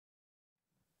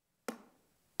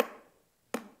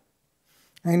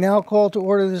I now call to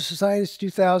order the Society's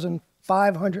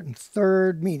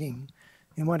 2503rd meeting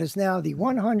in what is now the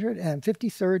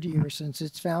 153rd year since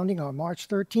its founding on March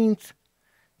 13th,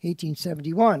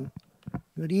 1871.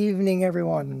 Good evening,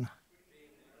 everyone.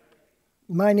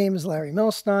 My name is Larry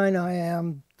Milstein. I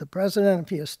am the president of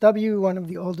PSW, one of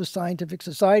the oldest scientific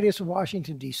societies of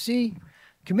Washington, D.C.,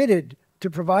 committed to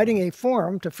providing a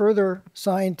forum to further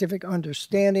scientific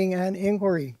understanding and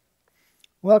inquiry.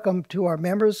 Welcome to our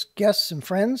members, guests, and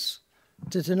friends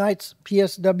to tonight's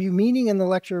PSW meeting and the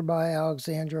lecture by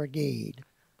Alexandra Gade.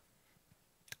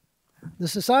 The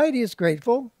Society is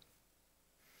grateful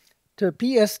to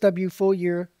PSW Full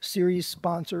Year Series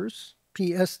sponsors,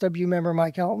 PSW member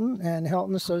Mike Helton and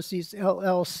Helton Associates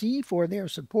LLC for their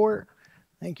support.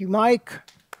 Thank you, Mike.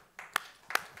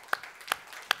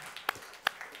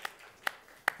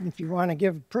 If you want to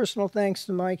give personal thanks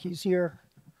to Mike, he's here,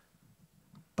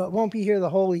 but won't be here the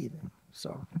whole evening.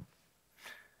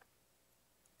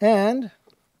 And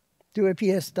to a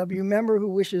PSW member who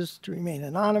wishes to remain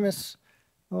anonymous,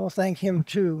 we'll thank him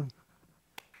too.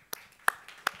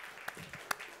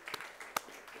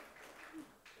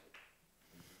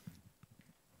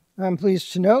 I'm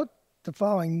pleased to note the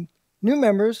following new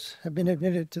members have been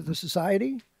admitted to the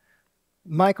Society.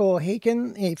 Michael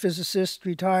Haken, a physicist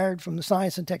retired from the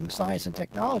science and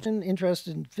technology,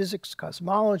 interested in physics,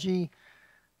 cosmology,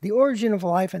 the origin of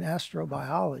life, and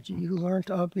astrobiology, who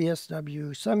learned of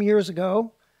PSW some years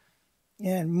ago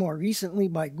and more recently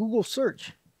by Google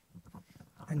search.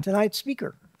 And tonight's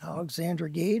speaker,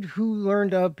 Alexandra Gade, who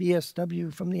learned of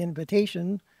PSW from the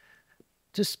invitation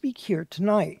to speak here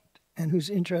tonight, and whose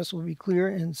interest will be clear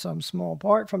in some small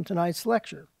part from tonight's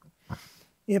lecture.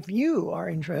 If you are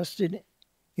interested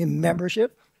in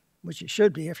membership, which you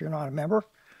should be if you're not a member,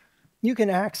 you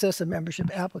can access a membership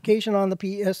application on the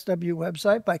PSW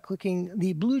website by clicking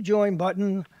the blue Join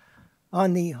button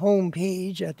on the home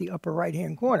page at the upper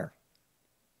right-hand corner.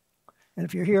 And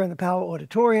if you're here in the Powell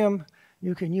Auditorium,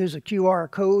 you can use a QR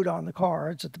code on the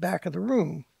cards at the back of the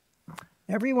room.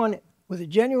 Everyone with a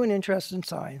genuine interest in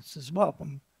science is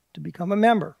welcome to become a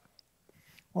member.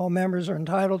 All members are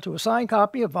entitled to a signed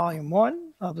copy of Volume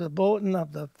 1 of the Bulletin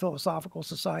of the Philosophical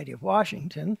Society of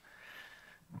Washington,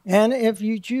 and if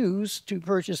you choose to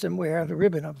purchase and wear the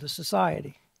ribbon of the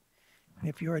Society.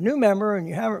 If you're a new member and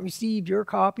you haven't received your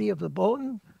copy of the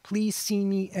Bulletin, please see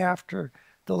me after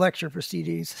the lecture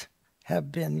proceedings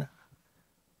have been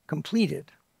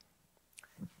completed.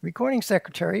 Recording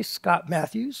Secretary Scott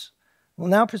Matthews will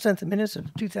now present the minutes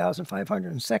of the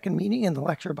 2502nd meeting and the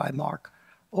lecture by Mark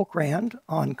Okrand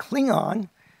on Klingon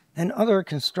and other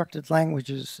constructed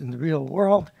languages in the real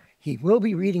world. He will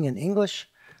be reading in English.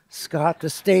 Scott, the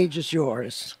stage is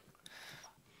yours.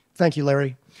 Thank you,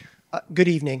 Larry. Good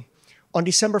evening. On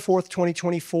December 4th,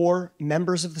 2024,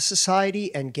 members of the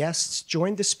Society and guests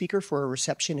joined the speaker for a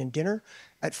reception and dinner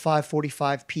at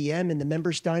 5:45 p.m. in the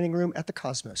members' dining room at the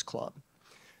Cosmos Club.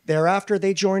 Thereafter,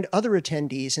 they joined other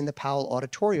attendees in the Powell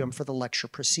Auditorium for the lecture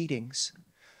proceedings.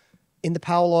 In the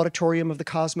Powell Auditorium of the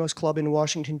Cosmos Club in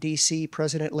Washington, D.C.,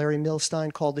 President Larry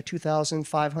Milstein called the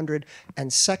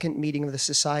 2502nd meeting of the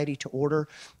Society to order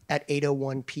at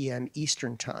 8:01 p.m.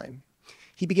 Eastern Time.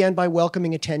 He began by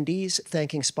welcoming attendees,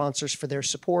 thanking sponsors for their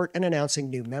support, and announcing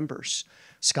new members.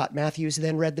 Scott Matthews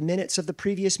then read the minutes of the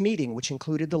previous meeting, which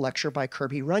included the lecture by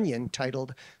Kirby Runyon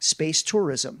titled Space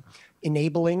Tourism,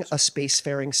 Enabling a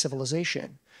Spacefaring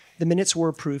Civilization. The minutes were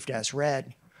approved as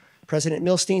read. President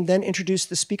Milstein then introduced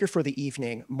the speaker for the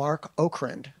evening, Mark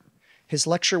Okrand. His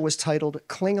lecture was titled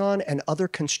Klingon and Other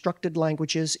Constructed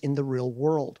Languages in the Real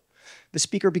World. The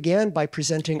speaker began by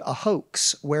presenting a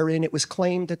hoax wherein it was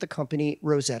claimed that the company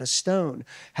Rosetta Stone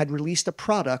had released a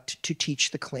product to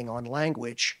teach the Klingon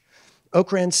language.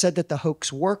 Okrand said that the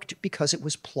hoax worked because it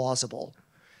was plausible.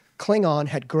 Klingon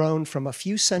had grown from a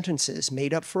few sentences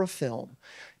made up for a film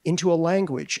into a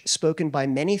language spoken by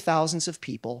many thousands of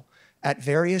people at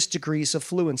various degrees of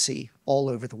fluency all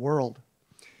over the world.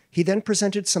 He then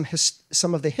presented some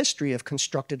of the history of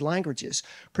constructed languages,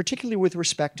 particularly with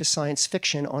respect to science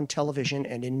fiction on television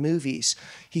and in movies.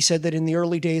 He said that in the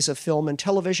early days of film and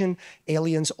television,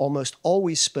 aliens almost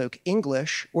always spoke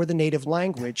English or the native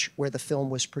language where the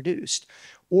film was produced,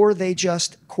 or they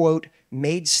just, quote,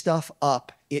 made stuff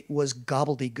up. It was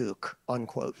gobbledygook,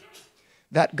 unquote.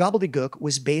 That gobbledygook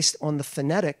was based on the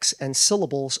phonetics and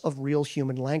syllables of real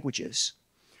human languages.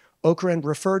 Okrand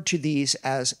referred to these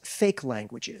as fake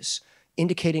languages,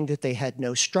 indicating that they had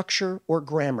no structure or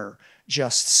grammar,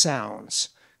 just sounds.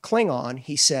 Klingon,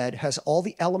 he said, has all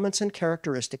the elements and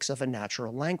characteristics of a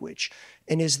natural language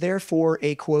and is therefore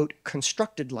a, quote,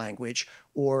 constructed language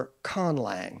or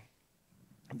conlang.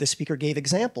 The speaker gave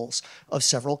examples of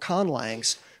several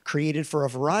conlangs created for a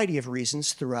variety of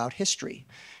reasons throughout history.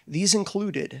 These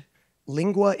included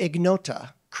lingua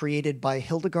ignota, created by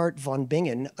Hildegard von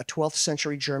Bingen, a 12th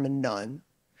century German nun,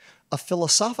 a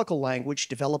philosophical language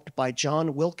developed by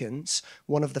John Wilkins,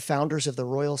 one of the founders of the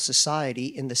Royal Society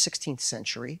in the 16th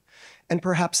century, and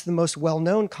perhaps the most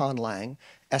well-known conlang,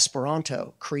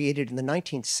 Esperanto, created in the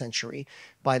 19th century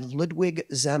by Ludwig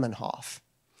Zamenhof.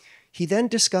 He then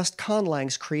discussed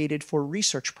conlangs created for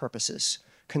research purposes,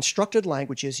 constructed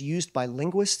languages used by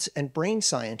linguists and brain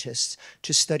scientists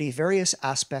to study various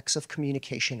aspects of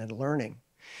communication and learning.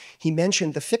 He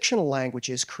mentioned the fictional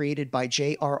languages created by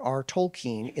J.R.R.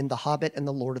 Tolkien in The Hobbit and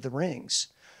The Lord of the Rings.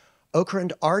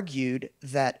 Okrand argued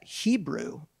that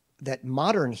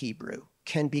modern Hebrew,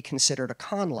 can be considered a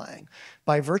conlang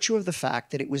by virtue of the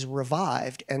fact that it was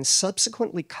revived and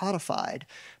subsequently codified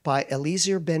by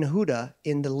Eliezer ben Huda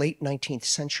in the late 19th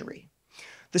century.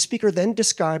 The speaker then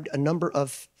described a number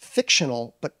of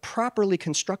fictional but properly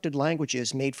constructed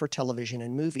languages made for television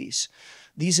and movies.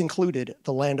 These included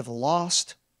The Land of the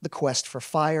Lost, The Quest for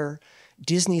Fire,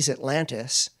 Disney's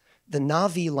Atlantis, the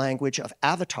Na'vi language of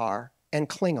Avatar, and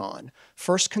Klingon,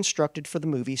 first constructed for the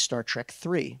movie Star Trek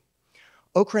III.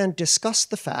 Okrand discussed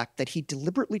the fact that he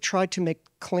deliberately tried to make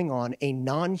Klingon a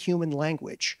non-human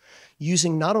language,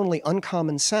 using not only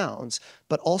uncommon sounds,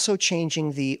 but also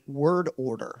changing the word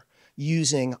order,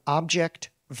 using object,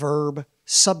 verb,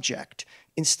 subject,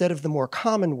 instead of the more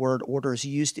common word orders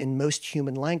used in most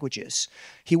human languages.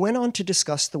 He went on to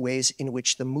discuss the ways in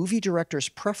which the movie director's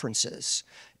preferences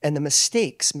and the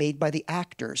mistakes made by the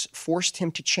actors forced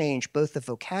him to change both the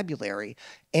vocabulary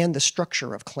and the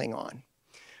structure of Klingon.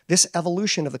 This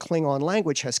evolution of the Klingon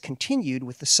language has continued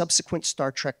with the subsequent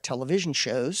Star Trek television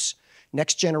shows,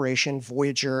 Next Generation,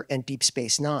 Voyager, and Deep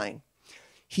Space Nine.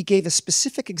 He gave a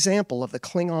specific example of the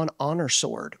Klingon honor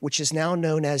sword, which is now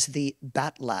known as the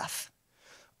Bat'leth.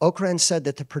 Okrand said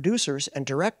that the producers and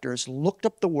directors looked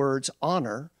up the words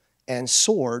honor and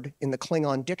sword in the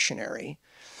Klingon dictionary,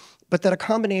 but that a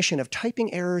combination of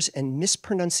typing errors and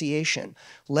mispronunciation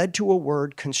led to a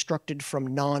word constructed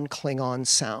from non-Klingon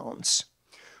sounds.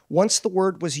 Once the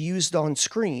word was used on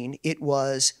screen, it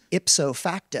was, ipso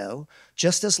facto,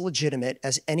 just as legitimate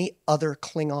as any other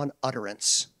Klingon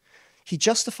utterance. He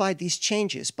justified these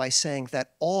changes by saying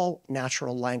that all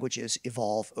natural languages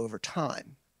evolve over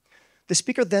time. The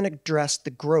speaker then addressed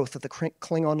the growth of the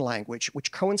Klingon language,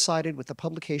 which coincided with the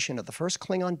publication of the first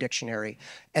Klingon dictionary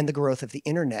and the growth of the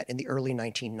internet in the early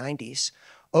 1990s.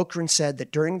 Okrand said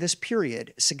that during this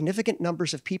period, significant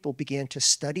numbers of people began to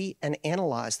study and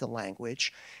analyze the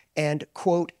language, and,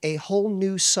 quote, a whole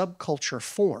new subculture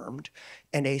formed,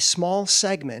 and a small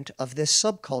segment of this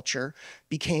subculture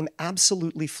became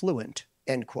absolutely fluent,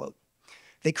 end quote.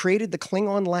 They created the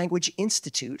Klingon Language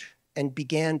Institute and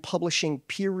began publishing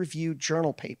peer-reviewed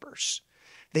journal papers.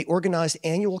 They organized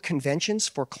annual conventions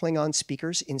for Klingon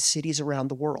speakers in cities around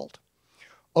the world.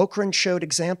 Okrand showed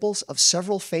examples of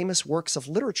several famous works of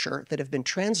literature that have been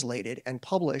translated and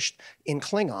published in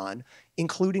Klingon,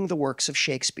 including the works of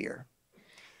Shakespeare.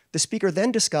 The speaker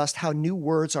then discussed how new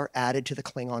words are added to the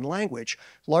Klingon language,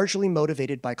 largely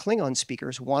motivated by Klingon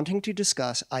speakers wanting to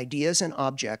discuss ideas and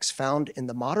objects found in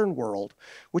the modern world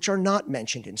which are not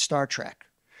mentioned in Star Trek.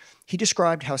 He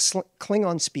described how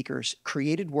Klingon speakers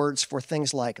created words for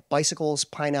things like bicycles,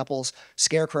 pineapples,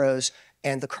 scarecrows,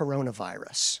 and the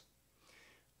coronavirus.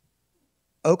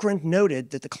 Okrand noted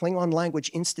that the Klingon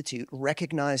Language Institute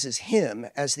recognizes him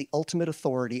as the ultimate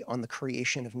authority on the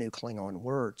creation of new Klingon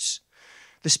words.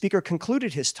 The speaker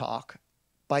concluded his talk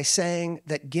by saying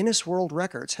that Guinness World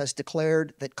Records has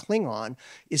declared that Klingon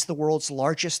is the world's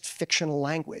largest fictional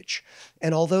language,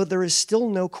 and although there is still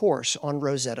no course on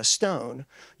Rosetta Stone,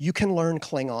 you can learn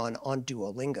Klingon on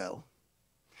Duolingo.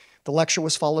 The lecture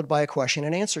was followed by a question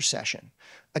and answer session.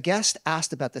 A guest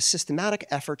asked about the systematic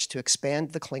efforts to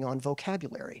expand the Klingon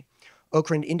vocabulary.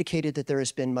 Okrand indicated that there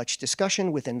has been much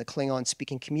discussion within the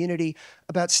Klingon-speaking community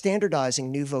about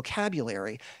standardizing new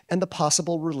vocabulary and the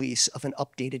possible release of an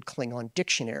updated Klingon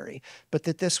dictionary, but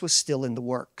that this was still in the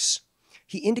works.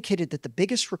 He indicated that the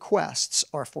biggest requests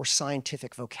are for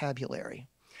scientific vocabulary.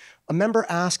 A member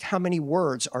asked how many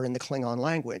words are in the Klingon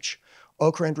language.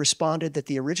 Okrand responded that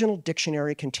the original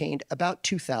dictionary contained about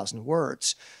 2,000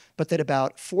 words, but that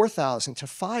about 4,000 to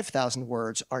 5,000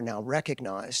 words are now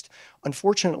recognized.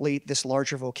 Unfortunately, this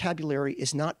larger vocabulary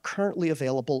is not currently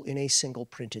available in a single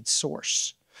printed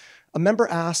source. A member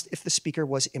asked if the speaker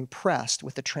was impressed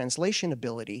with the translation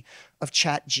ability of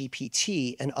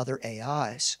ChatGPT and other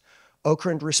AIs.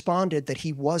 Okrand responded that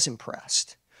he was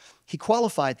impressed. He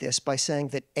qualified this by saying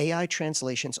that AI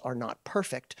translations are not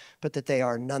perfect, but that they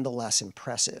are nonetheless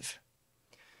impressive.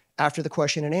 After the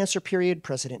question and answer period,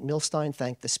 President Milstein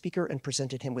thanked the speaker and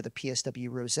presented him with a PSW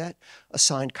rosette, a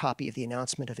signed copy of the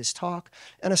announcement of his talk,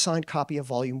 and a signed copy of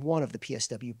Volume 1 of the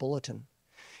PSW Bulletin.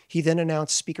 He then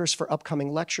announced speakers for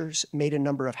upcoming lectures, made a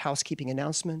number of housekeeping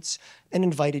announcements, and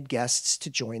invited guests to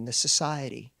join the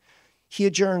Society. He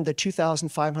adjourned the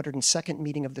 2502nd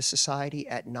meeting of the Society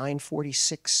at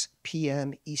 9:46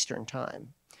 p.m. Eastern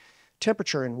Time.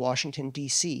 Temperature in Washington,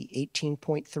 D.C.,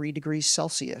 18.3 degrees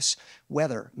Celsius.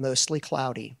 Weather, mostly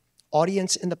cloudy.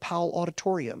 Audience in the Powell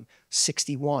Auditorium,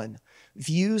 61.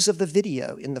 Views of the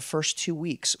video in the first 2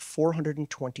 weeks,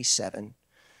 427.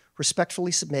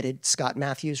 Respectfully submitted, Scott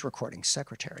Matthews, Recording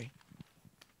Secretary.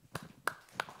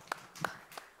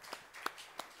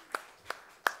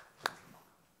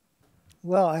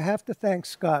 Well, I have to thank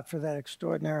Scott for that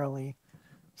extraordinarily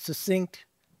succinct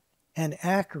and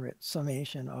accurate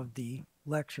summation of the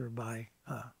lecture by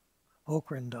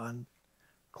Okrand on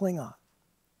Klingon.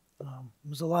 It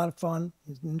was a lot of fun.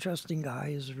 He's an interesting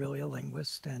guy. He's really a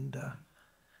linguist. And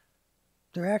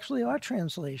there actually are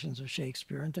translations of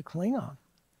Shakespeare into Klingon.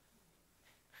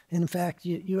 In fact,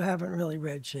 you haven't really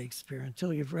read Shakespeare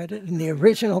until you've read it in the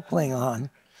original Klingon.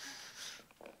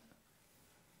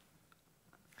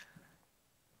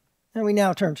 And we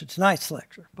now turn to tonight's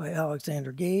lecture by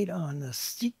Alexandra Gade on the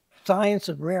science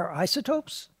of rare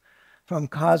isotopes, from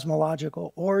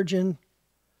cosmological origin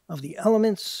of the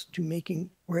elements to making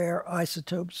rare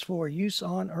isotopes for use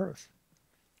on Earth.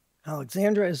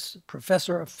 Alexandra is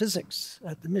professor of physics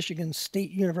at the Michigan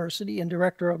State University and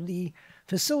director of the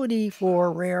Facility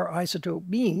for Rare Isotope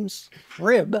Beams,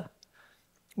 FRIB,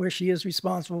 where she is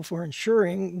responsible for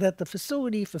ensuring that the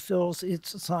facility fulfills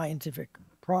its scientific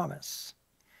promise.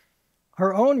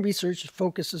 Her own research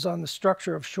focuses on the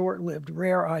structure of short-lived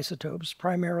rare isotopes,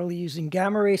 primarily using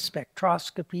gamma-ray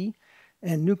spectroscopy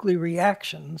and nuclear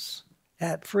reactions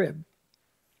at FRIB.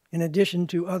 In addition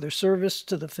to other service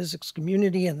to the physics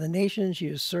community and the nation, she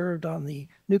has served on the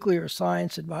Nuclear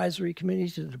Science Advisory Committee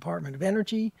to the Department of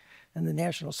Energy and the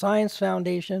National Science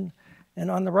Foundation,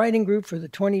 and on the writing group for the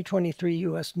 2023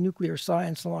 U.S. Nuclear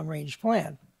Science Long-Range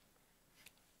Plan.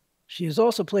 She has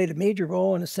also played a major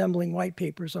role in assembling white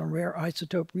papers on rare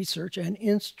isotope research and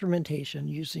instrumentation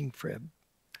using FRIB.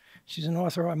 She's an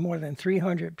author on more than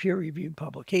 300 peer-reviewed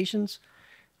publications,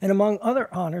 and among other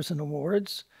honors and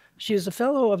awards, she is a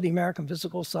fellow of the American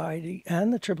Physical Society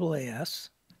and the AAAS,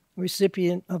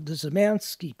 recipient of the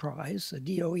Zemansky Prize, a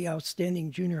DOE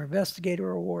Outstanding Junior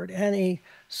Investigator Award, and a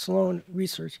Sloan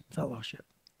Research Fellowship.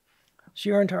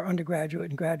 She earned her undergraduate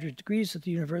and graduate degrees at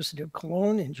the University of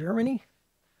Cologne in Germany,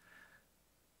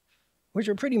 which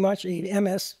are pretty much a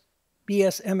MS,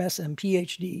 BS, MS, and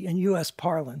PhD in US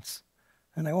parlance.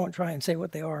 And I won't try and say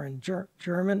what they are in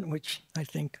German, which I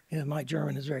think my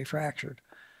German is very fractured.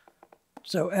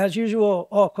 So as usual,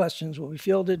 all questions will be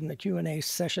fielded in the Q&A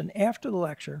session after the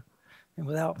lecture. And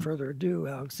without further ado,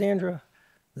 Alexandra,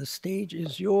 the stage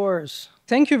is yours.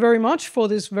 Thank you very much for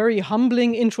this very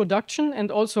humbling introduction,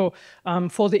 and also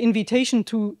for the invitation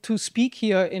to speak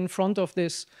here in front of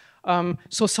this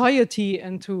society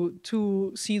and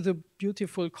to see the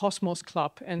beautiful Cosmos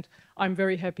Club. And I'm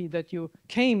very happy that you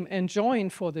came and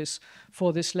joined for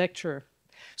this lecture.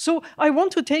 So I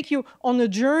want to take you on a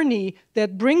journey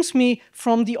that brings me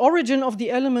from the origin of the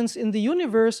elements in the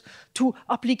universe to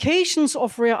applications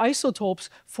of rare isotopes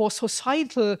for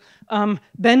societal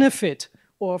benefit,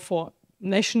 or for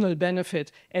national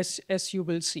benefit, as you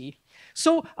will see.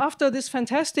 So after this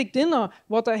fantastic dinner,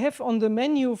 what I have on the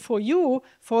menu for you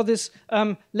for this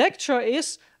lecture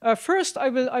is, first I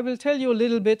will tell you a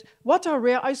little bit, what are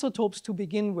rare isotopes to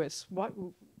begin with?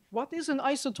 What is an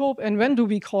isotope and when do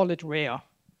we call it rare?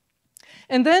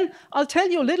 And then I'll tell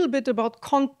you a little bit about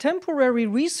contemporary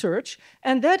research,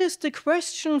 and that is the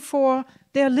question for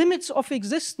their limits of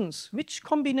existence. Which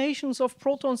combinations of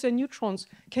protons and neutrons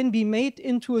can be made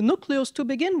into a nucleus to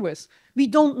begin with? We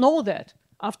don't know that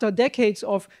after decades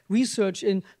of research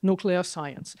in nuclear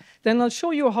science. Then I'll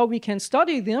show you how we can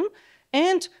study them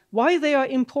and why they are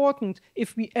important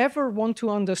if we ever want to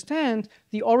understand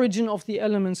the origin of the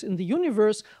elements in the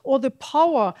universe, or the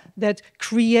power that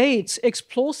creates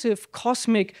explosive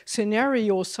cosmic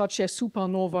scenarios such as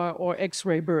supernova or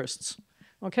X-ray bursts.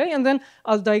 Okay, and then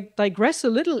I'll digress a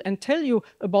little and tell you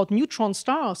about neutron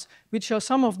stars, which are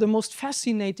some of the most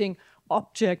fascinating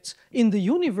objects in the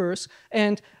universe,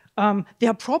 and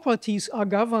their properties are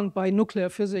governed by nuclear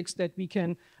physics that we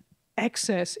can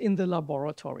access in the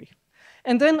laboratory.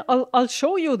 And then I'll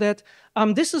show you that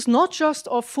this is not just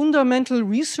of fundamental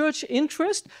research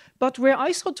interest, but rare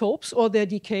isotopes or their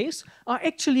decays are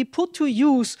actually put to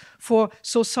use for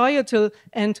societal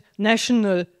and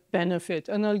national benefit.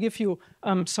 And I'll give you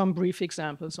some brief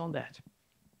examples on that.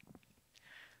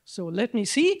 So let me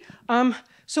see.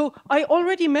 So I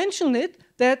already mentioned it,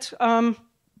 that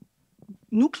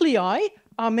nuclei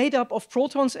are made up of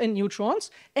protons and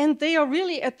neutrons, and they are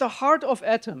really at the heart of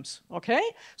atoms, okay?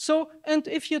 So, and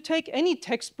if you take any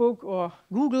textbook or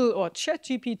Google or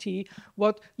ChatGPT,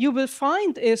 what you will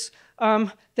find is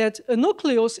that a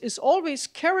nucleus is always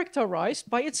characterized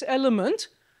by its element,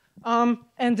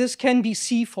 and this can be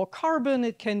C for carbon,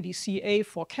 it can be Ca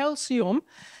for calcium,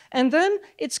 and then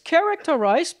it's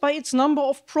characterized by its number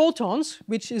of protons,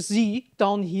 which is Z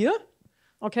down here.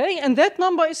 Okay, and that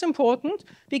number is important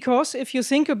because if you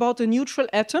think about a neutral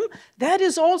atom, that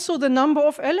is also the number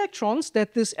of electrons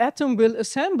that this atom will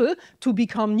assemble to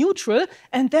become neutral,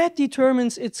 and that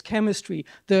determines its chemistry,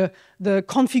 the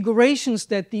configurations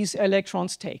that these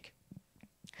electrons take.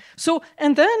 So,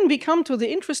 and then we come to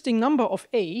the interesting number of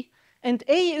A, and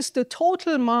A is the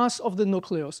total mass of the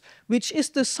nucleus, which is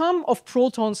the sum of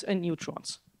protons and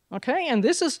neutrons. Okay, and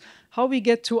this is how we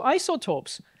get to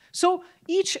isotopes. So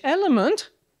each element,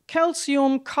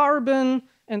 calcium, carbon,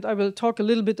 and I will talk a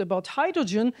little bit about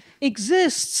hydrogen,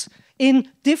 exists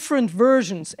in different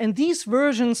versions, and these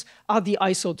versions are the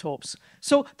isotopes.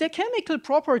 So their chemical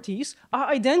properties are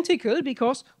identical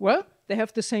because, well, they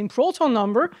have the same proton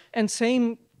number and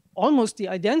same, almost the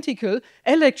identical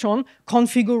electron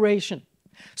configuration.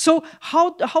 So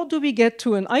how do we get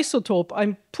to an isotope?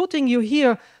 I'm putting you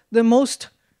here the most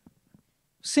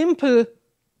simple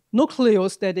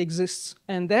nucleus that exists,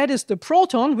 and that is the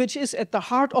proton, which is at the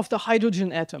heart of the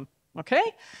hydrogen atom, okay?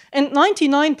 And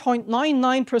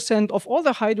 99.99% of all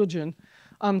the hydrogen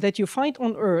that you find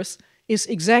on Earth is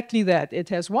exactly that. It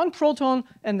has one proton,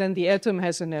 and then the atom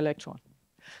has an electron.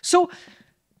 So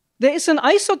there is an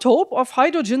isotope of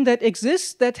hydrogen that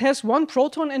exists that has one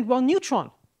proton and one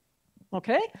neutron,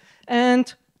 okay?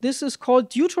 And this is called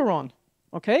deuteron,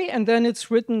 okay? And then it's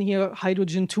written here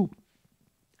hydrogen 2.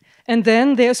 And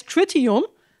then there's tritium,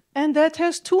 and that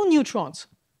has 2 neutrons,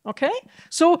 okay?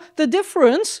 So the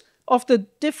difference of the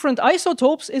different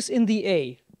isotopes is in the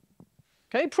A,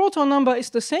 okay? Proton number is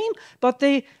the same, but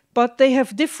they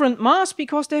have different mass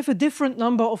because they have a different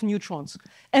number of neutrons.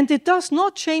 And it does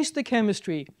not change the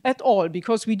chemistry at all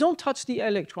because we don't touch the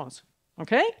electrons,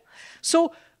 okay?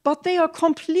 So, but they are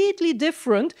completely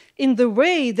different in the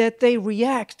way that they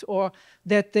react or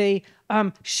that they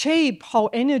shape how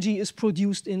energy is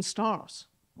produced in stars,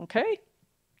 okay?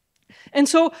 And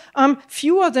so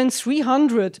fewer than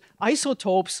 300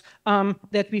 isotopes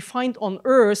that we find on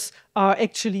Earth are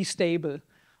actually stable.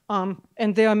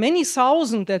 And there are many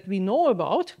thousand that we know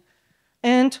about,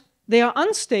 and they are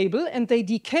unstable and they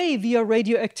decay via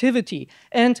radioactivity.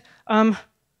 And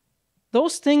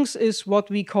those things is what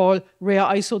we call rare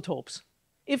isotopes.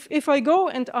 If I go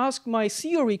and ask my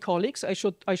theory colleagues, I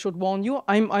should warn you,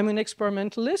 I'm an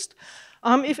experimentalist.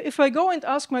 If I go and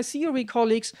ask my theory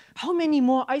colleagues how many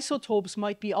more isotopes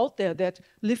might be out there that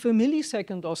live a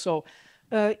millisecond or so,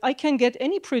 I can get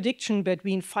any prediction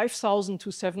between 5,000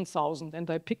 to 7,000, and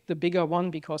I picked the bigger one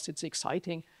because it's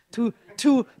exciting to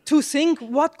think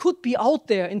what could be out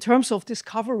there in terms of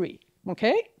discovery,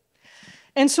 okay?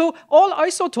 And so all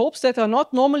isotopes that are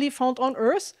not normally found on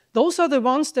Earth, those are the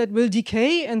ones that will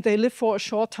decay and they live for a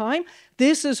short time.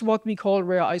 This is what we call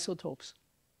rare isotopes,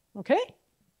 okay?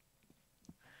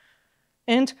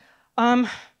 And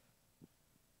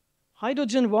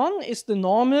hydrogen 1 is the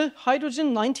normal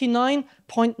hydrogen.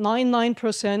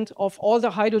 99.99% of all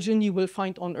the hydrogen you will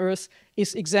find on Earth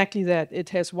is exactly that.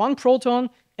 It has one proton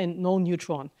and no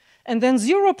neutron. And then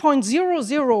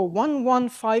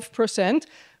 0.00115%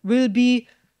 will be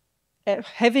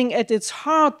having at its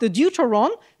heart the deuteron,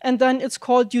 and then it's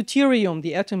called deuterium.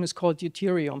 The atom is called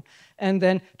deuterium. And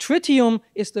then tritium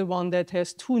is the one that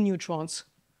has 2 neutrons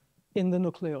in the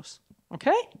nucleus,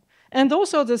 okay? And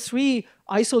those are the 3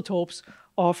 isotopes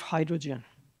of hydrogen.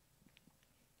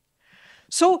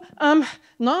 So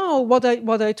now what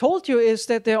I told you is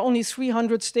that there are only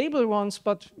 300 stable ones,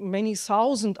 but many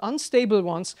thousand unstable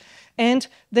ones, and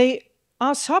they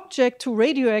are subject to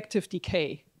radioactive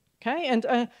decay. Okay,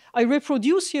 and I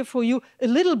reproduce here for you a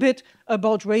little bit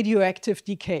about radioactive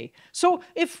decay. So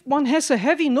if one has a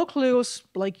heavy nucleus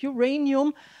like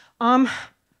uranium,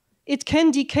 it can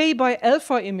decay by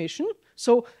alpha emission.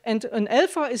 So, and an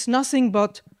alpha is nothing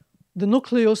but the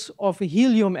nucleus of a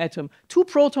helium atom, 2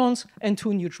 protons and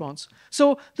 2 neutrons.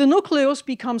 So the nucleus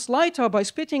becomes lighter by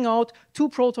spitting out 2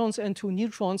 protons and 2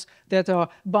 neutrons that are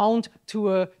bound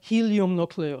to a helium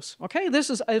nucleus. Okay, this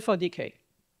is alpha decay.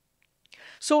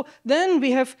 So then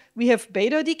we have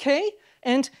beta decay,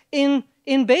 and in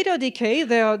beta decay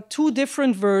there are 2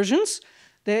 different versions.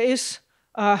 There is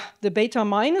the beta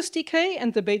minus decay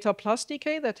and the beta plus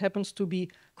decay that happens to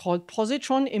be called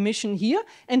positron emission here.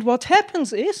 And what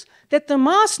happens is that the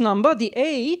mass number, the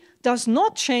A, does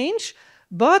not change,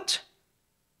 but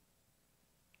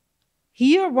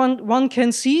here one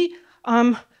can see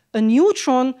a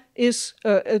neutron is,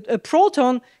 a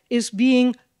proton is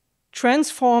being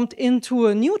transformed into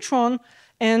a neutron,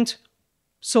 and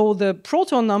so the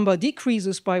proton number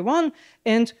decreases by 1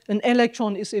 and an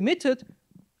electron is emitted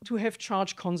to have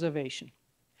charge conservation.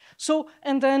 So,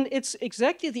 and then it's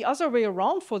exactly the other way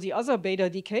around for the other beta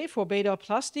decay. For beta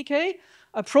plus decay,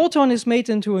 a proton is made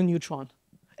into a neutron,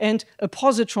 and a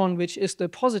positron, which is the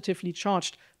positively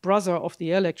charged brother of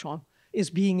the electron, is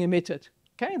being emitted.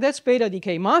 Okay, that's beta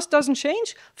decay. Mass doesn't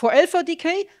change. For alpha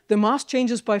decay, the mass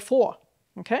changes by 4.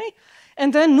 Okay,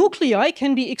 and then nuclei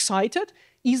can be excited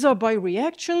either by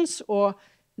reactions, or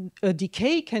a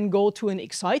decay can go to an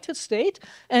excited state,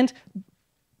 and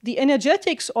the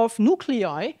energetics of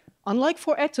nuclei, unlike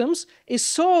for atoms, is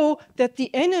so that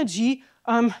the energy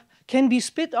can be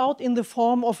spit out in the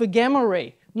form of a gamma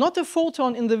ray. Not a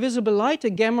photon in the visible light, a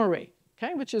gamma ray,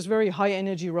 okay, which is very high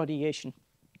energy radiation.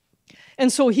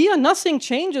 And so here nothing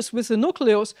changes with the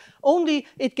nucleus, only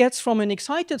it gets from an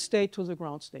excited state to the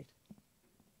ground state.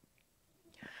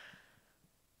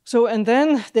 So, and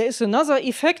then there is another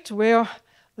effect where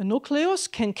a nucleus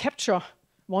can capture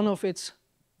one of its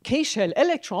K-shell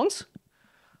electrons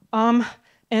and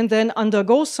then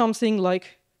undergoes something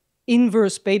like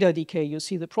inverse beta decay. You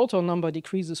see the proton number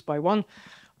decreases by 1,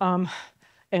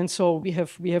 and so we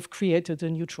have created a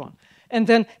neutron. And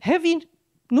then heavy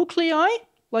nuclei,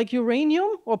 like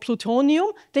uranium or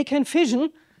plutonium, they can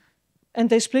fission and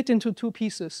they split into 2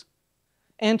 pieces.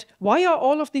 And why are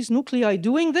all of these nuclei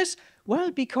doing this?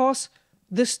 Well, because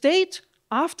the state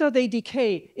after they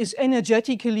decay is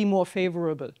energetically more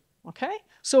favorable. Okay?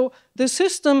 So the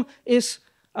system is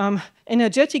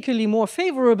energetically more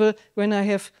favorable when I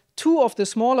have 2 of the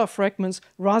smaller fragments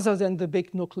rather than the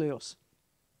big nucleus.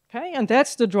 Okay? And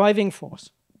that's the driving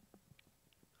force.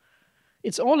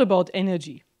 It's all about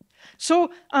energy.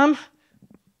 So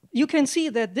you can see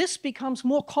that this becomes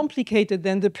more complicated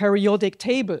than the periodic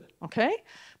table, okay?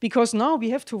 Because now we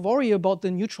have to worry about the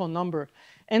neutron number.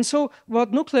 And so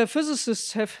what nuclear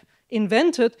physicists have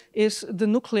invented is the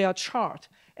nuclear chart.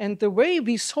 And the way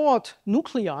we sort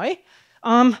nuclei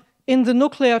in the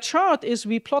nuclear chart is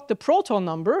we plot the proton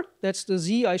number, that's the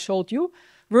Z I showed you,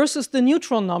 versus the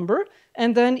neutron number.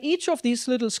 And then each of these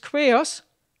little squares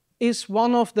is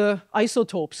one of the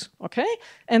isotopes, okay?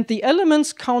 And the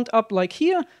elements count up like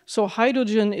here. So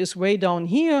hydrogen is way down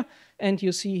here. And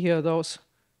you see here those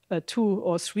 2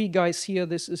 or 3 guys here.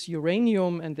 This is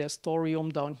uranium, and there's thorium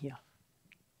down here.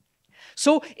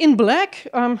 So in black,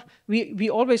 we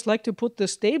always like to put the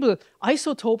stable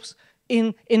isotopes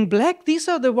in black. These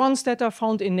are the ones that are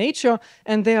found in nature,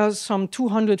 and there are some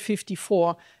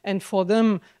 254. And for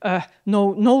them,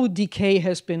 no decay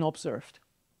has been observed.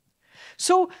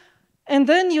 So, and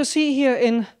then you see here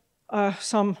in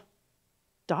some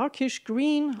darkish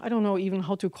green, I don't know even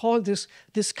how to call this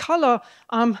color,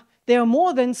 there are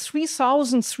more than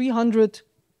 3,300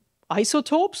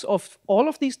 isotopes of all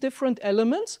of these different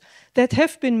elements that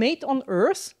have been made on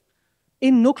Earth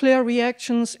in nuclear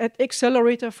reactions, at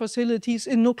accelerator facilities,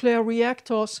 in nuclear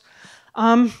reactors,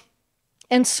 and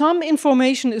some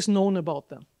information is known about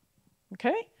them,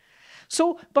 okay?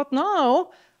 So, but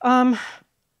now,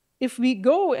 if we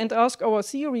go and ask our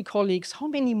theory colleagues how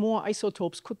many more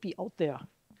isotopes could be out there,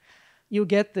 you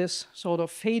get this sort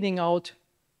of fading out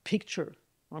picture,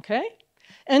 okay?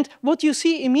 And what you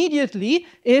see immediately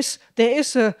is there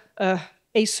is a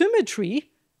asymmetry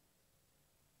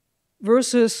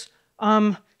versus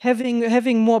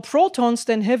having more protons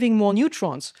than having more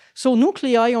neutrons. So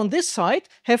nuclei on this side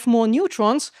have more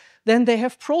neutrons than they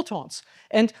have protons.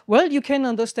 And well, you can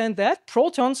understand that.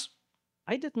 Protons,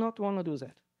 I did not want to do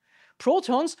that.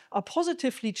 Protons are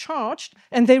positively charged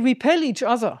and they repel each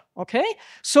other, okay?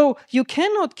 So you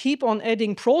cannot keep on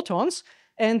adding protons,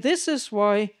 and this is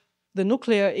why the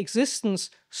nuclear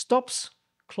existence stops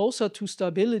closer to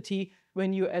stability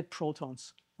when you add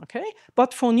protons, okay?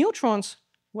 But for neutrons,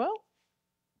 well,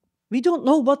 we don't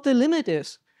know what the limit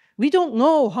is. We don't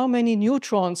know how many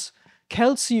neutrons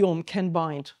calcium can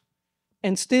bind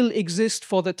and still exist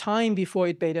for the time before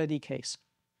it beta decays.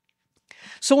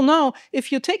 So now,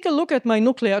 if you take a look at my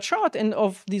nuclear chart and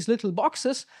of these little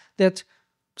boxes that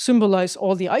symbolize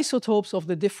all the isotopes of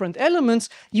the different elements,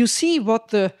 you see what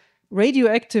the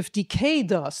radioactive decay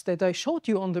does that I showed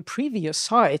you on the previous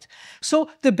slide. So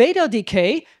the beta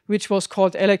decay, which was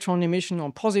called electron emission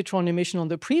or positron emission on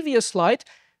the previous slide,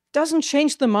 doesn't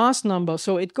change the mass number,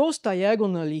 so it goes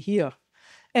diagonally here.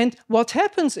 And what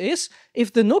happens is,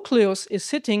 if the nucleus is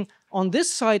sitting on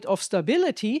this side of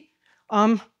stability,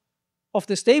 of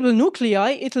the stable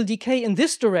nuclei, it'll decay in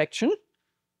this direction,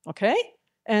 okay?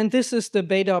 And this is the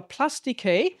beta plus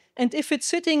decay. And if it's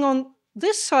sitting on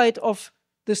this side of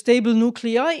the stable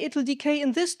nuclei, it'll decay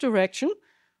in this direction,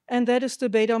 and that is the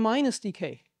beta minus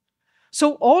decay.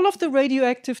 So all of the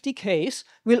radioactive decays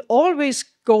will always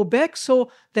go back so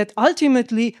that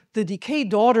ultimately the decay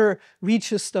daughter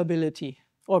reaches stability,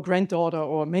 or granddaughter,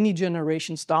 or many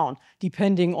generations down,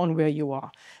 depending on where you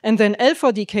are. And then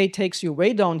alpha decay takes you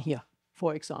way down here,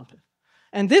 for example.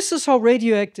 And this is how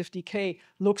radioactive decay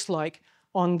looks like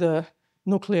on the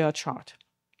nuclear chart.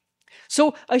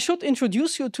 So I should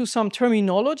introduce you to some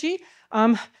terminology.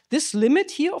 This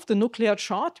limit here of the nuclear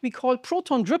chart we call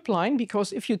proton drip line,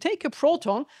 because if you take a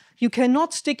proton, you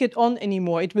cannot stick it on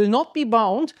anymore. It will not be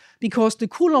bound because the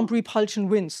Coulomb repulsion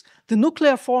wins. The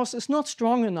nuclear force is not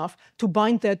strong enough to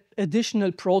bind that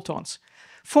additional protons.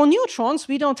 For neutrons,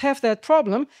 we don't have that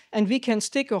problem, and we can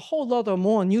stick a whole lot of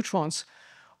more neutrons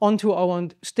onto our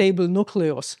stable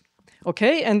nucleus.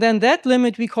 Okay, and then that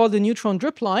limit we call the neutron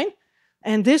drip line,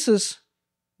 and this is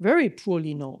very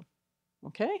poorly known.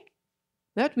 Okay,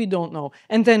 that we don't know.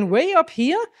 And then way up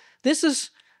here, this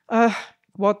is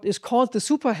what is called the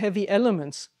super heavy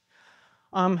elements.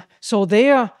 So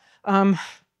there, I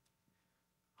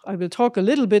will talk a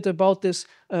little bit about this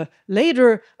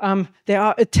later. There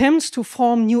are attempts to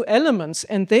form new elements,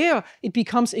 and there it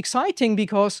becomes exciting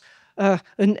because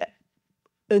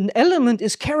an element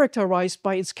is characterized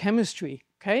by its chemistry,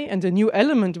 okay? And a new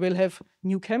element will have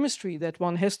new chemistry that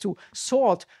one has to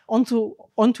sort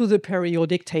onto the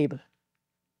periodic table.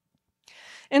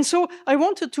 And so I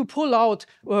wanted to pull out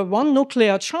one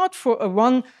nuclear chart for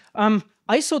one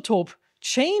isotope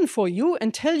chain for you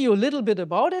and tell you a little bit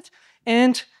about it.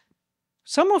 And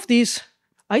some of these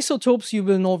isotopes you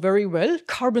will know very well.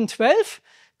 Carbon-12.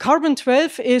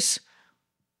 Carbon-12 is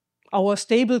our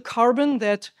stable carbon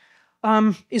that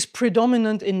is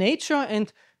predominant in nature,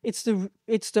 and it's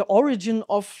the origin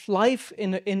of life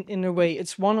in a way.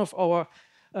 It's one of our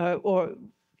or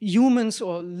humans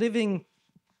or living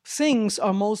things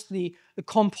are mostly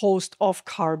composed of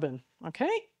carbon. Okay.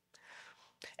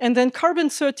 And then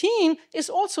carbon-13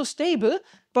 is also stable,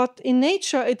 but in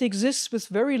nature it exists with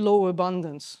very low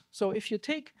abundance. So if you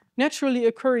take naturally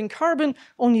occurring carbon,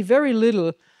 only very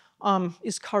little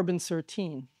is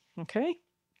carbon-13. Okay.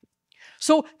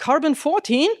 So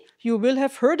carbon-14, you will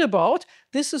have heard about.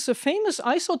 This is a famous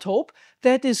isotope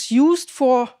that is used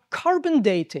for carbon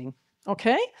dating,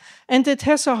 okay? And it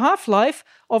has a half-life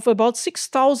of about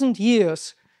 6,000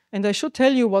 years. And I should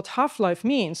tell you what half-life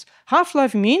means.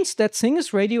 Half-life means that thing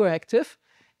is radioactive,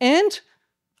 and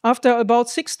after about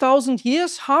 6,000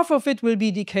 years, half of it will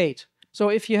be decayed. So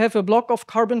if you have a block of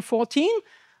carbon-14,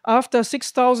 after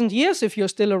 6,000 years, if you're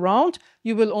still around,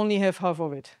 you will only have half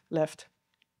of it left.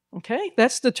 Okay,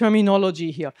 that's the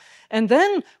terminology here. And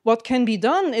then what can be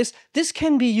done is this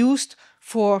can be used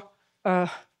for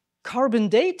carbon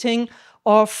dating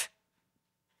of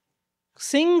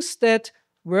things that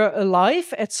were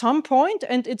alive at some point,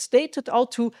 and it's dated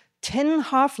out to 10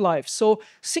 half-lives. So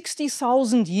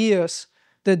 60,000 years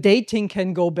the dating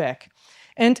can go back.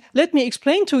 And let me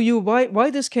explain to you why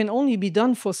this can only be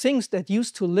done for things that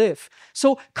used to live.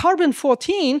 So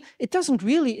carbon-14, it doesn't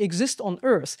really exist on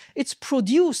Earth. It's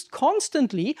produced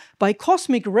constantly by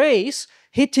cosmic rays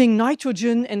hitting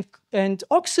nitrogen and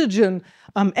oxygen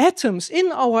atoms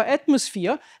in our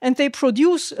atmosphere, and they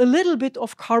produce a little bit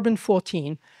of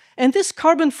carbon-14. And this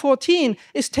carbon-14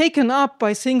 is taken up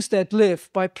by things that live,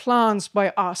 by plants,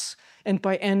 by us, and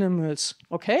by animals,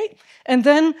 okay? And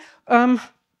then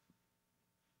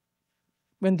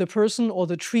when the person or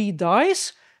the tree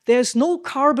dies, there's no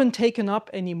carbon taken up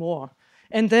anymore.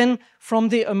 And then from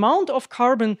the amount of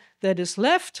carbon that is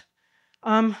left,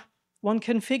 one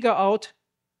can figure out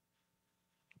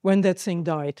when that thing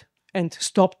died and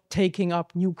stopped taking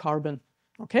up new carbon,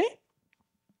 okay?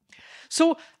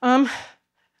 So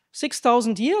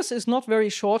 6,000 years is not very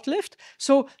short-lived.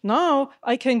 So now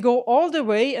I can go all the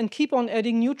way and keep on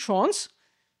adding neutrons,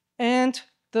 and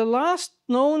the last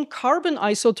known carbon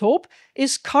isotope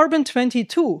is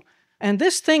carbon-22. And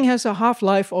this thing has a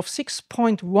half-life of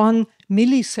 6.1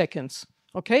 milliseconds.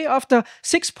 Okay, after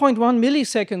 6.1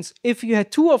 milliseconds, if you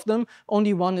had 2 of them,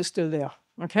 only 1 is still there.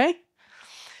 Okay?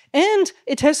 And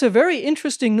it has a very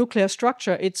interesting nuclear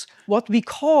structure. It's what we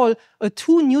call a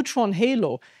 2-neutron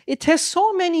halo. It has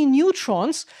so many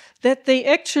neutrons that they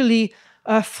actually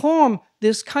form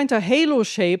this kind of halo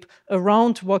shape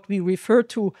around what we refer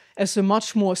to as a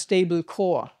much more stable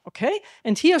core. Okay?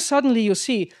 And here suddenly you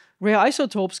see rare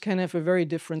isotopes can have a very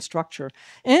different structure.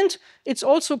 And it's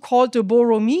also called the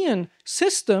Borromean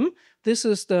system. This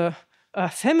is the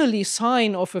family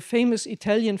sign of a famous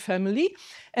Italian family.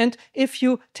 And if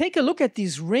you take a look at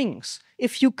these rings,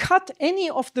 if you cut any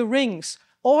of the rings,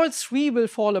 all 3 will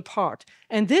fall apart.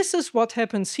 And this is what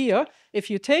happens here. If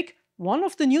you take one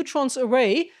of the neutrons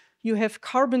away, you have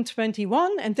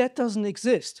carbon-21, and that doesn't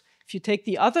exist. If you take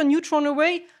the other neutron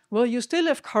away, well, you still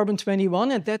have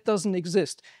carbon-21, and that doesn't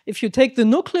exist. If you take the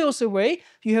nucleus away,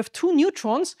 you have 2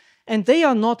 neutrons, and they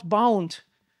are not bound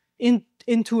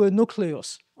into a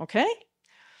nucleus. Okay?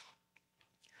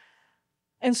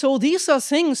 And so these are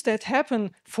things that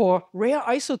happen for rare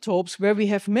isotopes where we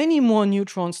have many more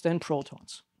neutrons than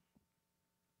protons.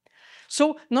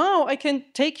 So now I can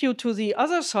take you to the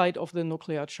other side of the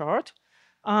nuclear chart.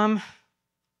 The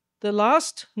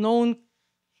last known,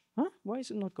 why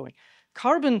is it not going?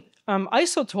 Carbon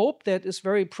isotope that is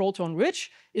very proton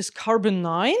rich is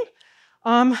carbon-9,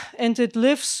 and it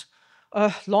lives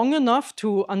long enough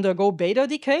to undergo beta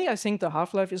decay. I think the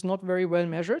half-life is not very well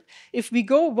measured. If we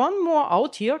go one more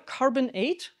out here,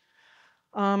 carbon-8,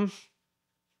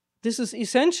 this is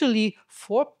essentially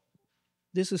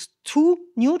 2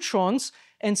 neutrons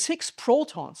and 6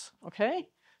 protons, okay?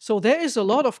 So there is a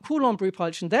lot of Coulomb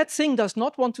repulsion. That thing does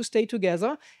not want to stay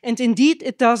together, and indeed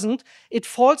it doesn't. It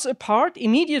falls apart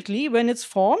immediately when it's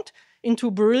formed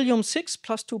into beryllium-6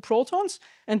 plus 2 protons,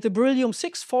 and the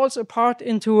beryllium-6 falls apart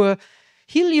into a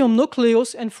helium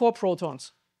nucleus and 4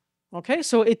 protons. Okay,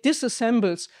 so it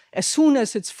disassembles as soon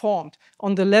as it's formed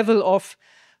on the level of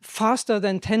faster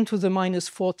than 10 to the minus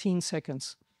 14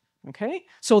 seconds. Okay,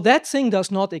 so that thing does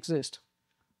not exist.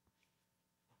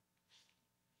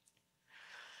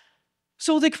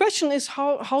 So the question is,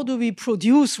 how do we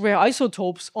produce rare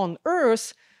isotopes on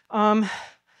Earth?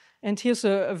 And here's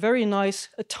a very nice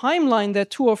timeline that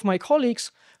 2 of my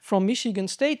colleagues from Michigan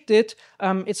State did.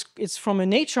 It's from a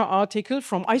Nature article,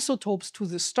 From Isotopes to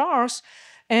the Stars,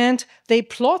 and they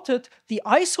plotted the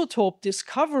isotope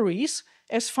discoveries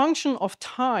as function of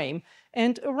time.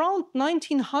 And around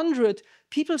 1900,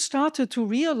 people started to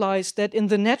realize that in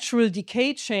the natural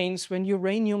decay chains, when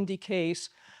uranium decays,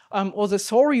 or the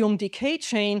thorium decay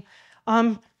chain,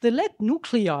 the lead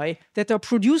nuclei that are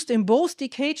produced in both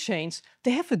decay chains,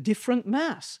 they have a different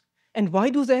mass. And why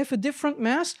do they have a different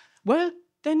mass? Well,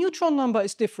 their neutron number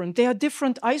is different. They are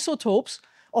different isotopes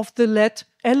of the lead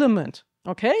element,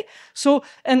 okay? So,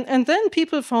 and then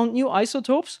people found new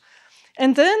isotopes,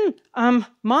 and then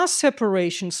mass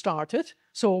separation started.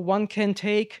 So one can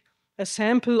take a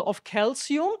sample of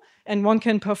calcium, and one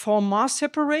can perform mass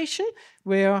separation,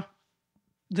 where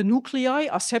the nuclei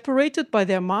are separated by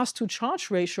their mass to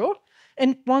charge ratio,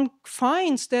 and one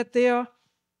finds that there are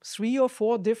 3 or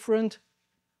 4 different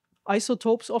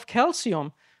isotopes of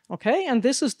calcium. Okay, and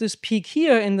this is this peak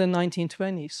here in the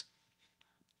 1920s.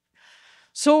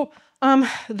 So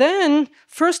then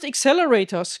first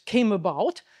accelerators came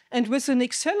about, and with an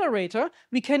accelerator,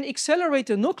 we can accelerate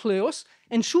a nucleus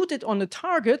and shoot it on a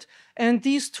target, and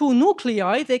these 2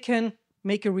 nuclei, they can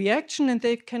make a reaction and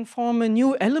they can form a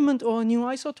new element or a new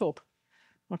isotope.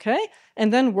 Okay?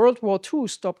 And then World War II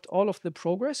stopped all of the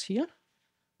progress here.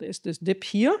 There's this dip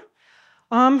here.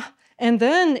 And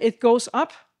then it goes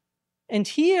up. And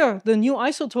here, the new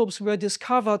isotopes were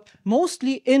discovered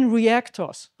mostly in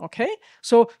reactors, okay?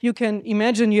 So you can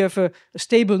imagine you have a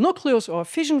stable nucleus or a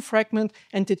fission fragment,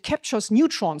 and it captures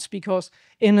neutrons, because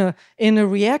in a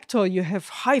reactor, you have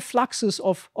high fluxes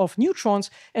of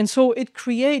neutrons, and so it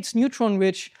creates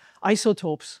neutron-rich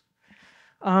isotopes.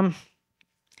 And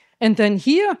then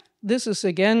here, this is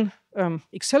again,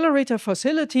 accelerator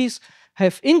facilities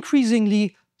have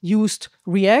increasingly used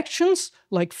reactions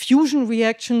like fusion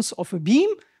reactions of a beam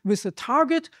with a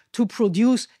target to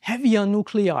produce heavier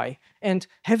nuclei and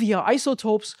heavier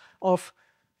isotopes of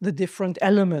the different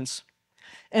elements.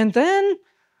 And then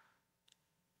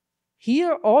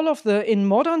here, in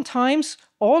modern times,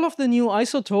 all of the new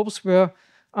isotopes were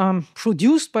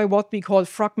produced by what we call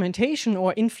fragmentation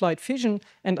or in-flight fission,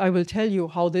 and I will tell you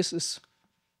how this is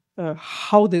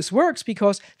how this works,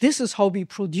 because this is how we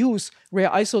produce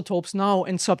rare isotopes now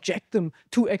and subject them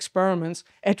to experiments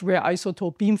at rare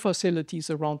isotope beam facilities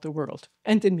around the world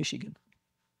and in Michigan.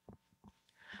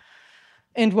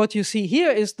 And what you see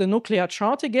here is the nuclear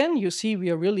chart again. You see we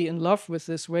are really in love with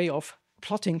this way of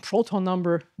plotting proton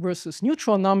number versus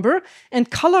neutron number.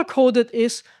 And color-coded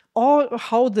is all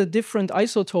how the different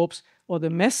isotopes, or the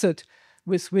method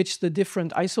with which the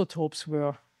different isotopes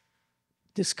were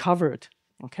discovered,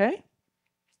 okay?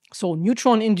 So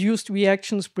neutron-induced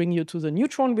reactions bring you to the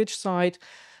neutron-rich side.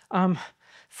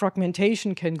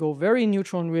 Fragmentation can go very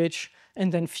neutron-rich,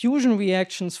 and then fusion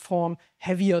reactions form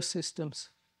heavier systems,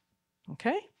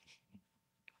 okay?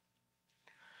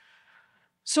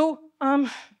 So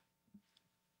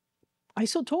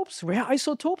isotopes, rare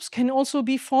isotopes, can also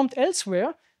be formed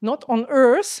elsewhere, not on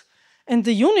Earth, and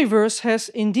the universe has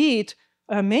indeed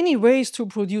many ways to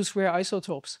produce rare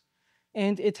isotopes.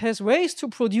 And it has ways to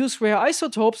produce rare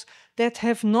isotopes that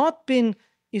have not been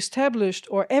established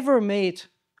or ever made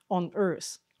on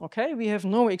Earth. Okay, we have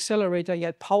no accelerator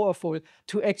yet powerful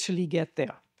to actually get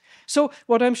there. So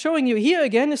what I'm showing you here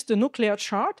again is the nuclear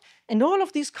chart, and all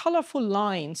of these colorful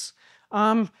lines,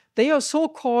 they are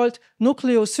so-called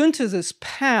nucleosynthesis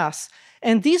paths,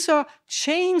 and these are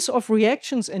chains of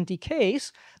reactions and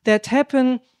decays that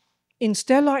happen in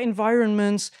stellar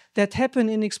environments, that happen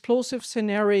in explosive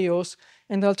scenarios,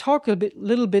 and I'll talk a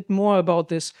little bit more about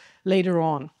this later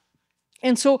on.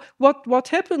 And so what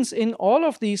happens in all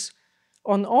of these,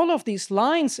 on all of these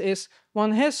lines is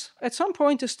one has at some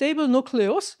point a stable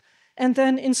nucleus, and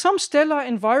then in some stellar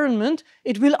environment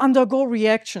it will undergo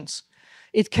reactions.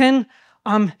 It can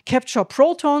capture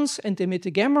protons and emit a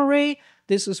gamma ray.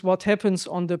 This is what happens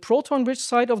on the proton-rich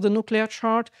side of the nuclear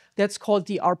chart. That's called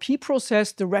the RP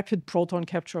process, the rapid proton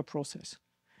capture process.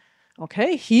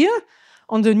 Okay, here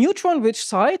on the neutron-rich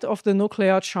side of the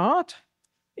nuclear chart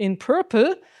in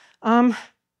purple,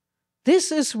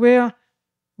 this is where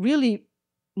really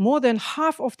more than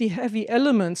half of the heavy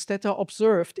elements that are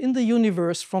observed in the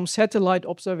universe from satellite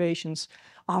observations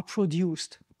are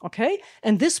produced. Okay,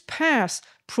 and this path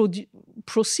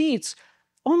proceeds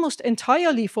almost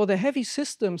entirely for the heavy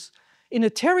systems in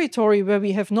a territory where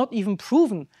we have not even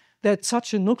proven that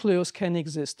such a nucleus can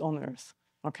exist on Earth,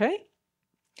 okay?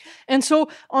 And so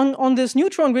on this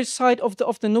neutron-rich side of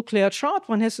the nuclear chart,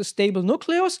 one has a stable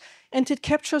nucleus, and it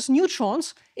captures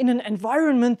neutrons in an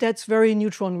environment that's very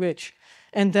neutron-rich.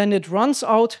 And then it runs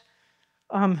out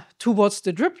towards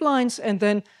the drip lines, and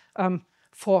then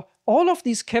for all of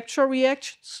these capture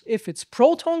reactions, if it's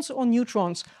protons or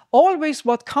neutrons, always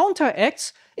what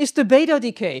counteracts is the beta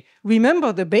decay.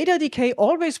 Remember, the beta decay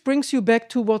always brings you back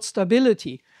towards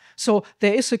stability. So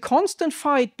there is a constant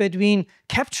fight between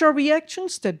capture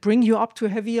reactions that bring you up to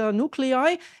heavier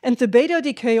nuclei and the beta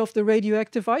decay of the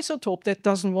radioactive isotope that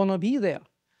doesn't want to be there,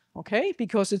 okay?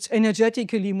 Because it's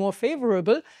energetically more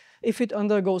favorable if it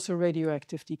undergoes a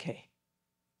radioactive decay.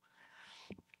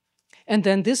 And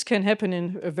then this can happen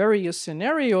in various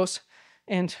scenarios.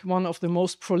 And one of the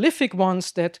most prolific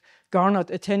ones that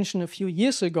garnered attention a few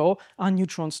years ago are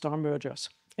neutron star mergers.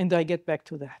 And I get back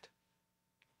to that.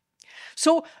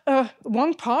 So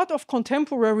one part of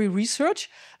contemporary research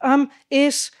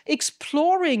is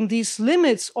exploring these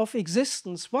limits of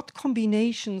existence. What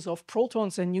combinations of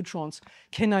protons and neutrons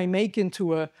can I make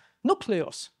into a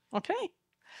nucleus? Okay.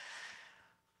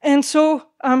 And so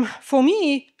for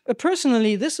me,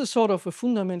 personally, this is sort of a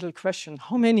fundamental question.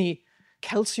 How many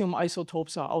calcium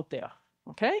isotopes are out there?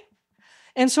 Okay?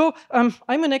 And so I'm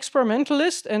an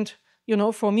experimentalist, and you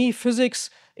know, for me,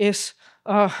 physics is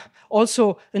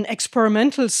also an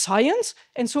experimental science.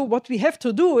 And so what we have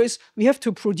to do is we have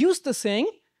to produce the thing,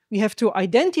 we have to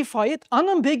identify it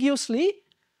unambiguously,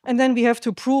 and then we have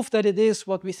to prove that it is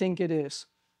what we think it is.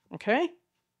 Okay?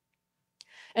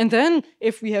 And then,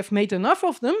 if we have made enough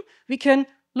of them, we can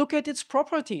look at its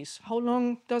properties. How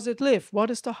long does it live? What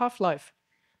is the half-life?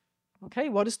 Okay,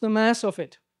 what is the mass of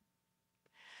it?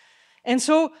 And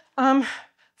so,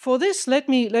 for this, let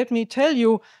me tell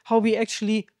you how we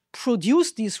actually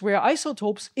produce these rare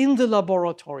isotopes in the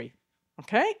laboratory.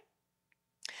 Okay?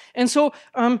 And so,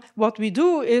 what we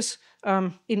do is,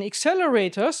 in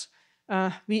accelerators,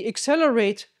 we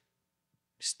accelerate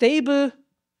stable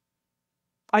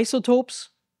isotopes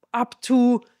up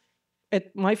to,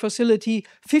 at my facility,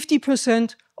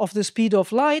 50% of the speed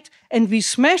of light, and we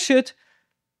smash it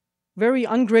very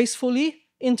ungracefully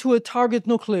into a target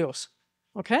nucleus,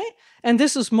 okay? And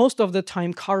this is most of the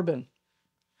time carbon.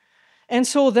 And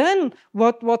so then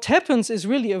what happens is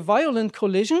really a violent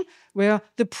collision where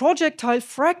the projectile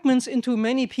fragments into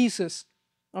many pieces,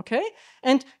 okay?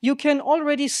 And you can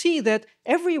already see that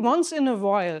every once in a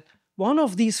while, one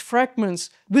of these fragments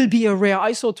will be a rare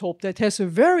isotope that has a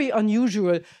very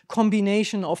unusual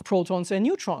combination of protons and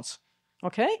neutrons,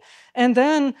 okay? And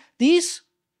then these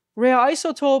rare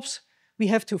isotopes we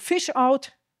have to fish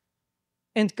out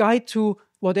and guide to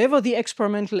whatever the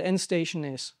experimental end station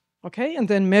is, okay? And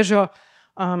then measure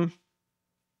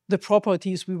the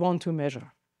properties we want to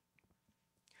measure.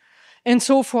 And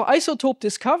so for isotope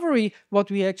discovery, what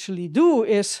we actually do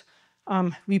is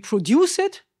we produce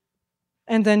it,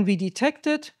 and then we detect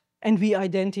it, and we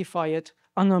identify it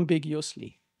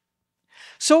unambiguously.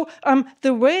 So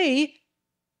the way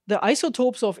the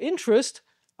isotopes of interest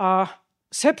are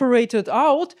separated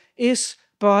out is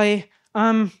by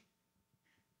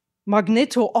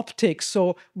magneto-optics.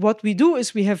 So what we do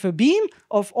is we have a beam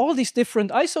of all these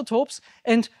different isotopes,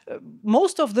 and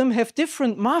most of them have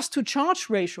different mass-to-charge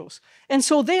ratios. And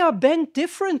so they are bent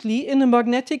differently in a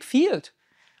magnetic field.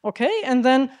 Okay, and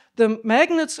then the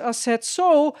magnets are set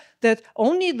so that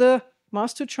only the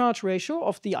mass-to-charge ratio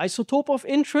of the isotope of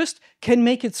interest can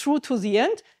make it through to the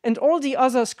end, and all the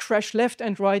others crash left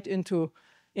and right into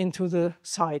the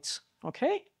sides.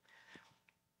 Okay?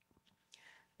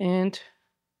 And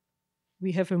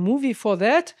we have a movie for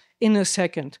that in a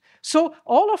second. So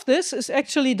all of this is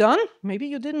actually done, maybe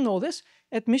you didn't know this,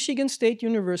 at Michigan State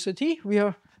University. We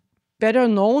are better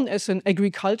known as an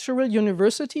agricultural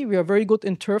university. We are very good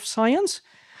in turf science.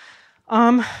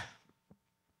 And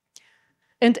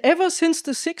ever since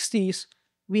the 60s,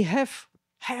 we have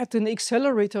had an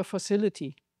accelerator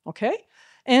facility, okay?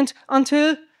 And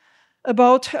until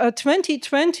about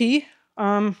 2020,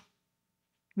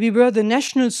 we were the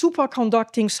National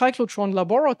Superconducting Cyclotron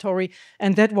Laboratory,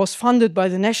 and that was funded by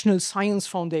the National Science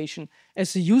Foundation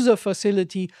as a user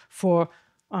facility for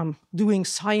doing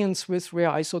science with rare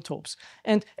isotopes.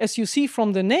 And as you see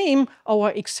from the name, our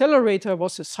accelerator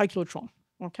was a cyclotron,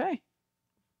 okay?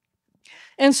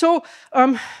 And so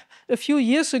a few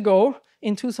years ago,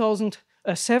 in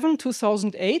 2007,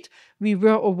 2008, we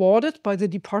were awarded by the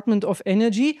Department of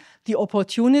Energy the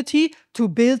opportunity to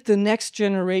build the next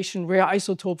generation rare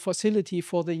isotope facility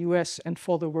for the US and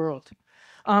for the world.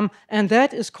 And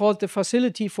that is called the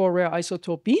Facility for Rare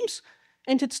Isotope Beams,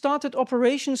 and it started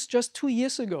operations just 2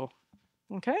 years ago,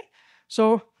 okay?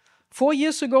 So 4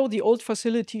 years ago, the old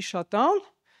facility shut down,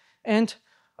 and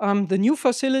the new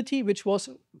facility, which was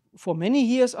for many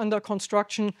years under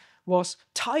construction, was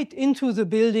tied into the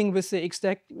building with the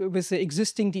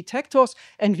existing detectors,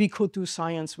 and we could do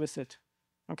science with it,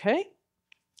 okay?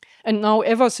 And now,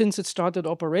 ever since it started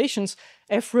operations,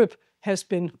 FRIB has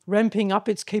been ramping up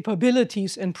its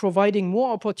capabilities and providing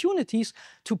more opportunities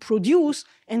to produce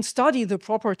and study the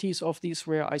properties of these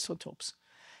rare isotopes.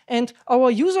 And our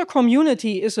user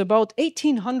community is about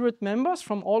 1,800 members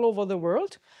from all over the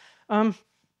world.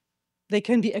 They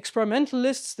can be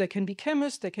experimentalists, they can be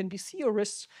chemists, they can be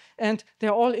theorists, and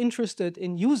they're all interested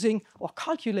in using or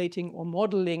calculating or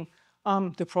modeling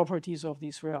the properties of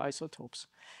these rare isotopes.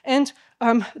 And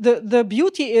the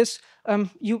beauty is,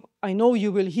 I know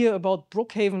you will hear about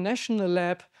Brookhaven National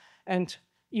Lab, and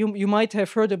you might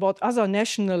have heard about other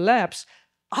national labs.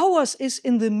 Ours is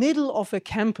in the middle of a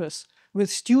campus with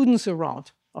students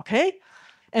around, okay?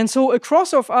 And so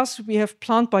across of us, we have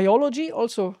plant biology.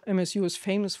 Also, MSU is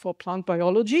famous for plant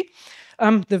biology.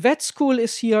 The vet school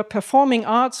is here, performing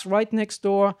arts right next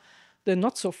door. The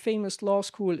not so famous law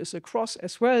school is across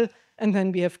as well. And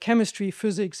then we have chemistry,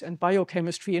 physics, and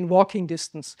biochemistry in walking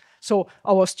distance. So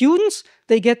our students,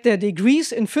 they get their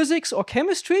degrees in physics or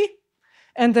chemistry,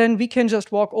 and then we can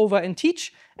just walk over and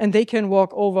teach, and they can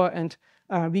walk over and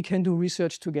we can do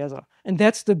research together. And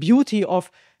that's the beauty of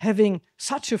having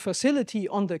such a facility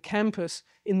on the campus,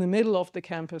 in the middle of the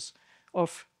campus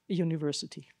of a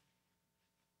university.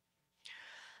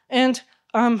 And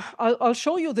I'll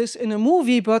show you this in a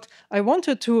movie, but I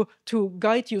wanted to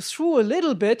guide you through a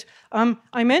little bit.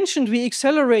 I mentioned we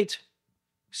accelerate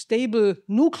stable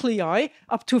nuclei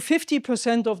up to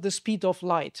 50% of the speed of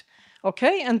light.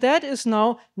 Okay, and that is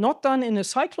now not done in a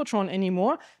cyclotron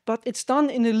anymore, but it's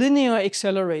done in a linear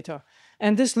accelerator.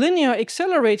 And this linear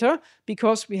accelerator,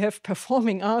 because we have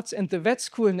performing arts and the vet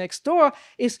school next door,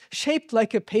 is shaped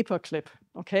like a paperclip,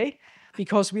 okay,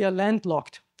 because we are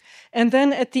landlocked. And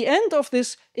then at the end of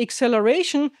this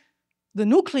acceleration, the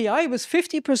nuclei with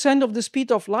 50% of the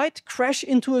speed of light crash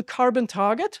into a carbon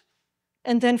target,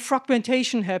 and then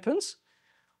fragmentation happens.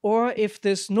 Or if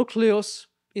this nucleus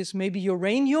is maybe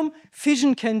uranium,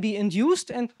 fission can be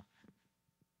induced, and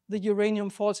the uranium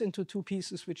falls into 2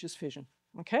 pieces, which is fission,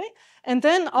 okay? And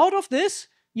then out of this,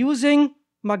 using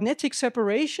magnetic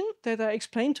separation that I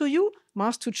explained to you,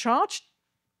 mass to charge,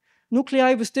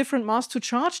 nuclei with different mass to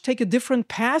charge take a different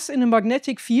path in a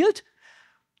magnetic field.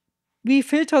 We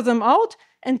filter them out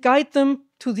and guide them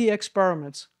to the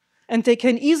experiments. And they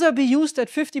can either be used at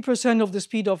 50% of the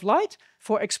speed of light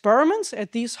for experiments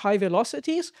at these high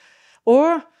velocities,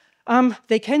 or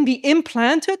they can be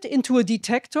implanted into a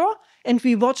detector, and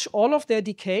we watch all of their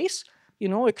decays. You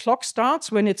know, a clock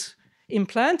starts when it's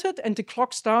implanted, and the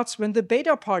clock starts when the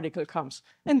beta particle comes.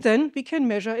 And then we can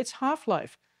measure its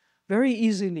half-life very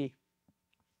easily.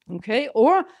 Okay,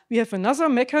 or we have another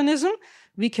mechanism.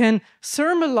 We can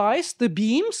thermalize the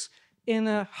beams in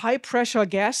a high-pressure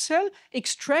gas cell,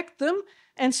 extract them,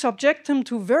 and subject them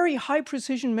to very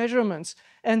high-precision measurements.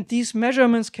 And these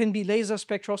measurements can be laser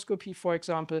spectroscopy, for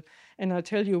example. And I'll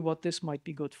tell you what this might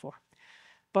be good for.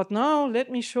 But now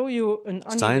let me show you an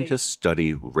Scientists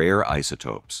study rare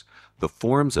isotopes, the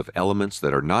forms of elements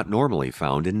that are not normally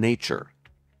found in nature.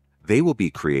 They will be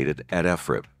created at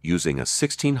FRIB using a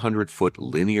 1,600-foot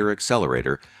linear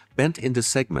accelerator bent into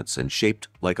segments and shaped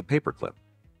like a paperclip.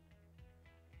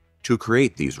 To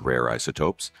create these rare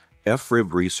isotopes,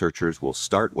 FRIB researchers will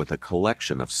start with a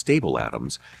collection of stable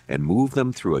atoms and move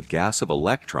them through a gas of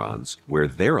electrons where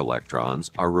their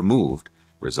electrons are removed,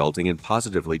 resulting in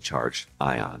positively charged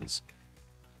ions.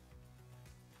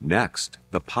 Next,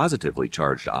 the positively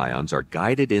charged ions are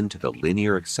guided into the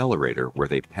linear accelerator where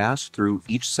they pass through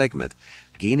each segment,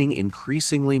 gaining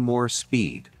increasingly more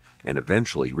speed and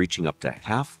eventually reaching up to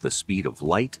half the speed of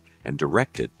light and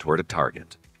directed toward a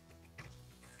target.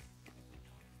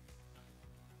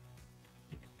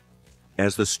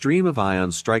 As the stream of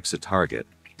ions strikes a target,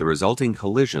 the resulting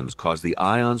collisions cause the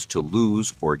ions to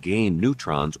lose or gain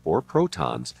neutrons or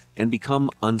protons and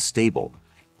become unstable,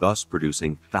 thus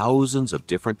producing thousands of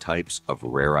different types of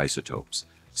rare isotopes,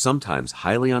 sometimes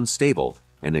highly unstable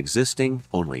and existing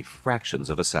only fractions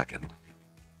of a second.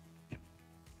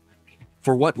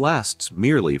 For what lasts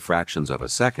merely fractions of a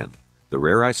second, the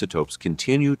rare isotopes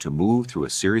continue to move through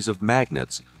a series of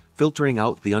magnets, filtering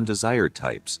out the undesired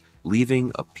types,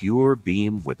 leaving a pure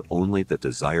beam with only the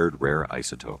desired rare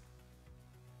isotope.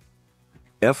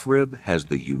 FRIB has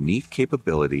the unique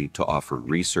capability to offer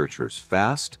researchers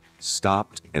fast,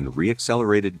 stopped, and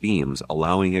reaccelerated beams,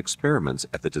 allowing experiments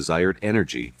at the desired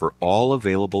energy for all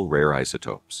available rare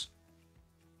isotopes.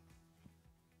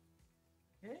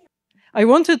 I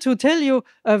wanted to tell you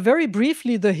very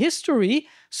briefly the history.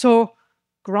 So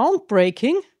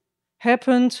groundbreaking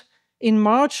happened in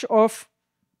March of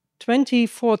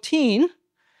 2014.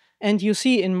 And you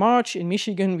see in March in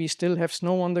Michigan, we still have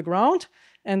snow on the ground.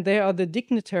 And there are the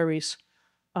dignitaries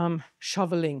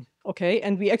shoveling, okay?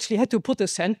 And we actually had to put a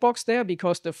sandbox there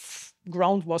because the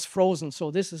ground was frozen.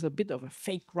 So this is a bit of a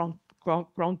fake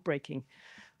groundbreaking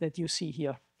that you see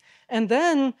here. And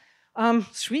then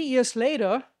 3 years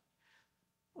later,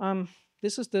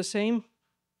 this is the same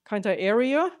kind of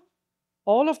area.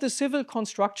 All of the civil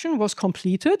construction was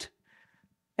completed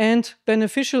and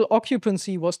beneficial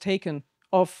occupancy was taken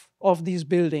of these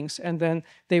buildings, and then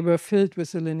they were filled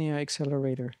with the linear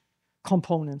accelerator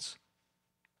components.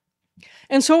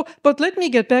 And so, but let me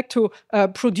get back to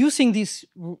producing these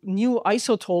new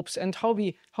isotopes and how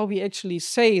we actually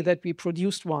say that we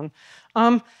produced one.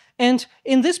 And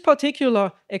in this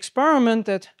particular experiment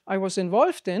that I was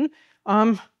involved in,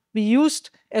 we used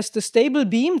as the stable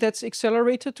beam that's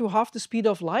accelerated to half the speed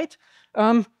of light,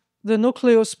 the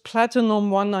nucleus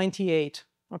platinum-198.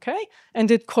 Okay,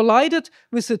 and it collided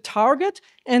with the target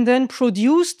and then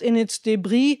produced in its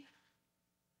debris,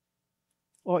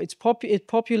 or it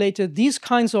populated these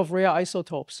kinds of rare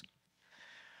isotopes.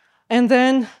 And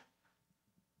then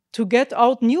to get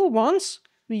out new ones,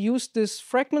 we used this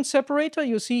fragment separator.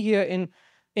 You see here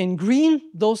in green,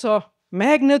 those are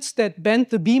magnets that bend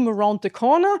the beam around the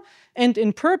corner. And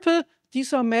in purple,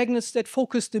 these are magnets that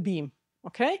focus the beam.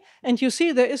 Okay, and you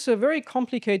see there is a very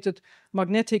complicated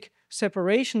magnetic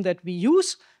separation that we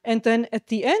use, and then at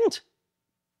the end,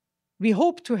 we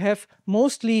hope to have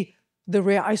mostly the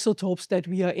rare isotopes that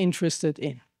we are interested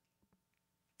in.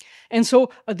 And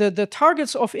so the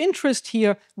targets of interest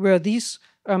here were these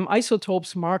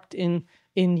isotopes marked in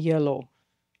yellow.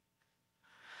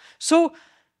 So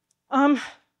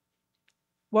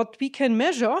what we can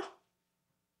measure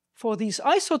for these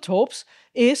isotopes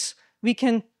is we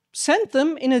can send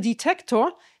them in a detector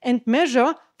and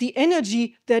measure the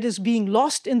energy that is being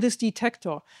lost in this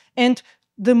detector. And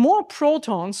the more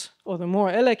protons or the more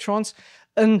electrons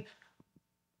an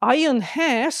ion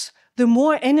has, the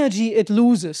more energy it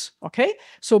loses, okay?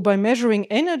 So by measuring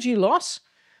energy loss,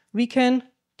 we can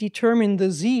determine the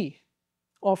Z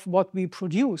of what we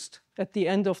produced at the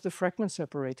end of the fragment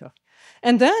separator.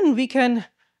 And then we can,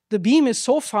 the beam is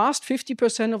so fast,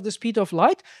 50% of the speed of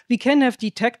light, we can have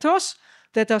detectors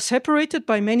that are separated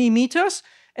by many meters,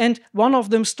 and one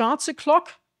of them starts a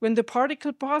clock when the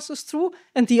particle passes through,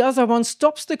 and the other one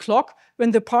stops the clock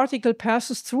when the particle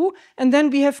passes through, and then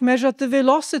we have measured the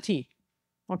velocity,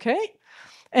 okay?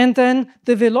 And then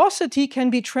the velocity can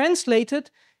be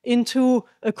translated into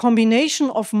a combination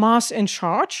of mass and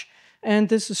charge. And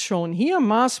this is shown here,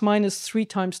 mass minus 3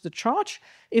 times the charge.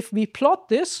 If we plot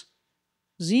this,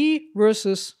 z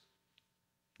versus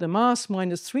the mass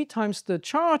minus 3 times the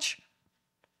charge,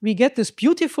 we get this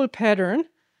beautiful pattern.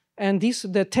 And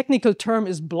the technical term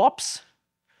is blobs.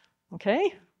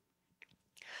 Okay?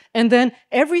 And then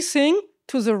everything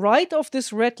to the right of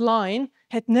this red line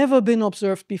had never been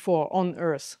observed before on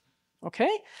Earth.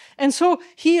 Okay? And so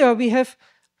here we have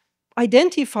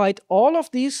identified all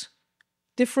of these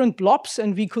different blobs,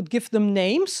 and we could give them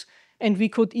names, and we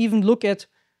could even look at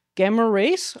gamma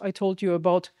rays. I told you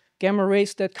about gamma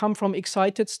rays that come from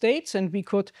excited states, and we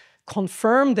could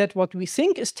confirm that what we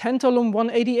think is tantalum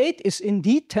 188 is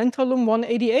indeed tantalum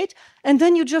 188, and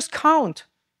then you just count.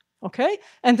 Okay?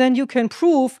 And then you can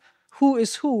prove who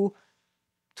is who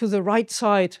to the right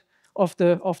side of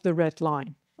the red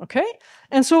line. Okay?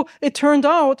 And so it turned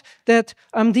out that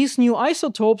these new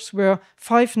isotopes were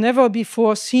 5 never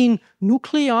before seen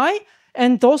nuclei,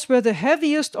 and those were the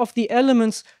heaviest of the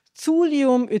elements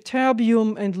thulium,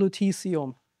 ytterbium, and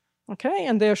lutetium. Okay?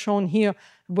 And they're shown here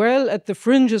well at the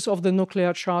fringes of the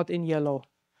nuclear chart in yellow.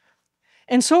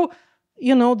 And so,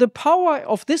 you know, the power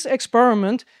of this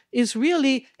experiment is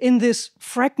really in this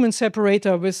fragment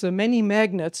separator with the many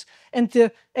magnets. And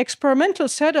the experimental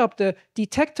setup, the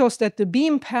detectors that the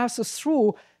beam passes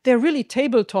through, they're really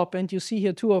tabletop. And you see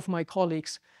here 2 of my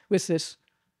colleagues with this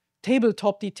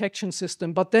tabletop detection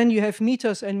system. But then you have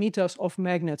meters and meters of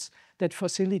magnets that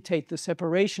facilitate the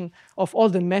separation of all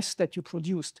the mess that you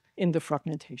produced in the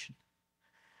fragmentation.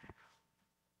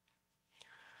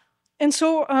 And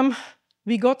so,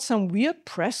 we got some weird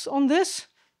press on this.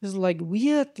 This is like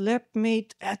weird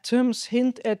lab-made atoms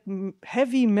hint at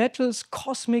heavy metals'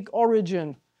 cosmic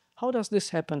origin. How does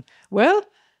this happen? Well,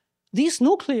 these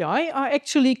nuclei are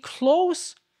actually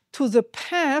close to the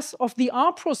path of the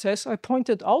R process I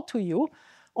pointed out to you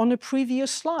on a previous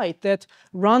slide that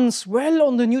runs well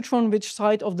on the neutron-rich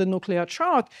side of the nuclear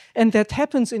chart, and that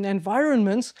happens in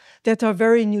environments that are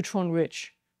very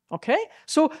neutron-rich. Okay?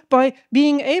 So by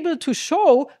being able to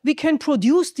show we can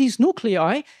produce these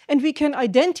nuclei and we can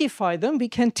identify them, we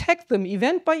can tag them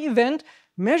event by event,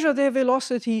 measure their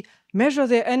velocity, measure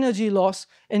their energy loss,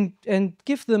 and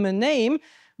give them a name,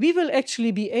 we will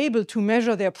actually be able to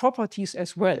measure their properties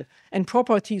as well, and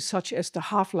properties such as the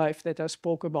half-life that I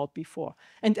spoke about before.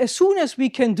 And as soon as we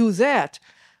can do that,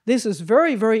 this is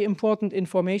very, very important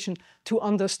information to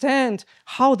understand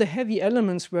how the heavy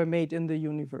elements were made in the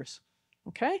universe.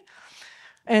 Okay?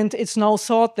 And it's now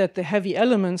thought that the heavy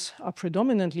elements are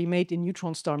predominantly made in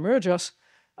neutron star mergers,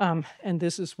 and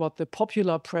this is what the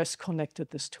popular press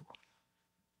connected this to.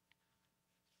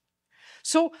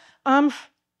 So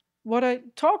what I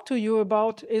talked to you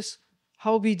about is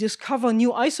how we discover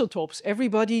new isotopes.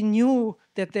 Everybody knew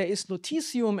that there is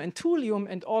lutetium and thulium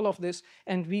and all of this,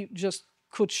 and we just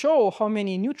could show how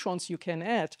many neutrons you can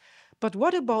add. But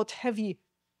what about heavy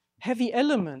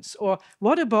elements? Or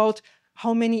what about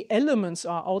how many elements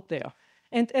are out there?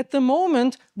 And at the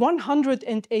moment,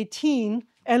 118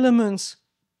 elements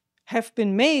have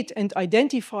been made and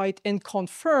identified and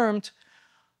confirmed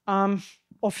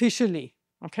officially.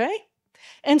 Okay?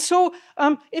 And so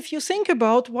if you think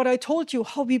about what I told you,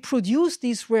 how we produce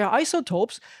these rare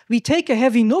isotopes, we take a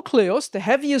heavy nucleus. The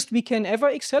heaviest we can ever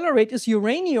accelerate is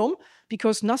uranium,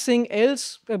 because nothing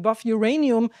else above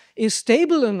uranium is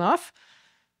stable enough.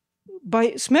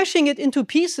 By smashing it into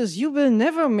pieces, you will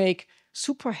never make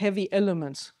super heavy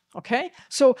elements. Okay?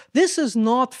 So this is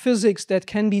not physics that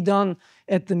can be done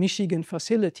at the Michigan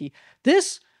facility.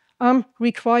 This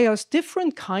requires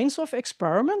different kinds of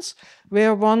experiments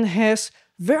where one has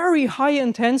very high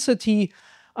intensity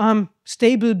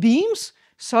stable beams,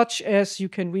 such as, you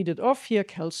can read it off here,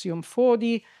 calcium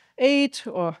 48,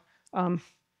 or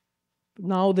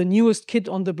now the newest kit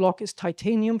on the block is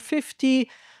titanium 50,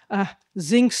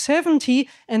 zinc 70,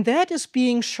 and that is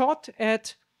being shot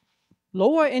at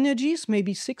lower energies,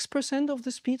 maybe 6% of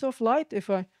the speed of light, if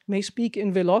I may speak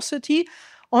in velocity,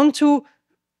 onto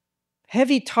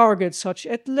heavy targets such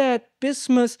as lead,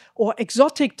 bismuth, or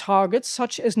exotic targets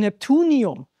such as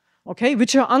neptunium, okay,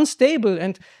 which are unstable,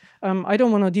 and I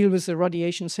don't want to deal with the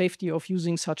radiation safety of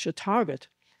using such a target,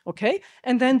 okay?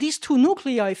 And then these 2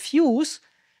 nuclei fuse,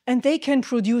 and they can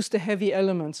produce the heavy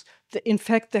elements. In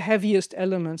fact, the heaviest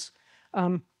elements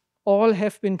all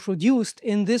have been produced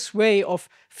in this way of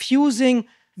fusing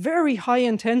very high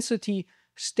intensity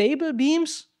stable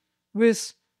beams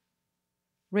with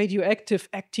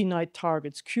radioactive actinide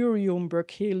targets, curium,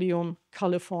 berkelium,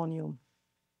 californium.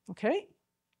 Okay?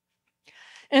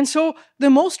 And so the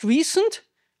most recent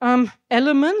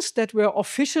elements that were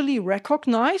officially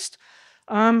recognized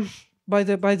by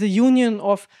the Union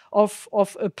of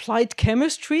Applied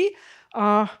Chemistry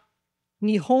are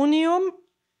nihonium,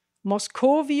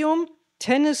 moscovium,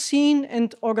 tennessine,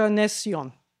 and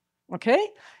organessium. Okay?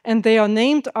 And they are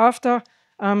named after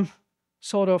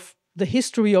sort of the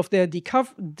history of their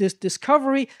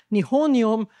discovery.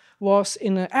 Nihonium was,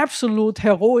 in an absolute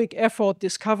heroic effort,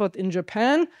 discovered in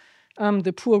Japan.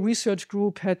 The poor research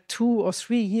group had 2 or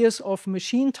 3 years of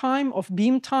machine time, of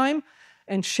beam time,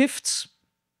 and shifts,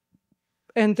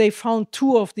 and they found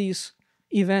 2 of these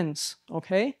events,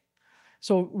 okay?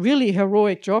 So really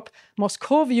heroic job.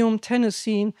 Moscovium,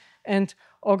 tennessine, and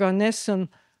organessium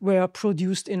were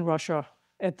produced in Russia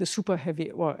at the super heavy,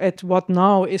 or at what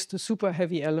now is the super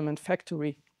heavy element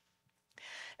factory.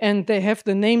 And they have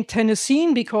the name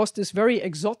tennessine because this very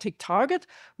exotic target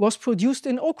was produced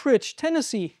in Oak Ridge,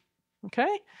 Tennessee.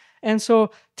 Okay? And so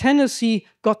Tennessee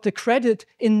got the credit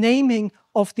in naming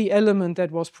of the element that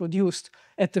was produced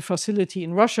at the facility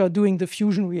in Russia doing the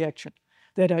fusion reaction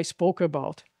that I spoke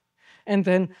about. And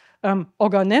then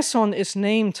organessium is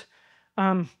named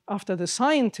after the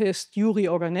scientist Yuri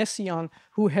Organessian,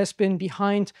 who has been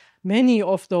behind many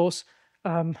of those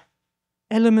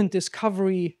element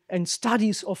discovery and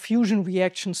studies of fusion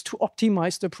reactions to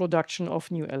optimize the production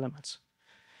of new elements.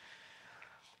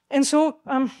 And so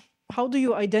how do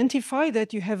you identify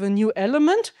that you have a new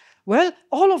element? Well,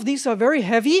 all of these are very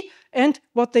heavy, and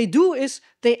what they do is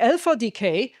they alpha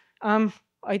decay.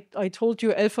 I told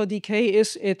you alpha decay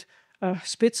is it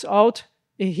spits out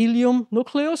a helium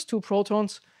nucleus, 2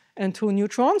 protons and 2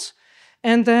 neutrons,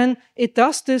 and then it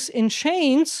does this in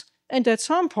chains, and at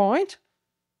some point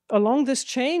along this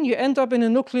chain you end up in a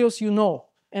nucleus you know,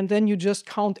 and then you just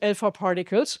count alpha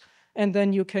particles, and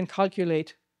then you can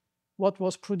calculate what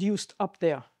was produced up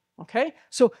there. Okay,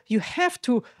 so you have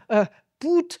to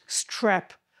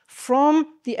bootstrap from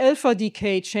the alpha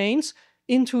decay chains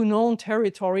into known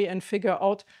territory and figure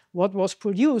out what was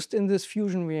produced in this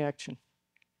fusion reaction.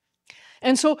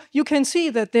 And so you can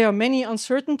see that there are many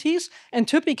uncertainties, and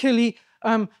typically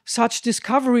such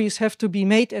discoveries have to be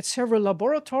made at several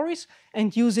laboratories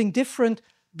and using different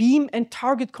beam and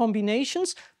target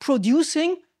combinations,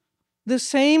 producing the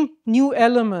same new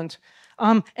element.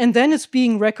 And then it's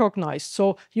being recognized.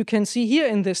 So you can see here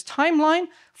in this timeline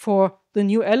for the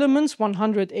new elements,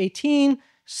 118,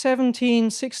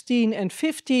 17, 16, and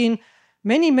 15,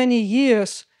 many, many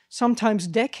years, sometimes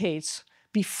decades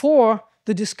before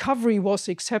the discovery was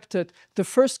accepted, the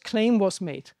first claim was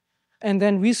made. And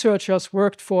then researchers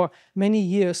worked for many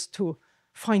years to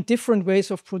find different ways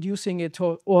of producing it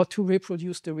or to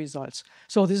reproduce the results.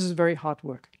 So this is very hard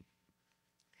work.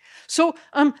 So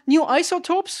new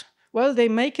isotopes, well, they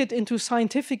make it into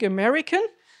Scientific American,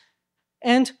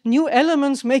 and new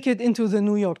elements make it into the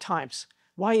New York Times.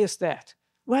 Why is that?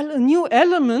 Well, a new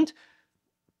element,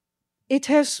 it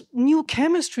has new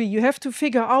chemistry. You have to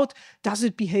figure out, does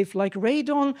it behave like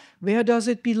radon? Where does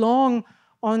it belong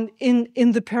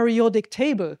in the periodic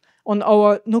table? On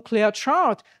our nuclear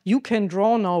chart, you can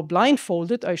draw now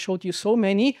blindfolded, I showed you so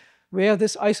many, where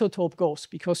this isotope goes,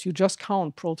 because you just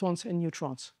count protons and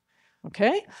neutrons.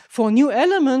 Okay? For new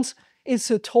elements,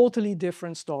 it's a totally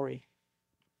different story.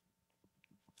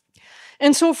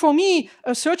 And so for me,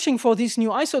 searching for these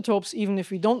new isotopes, even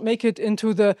if we don't make it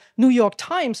into the New York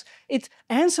Times, it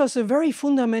answers a very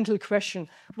fundamental question.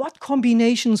 What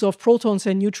combinations of protons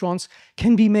and neutrons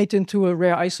can be made into a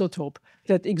rare isotope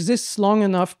that exists long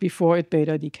enough before it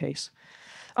beta decays?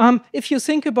 If you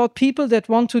think about people that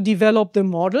want to develop the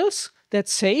models that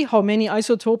say how many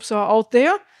isotopes are out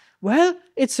there, well,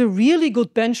 it's a really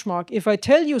good benchmark. If I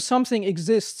tell you something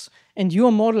exists and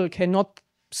your model cannot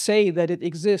say that it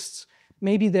exists,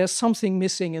 maybe there's something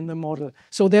missing in the model.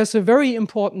 So there's a very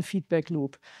important feedback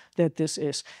loop that this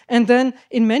is. And then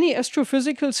in many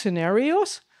astrophysical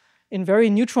scenarios, in very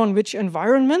neutron-rich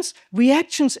environments,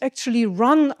 reactions actually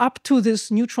run up to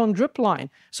this neutron drip line.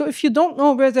 So if you don't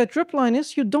know where that drip line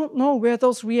is, you don't know where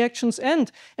those reactions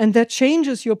end. And that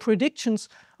changes your predictions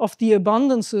of the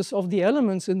abundances of the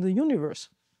elements in the universe.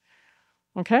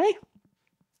 Okay?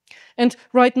 And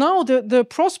right now, the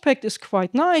prospect is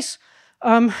quite nice.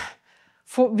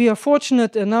 We are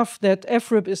fortunate enough that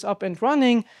FRIB is up and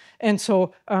running, and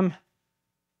so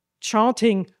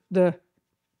charting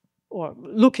or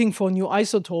looking for new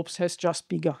isotopes has just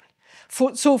begun.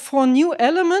 So for new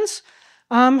elements,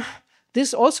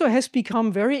 this also has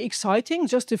become very exciting.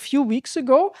 Just a few weeks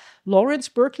ago, Lawrence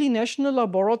Berkeley National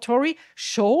Laboratory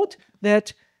showed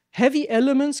that heavy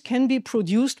elements can be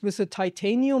produced with a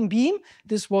titanium beam.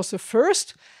 This was a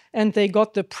first. and they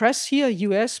got the press here,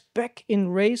 US, back in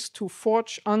race to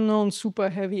forge unknown super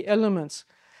heavy elements.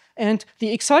 And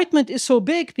the excitement is so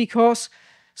big because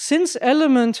since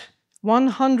element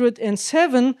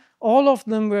 107, all of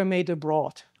them were made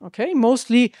abroad, okay?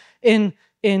 Mostly in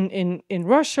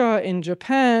Russia, in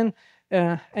Japan,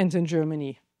 and in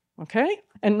Germany, okay?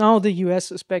 And now the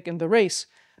US is back in the race,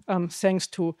 thanks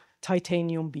to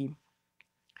titanium beam.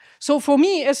 So for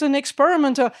me, as an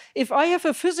experimenter, if I have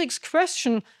a physics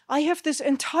question, I have this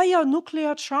entire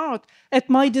nuclear chart at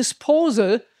my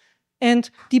disposal, and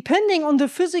depending on the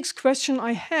physics question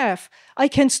I have, I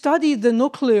can study the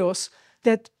nucleus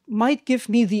that might give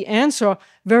me the answer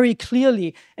very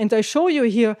clearly. And I show you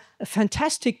here a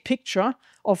fantastic picture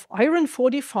of iron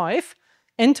 45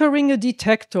 entering a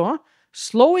detector,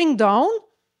 slowing down,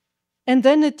 and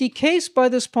then it decays by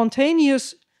the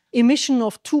spontaneous emission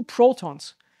of 2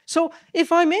 protons. So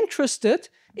if I'm interested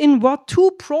in what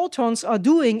 2 protons are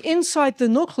doing inside the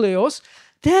nucleus,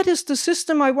 that is the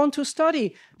system I want to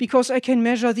study, because I can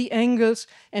measure the angles,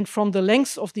 and from the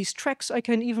length of these tracks, I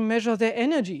can even measure their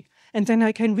energy. And then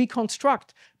I can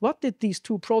reconstruct what did these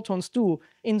 2 protons do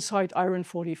inside iron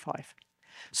 45.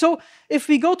 So if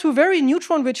we go to very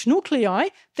neutron-rich nuclei,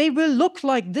 they will look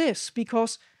like this,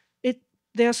 because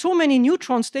there are so many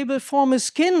neutrons, they will form a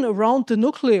skin around the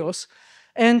nucleus.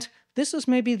 And this is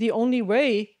maybe the only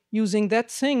way, using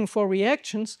that thing for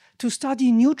reactions, to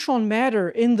study neutron matter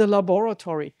in the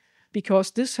laboratory,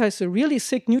 because this has a really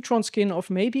thick neutron skin of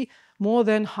maybe more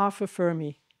than half a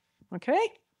Fermi, okay?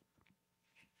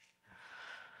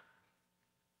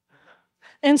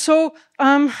 And so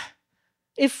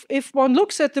if one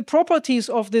looks at the properties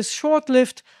of this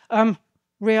short-lived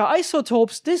rare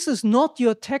isotopes, this is not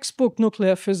your textbook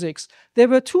nuclear physics. There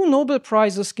were 2 Nobel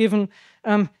Prizes given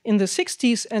in the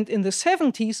 60s and in the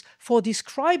 70s for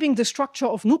describing the structure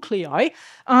of nuclei.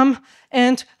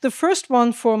 And the first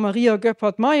one for Maria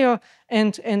Göppert-Meyer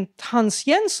and Hans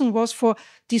Jensen was for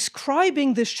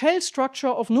describing the shell structure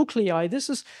of nuclei. This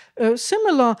is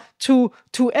similar to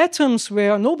atoms,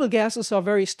 where noble gases are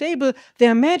very stable.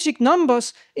 There are magic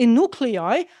numbers in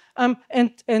nuclei,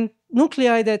 and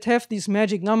nuclei that have these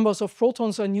magic numbers of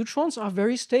protons and neutrons are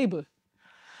very stable.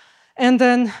 And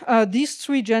then these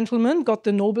 3 gentlemen got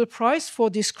the Nobel Prize for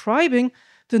describing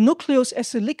the nucleus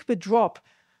as a liquid drop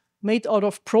made out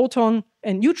of proton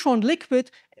and neutron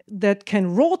liquid that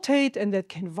can rotate and that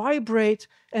can vibrate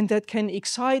and that can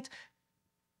excite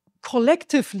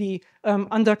collectively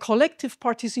under collective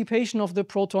participation of the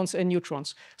protons and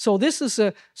neutrons. So this is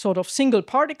a sort of single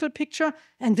particle picture,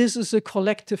 and this is a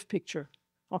collective picture,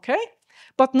 okay?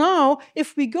 But now,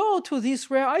 if we go to these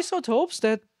rare isotopes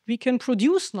that we can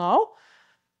produce now,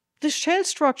 the shell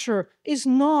structure is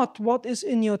not what is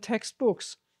in your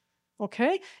textbooks,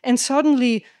 okay? And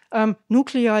suddenly,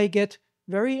 nuclei get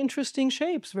very interesting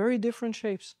shapes, very different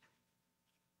shapes.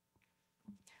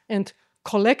 And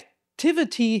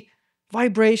collectivity,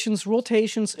 vibrations,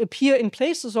 rotations appear in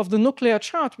places of the nuclear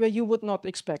chart where you would not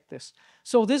expect this.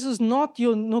 So this is not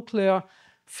your nuclear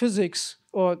physics,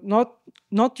 or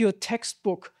not your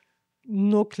textbook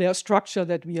nuclear structure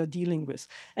that we are dealing with.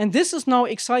 And this is now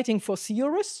exciting for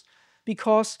theorists,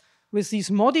 because with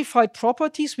these modified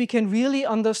properties, we can really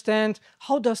understand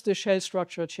how does the shell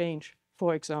structure change,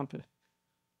 for example.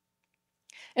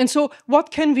 And so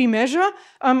what can we measure?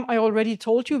 I already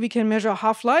told you we can measure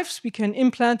half-lives. We can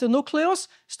implant a nucleus,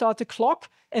 start a clock,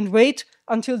 and wait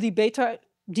until the beta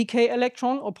decay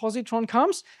electron or positron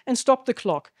comes and stop the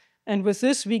clock. And with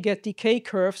this, we get decay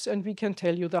curves, and we can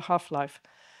tell you the half-life.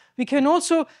 We can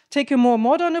also take a more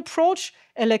modern approach.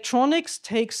 Electronics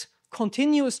takes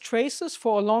continuous traces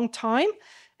for a long time,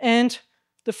 and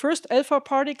the first alpha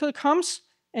particle comes,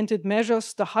 and it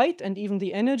measures the height and even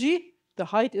the energy. The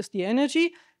height is the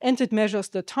energy, and it measures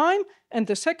the time, and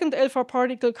the second alpha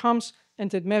particle comes,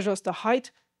 and it measures the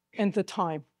height and the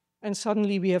time. And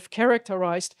suddenly we have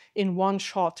characterized in one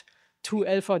shot 2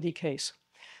 alpha decays.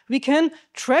 We can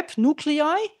trap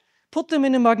nuclei, put them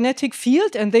in a magnetic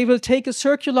field, and they will take a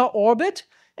circular orbit,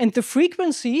 and the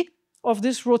frequency of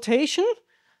this rotation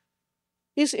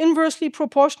is inversely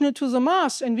proportional to the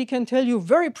mass, and we can tell you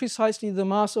very precisely the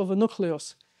mass of a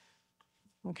nucleus.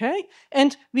 Okay?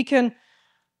 And we can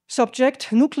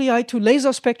subject nuclei to laser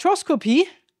spectroscopy,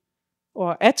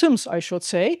 or atoms, I should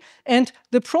say, and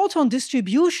the proton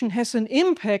distribution has an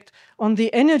impact on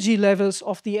the energy levels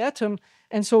of the atom.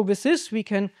 And so with this, we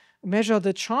can measure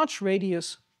the charge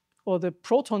radius or the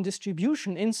proton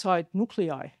distribution inside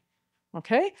nuclei.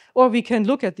 Okay? Or we can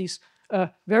look at these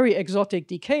very exotic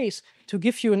decays to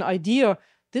give you an idea.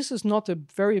 This is not a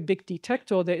very big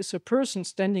detector. There is a person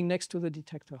standing next to the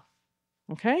detector.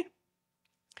 Okay?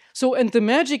 So, and the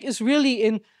magic is really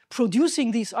in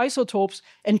producing these isotopes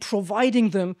and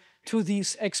providing them to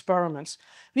these experiments.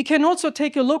 We can also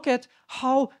take a look at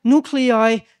how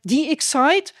nuclei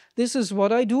de-excite. This is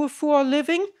what I do for a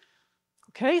living.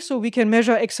 Okay, so we can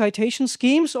measure excitation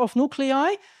schemes of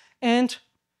nuclei and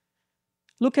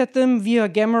look at them via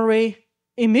gamma ray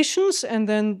emissions, and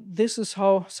then this is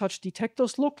how such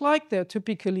detectors look like. They're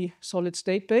typically solid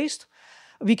state based.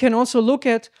 We can also look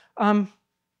at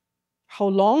how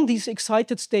long these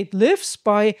excited state lives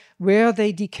by where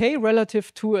they decay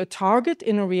relative to a target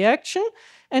in a reaction.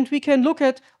 And we can look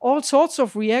at all sorts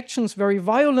of reactions, very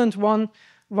violent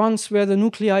ones where the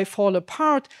nuclei fall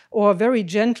apart, or very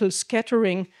gentle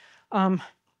scattering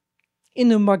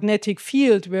in a magnetic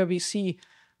field where we see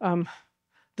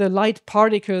the light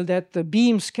particle that the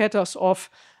beam scatters off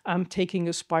taking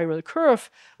a spiral curve.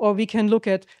 Or we can look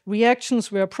at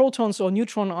reactions where protons or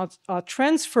neutrons are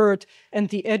transferred, and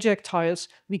the ejectiles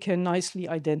we can nicely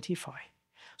identify.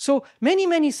 So many,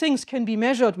 many things can be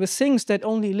measured with things that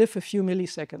only live a few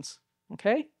milliseconds,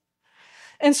 okay?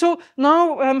 And so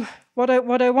now what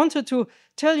I wanted to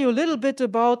tell you a little bit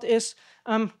about is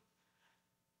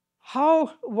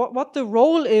what the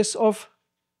role is of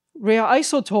rare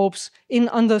isotopes in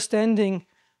understanding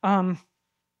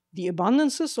the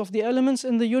abundances of the elements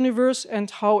in the universe, and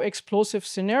how explosive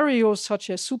scenarios such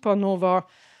as supernova,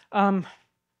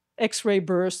 X-ray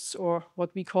bursts, or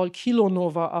what we call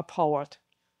kilonova are powered.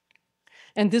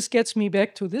 And this gets me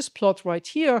back to this plot right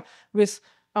here with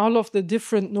all of the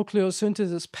different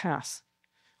nucleosynthesis paths.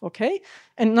 Okay?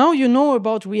 And now you know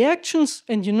about reactions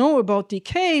and you know about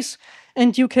decays,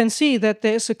 and you can see that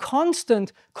there is a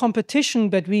constant competition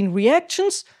between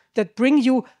reactions that bring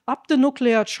you up the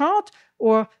nuclear chart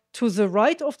or to the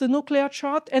right of the nuclear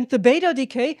chart, and the beta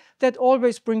decay that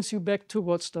always brings you back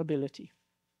towards stability.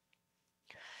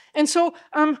 And so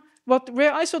what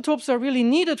rare isotopes are really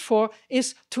needed for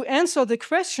is to answer the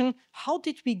question, how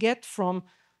did we get from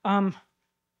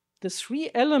the three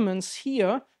elements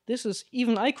here? This is,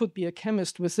 even I could be a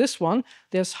chemist with this one.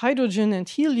 There's hydrogen and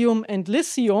helium and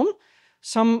lithium,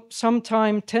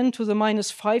 sometime 10 to the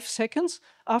minus 5 seconds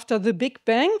after the Big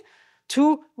Bang,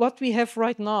 to what we have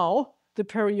right now, the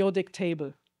periodic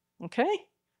table. Okay?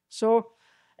 So,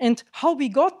 and how we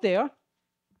got there,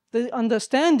 the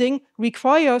understanding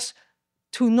requires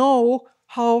to know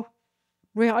how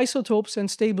rare isotopes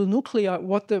and stable nuclei,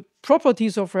 what the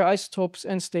properties of rare isotopes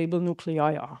and stable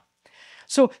nuclei are.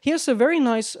 So here's a very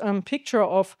nice picture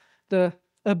of the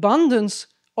abundance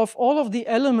of all of the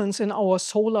elements in our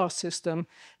solar system,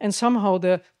 and somehow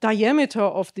the diameter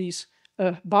of these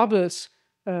bubbles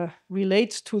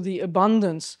relates to the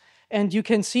abundance. And you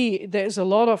can see there's a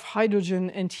lot of hydrogen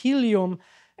and helium,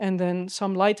 and then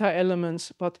some lighter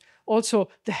elements, but also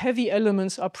the heavy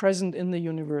elements are present in the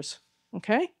universe.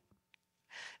 Okay?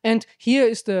 And here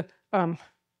is the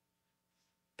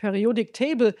periodic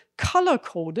table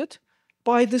color-coded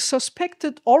by the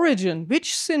suspected origin,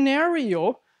 which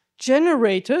scenario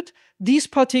generated these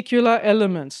particular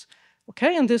elements.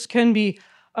 Okay, and this can be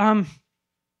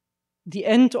the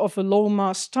end of a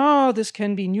low-mass star, this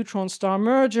can be neutron-star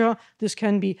merger, this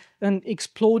can be an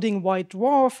exploding white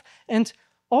dwarf, and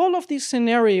all of these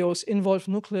scenarios involve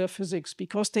nuclear physics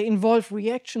because they involve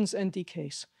reactions and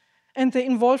decays. And they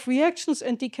involve reactions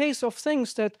and decays of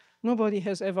things that nobody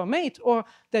has ever made, or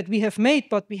that we have made,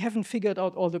 but we haven't figured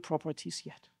out all the properties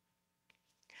yet.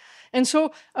 And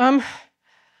so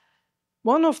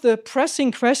one of the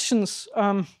pressing questions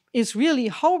is really,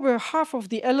 how were half of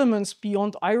the elements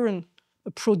beyond iron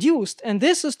produced? And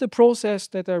this is the process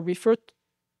that I referred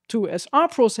to as our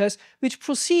process, which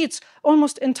proceeds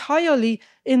almost entirely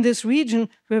in this region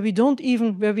where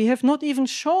we have not even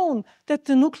shown that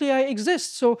the nuclei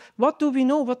exist. So what do we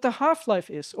know what the half-life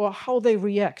is, or how they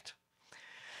react?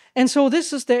 And so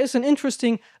there is an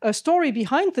interesting story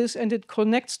behind this, and it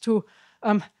connects to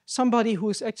somebody who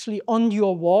is actually on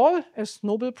your wall as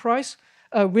Nobel Prize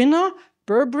winner,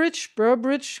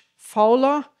 Burbridge,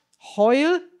 Fowler,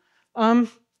 Hoyle,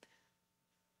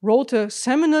 wrote a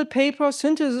seminal paper,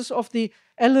 Synthesis of the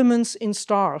Elements in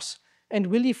Stars. And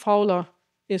Willy Fowler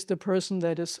is the person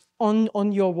that is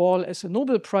on your wall as a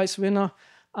Nobel Prize winner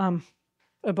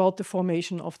about the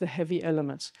formation of the heavy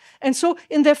elements. And so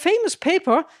in their famous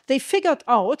paper, they figured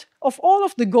out, of all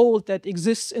of the gold that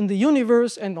exists in the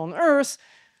universe and on Earth,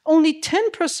 only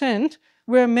 10%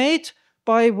 were made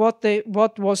by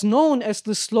what was known as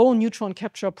the slow neutron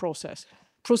capture process.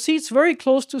 Proceeds very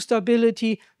close to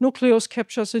stability, nucleus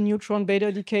captures a neutron,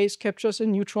 beta decays, captures a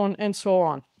neutron, and so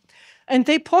on. And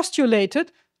they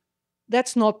postulated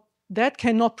that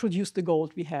cannot produce the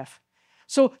gold we have.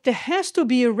 So there has to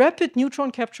be a rapid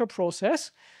neutron capture process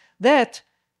that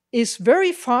is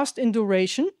very fast in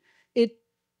duration. It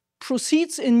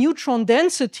proceeds in neutron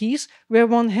densities where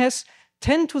one has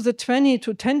 10 to the 20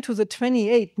 to 10 to the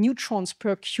 28 neutrons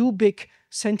per cubic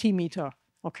centimeter.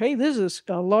 Okay, this is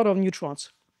a lot of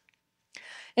neutrons.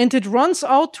 And it runs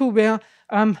out to where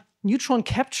neutron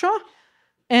capture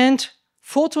and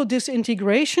photo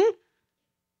disintegration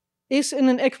is in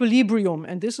an equilibrium.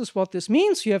 And this is what this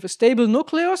means. You have a stable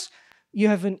nucleus, you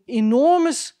have an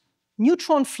enormous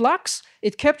neutron flux,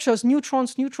 it captures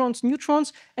neutrons, neutrons,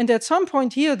 neutrons, and at some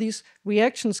point here, these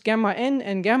reactions gamma n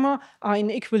and gamma are in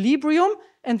equilibrium,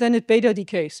 and then it beta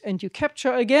decays. And you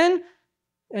capture again,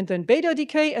 and then beta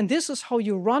decay, and this is how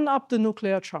you run up the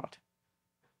nuclear chart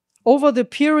over the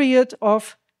period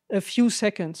of a few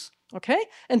seconds, okay?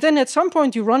 And then at some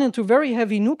point you run into very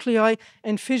heavy nuclei,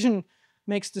 and fission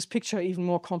makes this picture even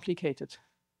more complicated.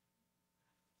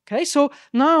 Okay, so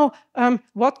now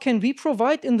what can we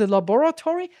provide in the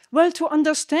laboratory? Well, to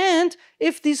understand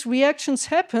if these reactions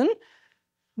happen,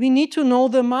 we need to know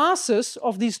the masses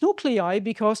of these nuclei,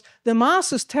 because the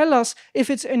masses tell us if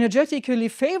it's energetically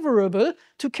favorable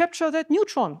to capture that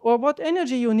neutron, or what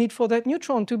energy you need for that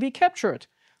neutron to be captured,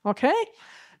 okay?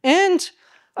 And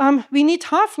we need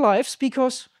half-lives,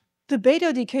 because the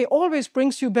beta decay always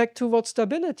brings you back towards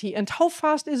stability, and how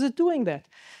fast is it doing that?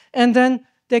 And then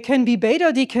there can be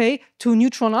beta decay to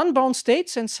neutron unbound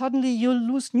states, and suddenly you'll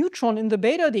lose neutron in the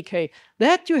beta decay.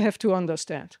 That you have to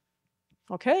understand,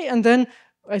 okay? And then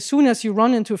as soon as you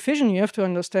run into fission, you have to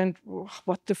understand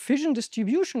what the fission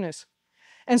distribution is.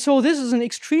 And so this is an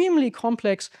extremely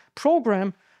complex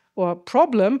program or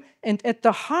problem, and at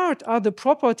the heart are the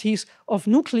properties of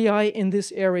nuclei in this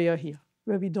area here,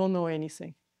 where we don't know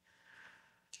anything.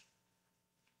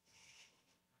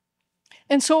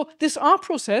 And so this R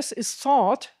process is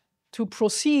thought to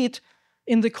proceed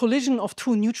in the collision of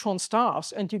two neutron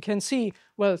stars. And you can see,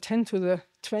 well, 10 to the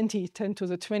 20, 10 to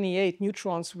the 28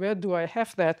 neutrons, where do I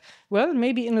have that? Well,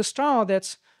 maybe in a star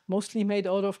that's mostly made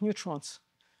out of neutrons.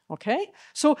 Okay?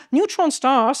 So neutron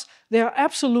stars, they are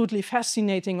absolutely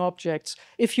fascinating objects.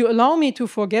 If you allow me to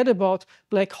forget about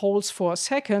black holes for a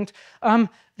second,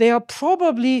 they are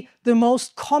probably the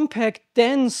most compact,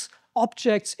 dense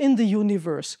objects in the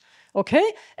universe.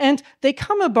 Okay? And they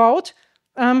come about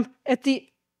at the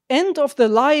end of the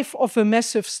life of a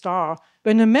massive star.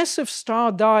 When a massive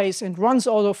star dies and runs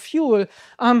out of fuel,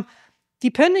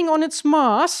 depending on its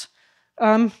mass,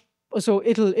 so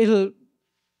it'll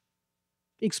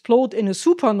explode in a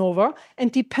supernova, and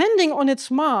depending on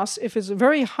its mass, if it's a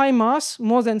very high mass,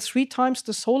 more than 3 times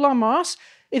the solar mass,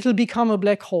 it'll become a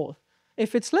black hole.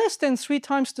 If it's less than 3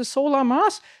 times the solar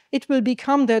mass, it will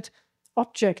become that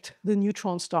object, the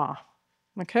neutron star,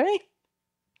 okay?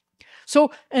 So,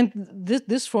 and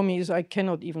this for me is, I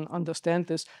cannot even understand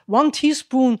this. 1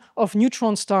 teaspoon of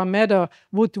neutron star matter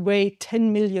would weigh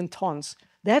 10 million tons.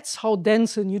 That's how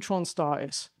dense a neutron star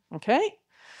is, okay?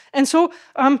 And so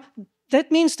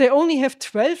that means they only have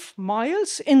 12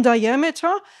 miles in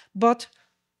diameter, but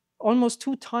almost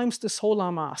 2 times the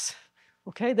solar mass,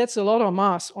 okay? That's a lot of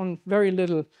mass on very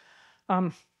little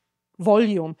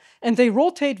volume. And they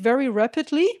rotate very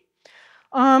rapidly,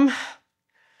 and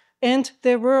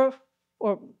they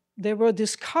were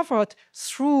discovered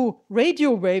through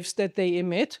radio waves that they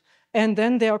emit, and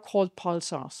then they are called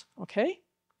pulsars, okay?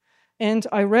 And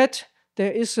I read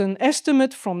there is an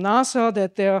estimate from NASA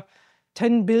that there are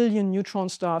 10 billion neutron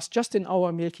stars just in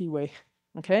our Milky Way,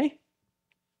 okay?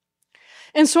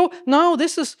 And so now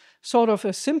this is sort of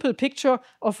a simple picture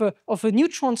of a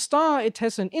neutron star. It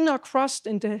has an inner crust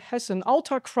and it has an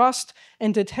outer crust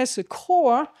and it has a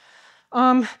core.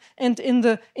 And in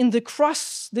the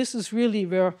crusts, this is really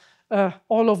where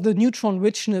all of the neutron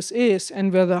richness is,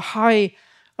 and where the high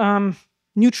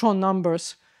neutron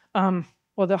numbers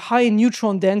or the high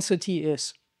neutron density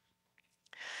is.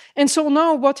 And so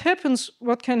now what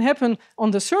can happen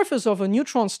on the surface of a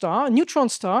neutron star? A neutron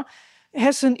star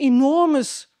has an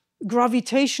enormous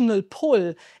gravitational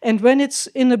pull, and when it's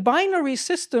in a binary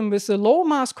system with a low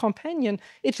mass companion,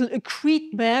 it will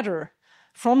accrete matter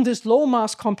from this low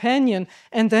mass companion,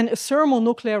 and then a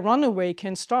thermonuclear runaway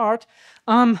can start,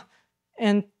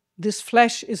 and this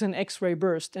flash is an X-ray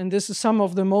burst, and this is some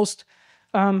of the most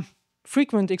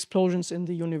frequent explosions in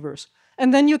the universe.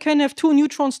 And then you can have 2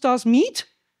 neutron stars meet,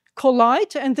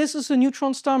 collide, and this is a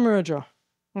neutron star merger,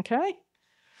 okay?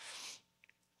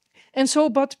 And so,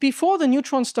 but before the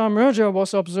neutron star merger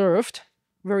was observed,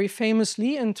 very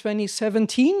famously in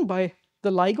 2017 by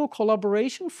the LIGO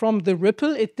collaboration from the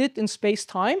ripple it did in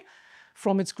space-time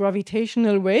from its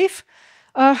gravitational wave,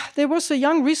 there was a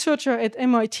young researcher at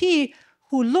MIT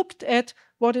who looked at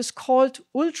what is called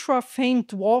ultra-faint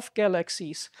dwarf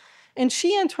galaxies. And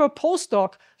she and her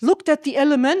postdoc looked at the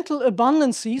elemental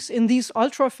abundances in these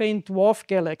ultra-faint dwarf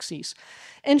galaxies.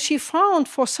 And she found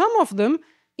for some of them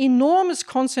enormous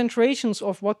concentrations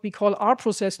of what we call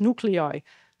R-process nuclei.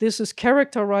 This is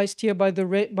characterized here by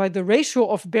the ratio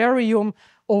of barium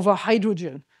over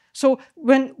hydrogen. So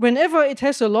whenever it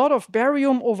has a lot of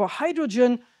barium over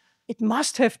hydrogen, it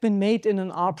must have been made in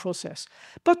an R process.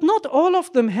 But not all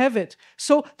of them have it.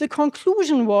 So the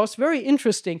conclusion was very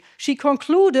interesting. She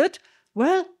concluded,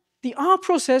 well, the R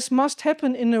process must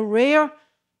happen in a rare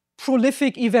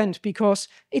prolific event because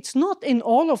it's not in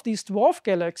all of these dwarf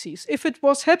galaxies. If it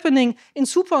was happening in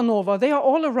supernova, they are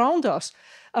all around us.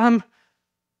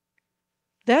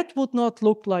 That would not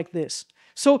look like this.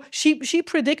 So she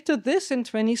predicted this in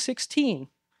 2016.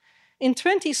 In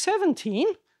 2017,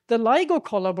 the LIGO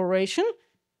collaboration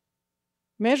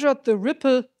measured the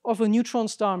ripple of a neutron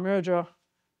star merger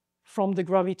from the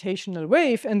gravitational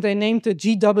wave, and they named it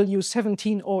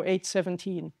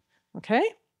GW170817. Okay?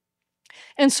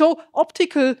 And so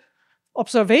optical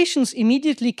observations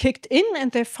immediately kicked in,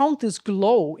 and they found this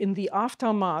glow in the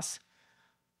aftermath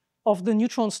of the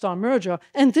neutron star merger.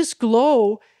 And this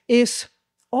glow is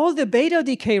all the beta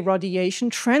decay radiation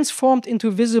transformed into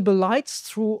visible lights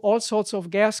through all sorts of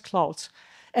gas clouds.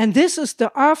 And this is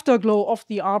the afterglow of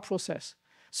the R process.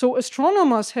 So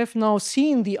astronomers have now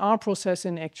seen the R process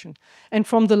in action. And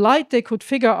from the light, they could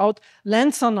figure out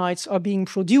lanthanides are being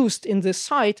produced in this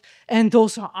site, and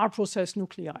those are R process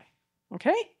nuclei.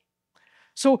 Okay?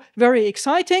 So very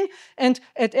exciting. And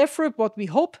at FRIB, what we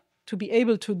hope to be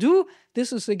able to do,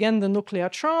 this is again the nuclear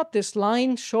chart. This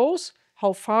line shows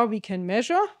how far we can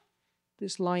measure,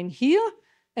 this line here,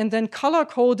 and then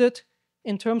color-coded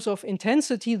in terms of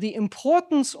intensity, the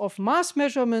importance of mass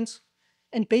measurements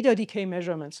and beta decay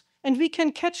measurements. And we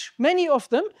can catch many of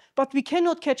them, but we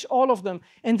cannot catch all of them.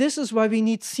 And this is why we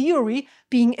need theory,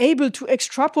 being able to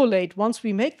extrapolate. Once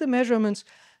we make the measurements,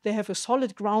 they have a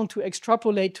solid ground to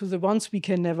extrapolate to the ones we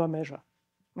can never measure.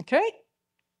 Okay?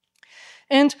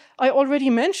 And I already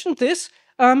mentioned this,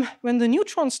 when the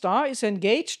neutron star is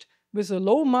engaged with a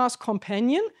low mass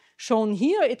companion, shown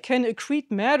here, it can accrete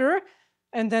matter,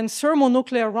 and then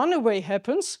thermonuclear runaway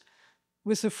happens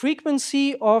with a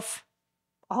frequency of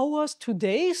hours to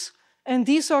days, and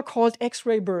these are called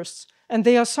X-ray bursts, and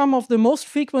they are some of the most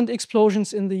frequent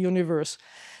explosions in the universe.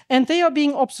 And they are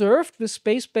being observed with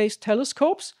space-based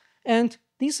telescopes, and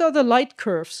these are the light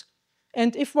curves.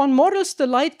 And if one models the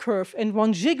light curve and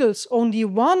one jiggles only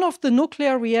one of the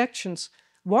nuclear reactions,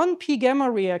 one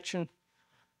p-gamma reaction,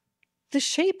 the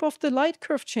shape of the light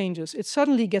curve changes. It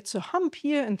suddenly gets a hump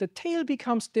here and the tail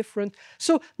becomes different.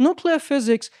 So nuclear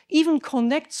physics even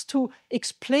connects to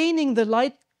explaining the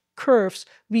light curves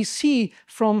we see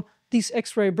from these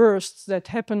X-ray bursts that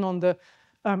happen on the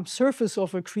surface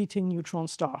of accreting neutron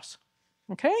stars.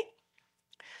 Okay?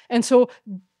 And so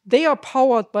they are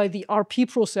powered by the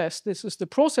RP process. This is the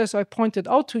process I pointed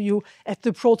out to you at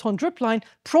the proton drip line,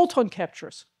 proton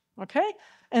captures. Okay?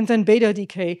 And then beta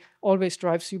decay always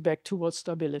drives you back towards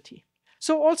stability.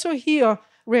 So also here,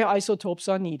 rare isotopes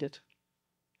are needed.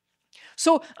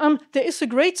 So there is a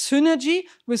great synergy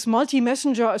with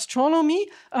multi-messenger astronomy.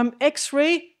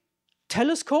 X-ray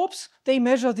telescopes, they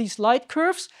measure these light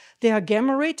curves. They are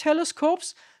gamma ray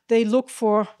telescopes. They look,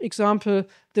 for example,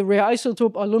 the rare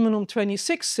isotope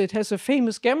aluminum-26. It has a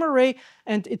famous gamma ray,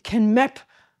 and it can map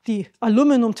the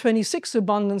aluminum-26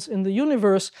 abundance in the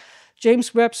universe.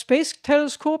 James Webb Space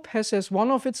Telescope has as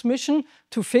one of its missions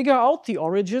to figure out the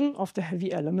origin of the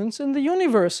heavy elements in the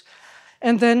universe.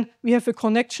 And then we have a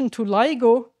connection to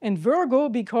LIGO and Virgo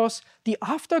because the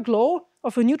afterglow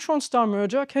of a neutron star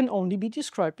merger can only be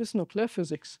described with nuclear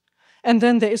physics. And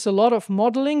then there is a lot of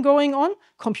modeling going on,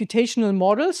 computational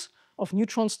models of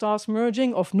neutron stars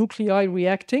merging, of nuclei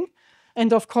reacting.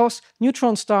 And of course,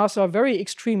 neutron stars are very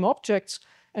extreme objects,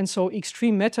 and so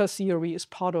extreme matter theory is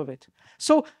part of it.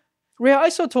 So rare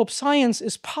isotope science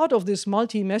is part of this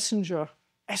multi-messenger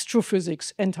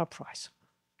astrophysics enterprise.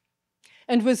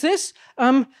 And with this,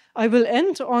 I will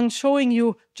end on showing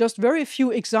you just very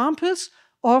few examples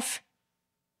of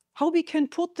how we can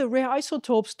put the rare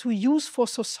isotopes to use for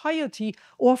society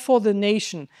or for the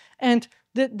nation. And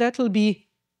that will be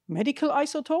medical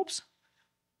isotopes,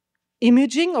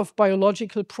 imaging of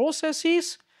biological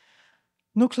processes,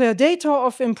 nuclear data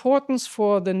of importance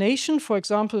for the nation, for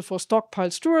example, for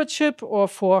stockpile stewardship or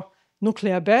for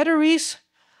nuclear batteries,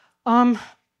 and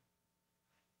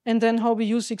then how we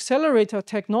use accelerator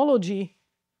technology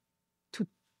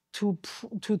to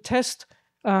test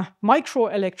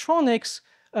microelectronics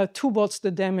towards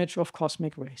the damage of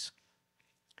cosmic rays.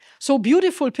 So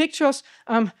beautiful pictures.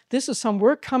 This is some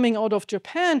work coming out of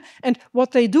Japan. And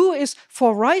what they do is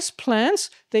for rice plants,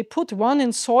 they put one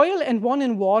in soil and one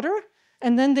in water.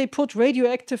 And then they put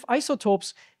radioactive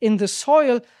isotopes in the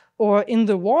soil or in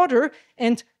the water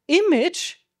and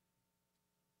image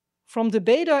from the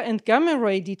beta and gamma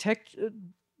rays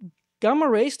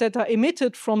that are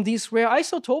emitted from these rare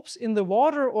isotopes in the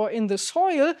water or in the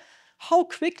soil, how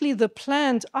quickly the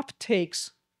plant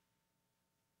uptakes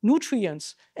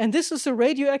nutrients. And this is a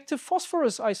radioactive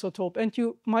phosphorus isotope. And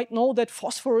you might know that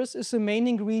phosphorus is the main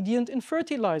ingredient in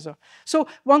fertilizer. So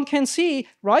one can see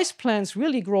rice plants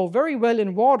really grow very well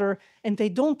in water and they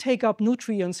don't take up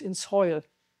nutrients in soil.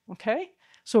 Okay?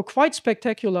 So quite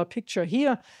spectacular picture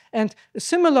here. And a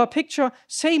similar picture,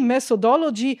 same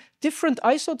methodology, different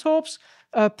isotopes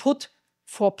put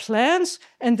for plants.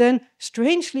 And then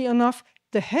strangely enough,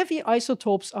 the heavy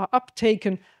isotopes are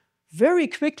uptaken very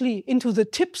quickly into the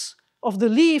tips of the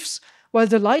leaves, while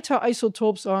the lighter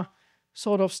isotopes are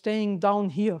sort of staying down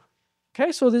here.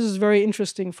 Okay, so this is very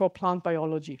interesting for plant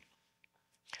biology.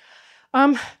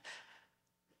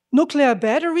 Nuclear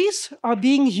batteries are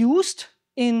being used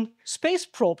in space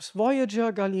probes,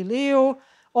 Voyager, Galileo,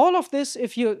 all of this.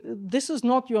 This is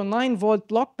not your 9-volt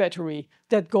block battery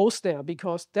that goes there,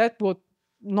 because that would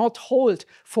not hold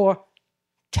for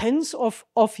tens of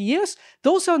years.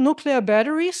 Those are nuclear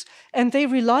batteries, and they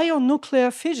rely on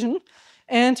nuclear fission.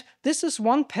 And this is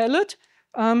one pellet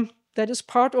that is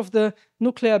part of the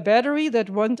nuclear battery that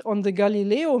went on the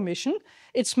Galileo mission.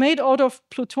 It's made out of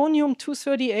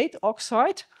plutonium-238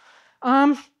 oxide.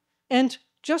 And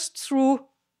just through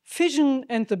fission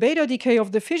and the beta decay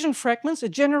of the fission fragments,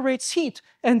 it generates heat.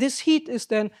 And this heat is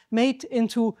then made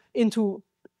into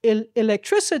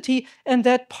electricity, and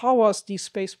that powers these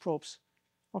space probes.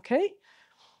 Okay?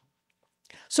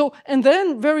 So, and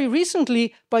then very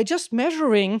recently, by just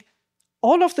measuring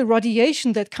all of the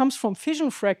radiation that comes from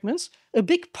fission fragments, a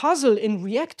big puzzle in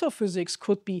reactor physics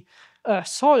could be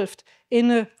solved.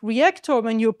 In a reactor,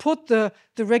 when you put the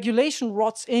regulation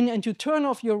rods in and you turn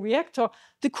off your reactor,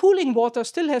 the cooling water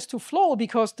still has to flow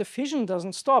because the fission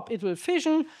doesn't stop. It will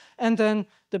fission, and then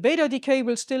the beta decay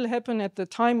will still happen at the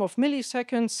time of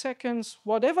milliseconds, seconds,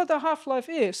 whatever the half-life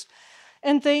is.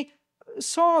 And they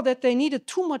saw that they needed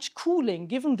too much cooling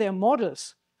given their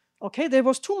models. Okay, there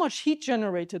was too much heat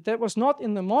generated that was not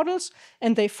in the models,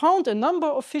 and they found a number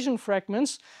of fission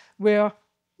fragments where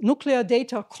nuclear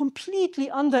data completely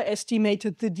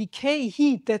underestimated the decay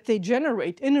heat that they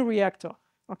generate in a reactor.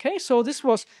 Okay, so this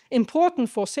was important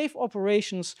for safe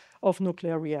operations of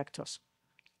nuclear reactors.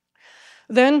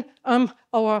 Then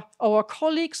our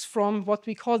colleagues from what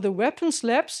we call the weapons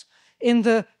labs, in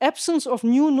the absence of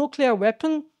new nuclear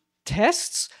weapon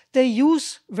tests, they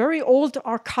use very old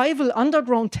archival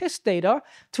underground test data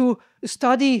to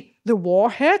study the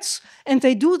warheads, and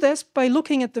they do this by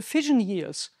looking at the fission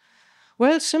yields.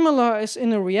 Well, similar as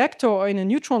in a reactor or in a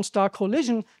neutron star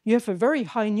collision, you have a very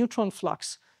high neutron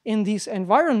flux in these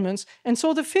environments, and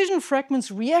so the fission fragments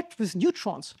react with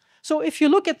neutrons. So if you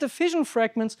look at the fission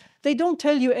fragments, they don't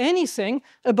tell you anything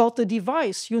about the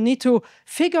device. You need to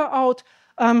figure out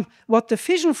what the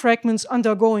fission fragments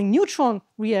undergoing neutron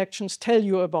reactions tell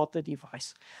you about the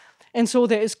device. And so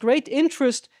there is great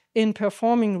interest in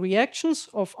performing reactions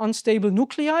of unstable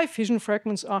nuclei. Fission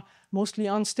fragments are mostly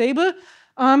unstable.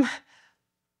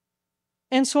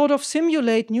 And sort of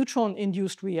simulate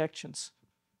neutron-induced reactions.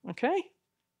 Okay?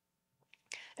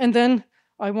 And then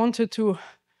I wanted to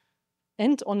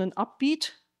end on an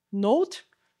upbeat note,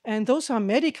 and those are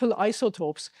medical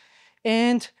isotopes.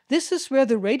 And this is where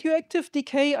the radioactive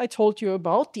decay I told you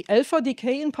about, the alpha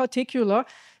decay in particular,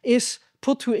 is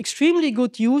put to extremely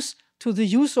good use to the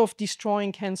use of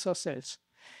destroying cancer cells.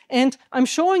 And I'm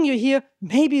showing you here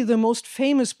maybe the most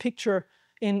famous picture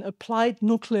in applied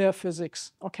nuclear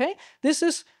physics. Okay? This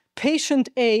is patient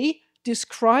A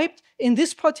described in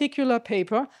this particular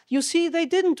paper. You see, they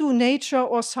didn't do Nature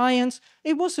or Science.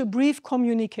 It was a brief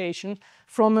communication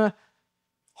from a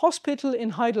hospital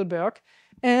in Heidelberg.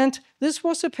 And this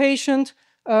was a patient,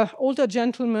 older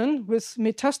gentleman with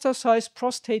metastasized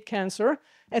prostate cancer.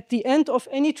 At the end of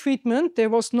any treatment, there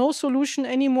was no solution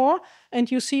anymore.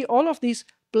 And you see all of these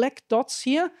black dots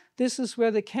here. This is where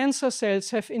the cancer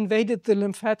cells have invaded the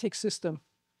lymphatic system.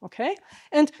 Okay?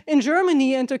 And in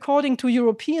Germany, and according to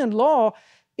European law,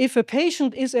 if a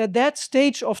patient is at that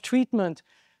stage of treatment,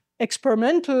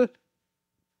 experimental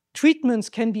treatments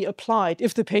can be applied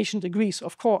if the patient agrees,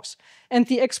 of course. And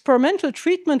the experimental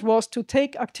treatment was to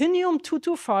take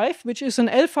actinium-225, which is an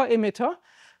alpha emitter,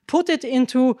 put it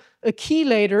into a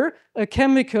chelator, a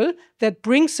chemical that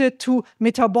brings it to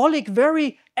metabolic,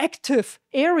 very active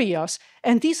areas.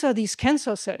 And these are these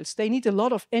cancer cells. They need a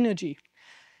lot of energy.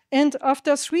 And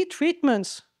after 3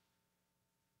 treatments,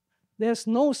 there's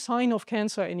no sign of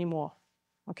cancer anymore,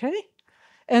 okay?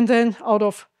 And then out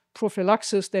of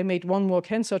prophylaxis, they made 1 more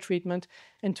cancer treatment.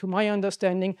 And to my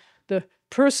understanding, the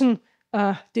person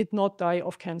did not die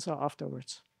of cancer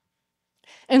afterwards.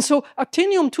 And so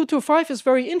actinium-225 is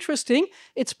very interesting.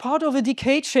 It's part of a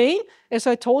decay chain. As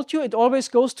I told you, it always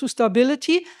goes to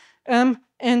stability. And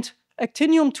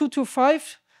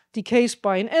actinium-225 decays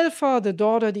by an alpha, the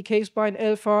daughter decays by an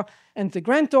alpha, and the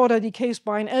granddaughter decays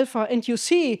by an alpha. And you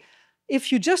see, if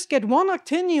you just get 1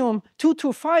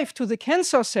 actinium-225 to the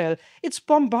cancer cell, it's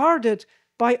bombarded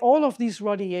by all of these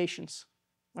radiations,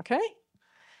 okay?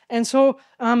 And so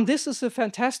this is a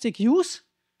fantastic use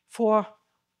for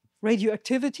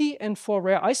radioactivity and for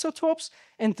rare isotopes.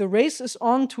 And the race is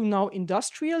on to now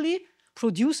industrially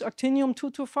produce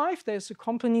actinium-225. There's a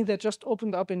company that just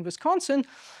opened up in Wisconsin.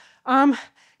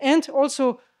 And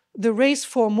also the race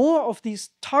for more of these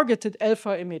targeted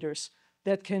alpha emitters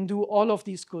that can do all of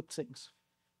these good things.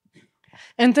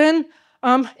 And then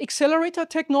accelerator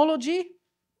technology,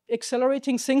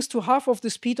 accelerating things to half of the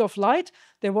speed of light.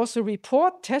 There was a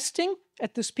report testing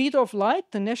at the speed of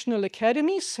light. The National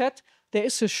Academy said there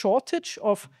is a shortage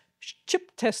of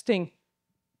chip testing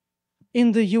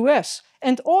in the US.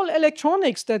 And all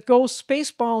electronics that go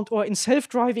spacebound or in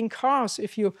self-driving cars,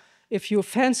 if you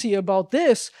fancy about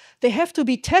this, they have to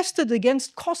be tested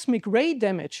against cosmic ray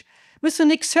damage. With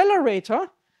an accelerator,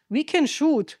 we can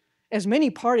shoot as many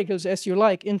particles as you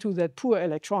like into that poor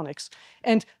electronics.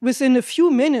 And within a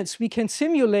few minutes, we can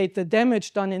simulate the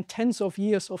damage done in tens of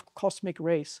years of cosmic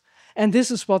rays. And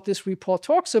this is what this report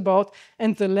talks about.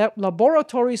 And the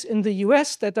laboratories in the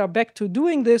US that are back to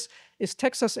doing this is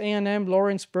Texas A&M,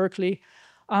 Lawrence Berkeley,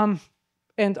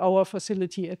 and our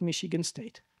facility at Michigan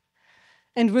State.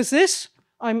 And with this,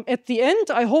 I'm at the end.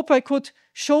 I hope I could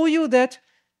show you that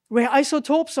rare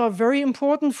isotopes are very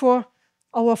important for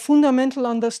our fundamental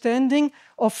understanding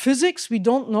of physics. We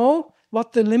don't know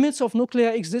what the limits of nuclear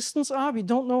existence are. We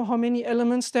don't know how many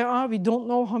elements there are. We don't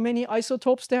know how many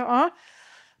isotopes there are.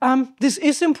 This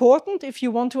is important if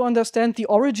you want to understand the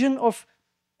origin of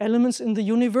elements in the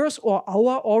universe or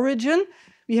our origin.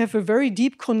 We have a very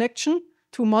deep connection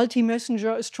to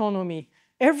multi-messenger astronomy.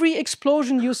 Every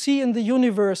explosion you see in the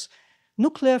universe,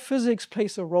 nuclear physics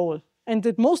plays a role. And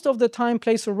it most of the time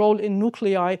plays a role in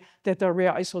nuclei that are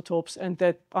rare isotopes and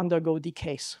that undergo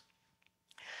decays.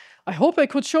 I hope I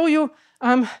could show you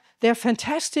there are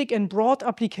fantastic and broad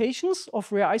applications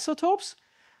of rare isotopes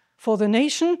for the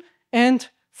nation and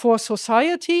for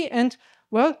society. And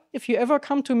well, if you ever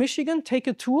come to Michigan, take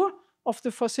a tour of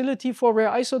the facility for rare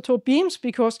isotope beams,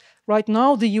 because right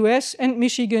now the US and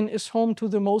Michigan is home to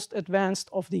the most advanced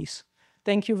of these.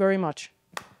 Thank you very much.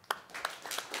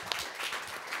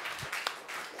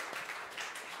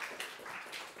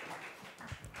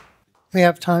 We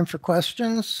have time for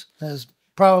questions. As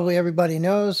probably everybody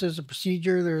knows, there's a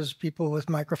procedure. There's people with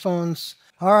microphones.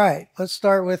 All right, let's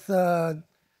start with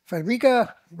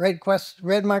Frederica,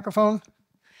 red microphone.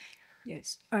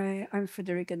 Yes, I'm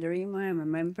Federica Derima. I'm a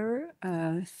member.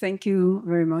 Thank you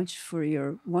very much for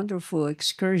your wonderful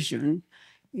excursion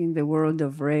in the world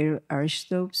of rare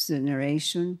isotopes, the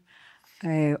narration.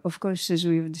 Of course, as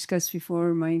we've discussed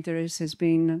before, my interest has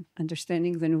been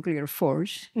understanding the nuclear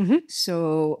force. Mm-hmm.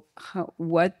 So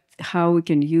how we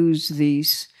can use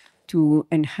these to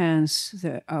enhance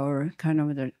our kind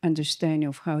of understanding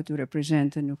of how to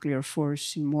represent the nuclear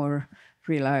force in more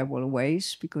reliable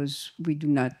ways, because we do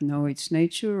not know its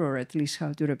nature, or at least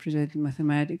how to represent it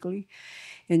mathematically.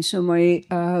 And so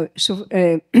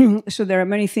so there are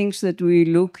many things that we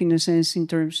look, in a sense, in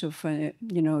terms of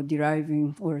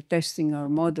deriving or testing our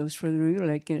models for the real,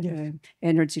 like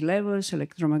energy levels,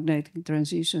 electromagnetic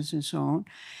transitions, and so on.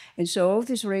 And so all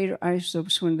these rare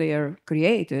isotopes, when they are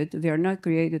created, they are not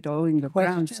created all in the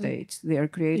ground states. They are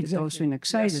created also in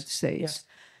excited states. Yes.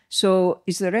 So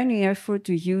is there any effort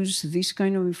to use this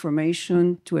kind of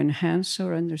information to enhance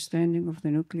our understanding of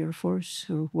the nuclear force?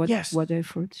 Or what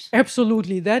efforts?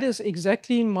 Absolutely. That is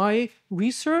exactly my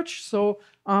research. So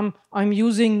I'm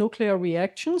using nuclear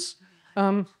reactions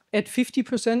at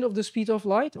 50% of the speed of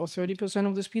light or 30%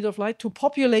 of the speed of light to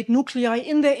populate nuclei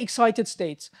in their excited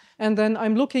states. And then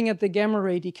I'm looking at the gamma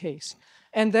ray decays.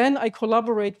 And then I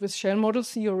collaborate with shell model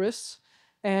theorists,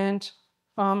 and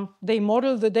they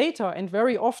model the data, and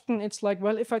very often it's like,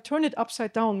 well, if I turn it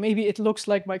upside down, maybe it looks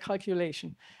like my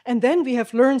calculation. And then we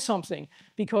have learned something,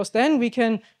 because then we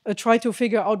can try to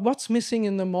figure out what's missing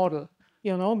in the model.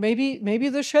 You know, maybe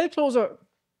the shell closer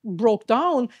broke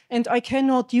down and I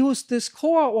cannot use this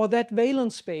core or that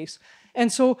valence space.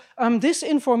 And so this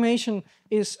information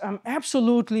is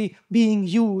absolutely being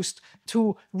used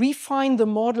to refine the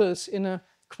models in a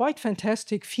quite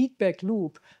fantastic feedback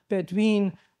loop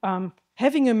between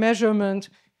having a measurement,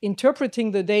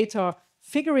 interpreting the data,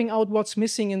 figuring out what's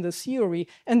missing in the theory,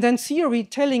 and then theory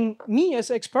telling me as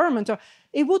experimenter,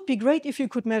 it would be great if you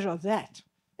could measure that.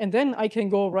 And then I can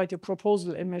go write a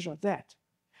proposal and measure that.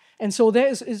 And so there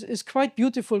is quite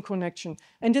beautiful connection.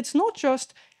 And it's not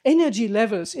just energy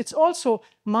levels, it's also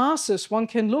masses. One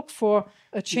can look for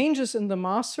changes in the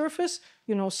mass surface,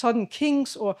 you know, sudden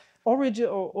kinks or origin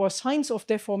or signs of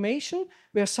deformation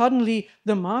where suddenly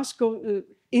the mass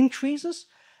increases.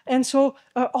 And so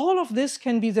all of this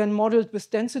can be then modeled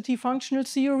with density functional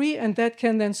theory, and that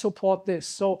can then support this.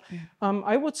 So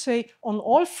I would say on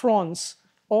all fronts,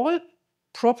 all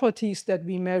properties that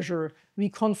we measure, we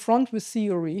confront with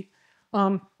theory,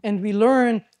 and we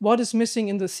learn what is missing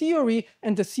in the theory,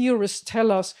 and the theorists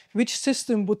tell us which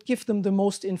system would give them the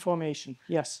most information.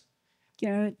 Yes?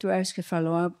 Yeah, to ask a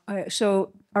follow-up.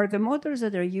 So are the models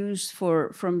that are used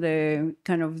from the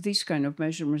kind of these kind of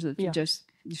measurements that you just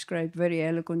described very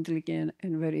eloquently and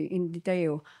very in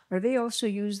detail, are they also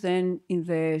used then in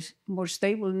the more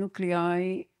stable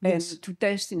nuclei and to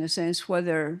test in a sense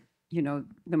whether, you know,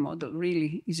 the model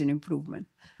really is an improvement?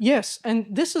 Yes, and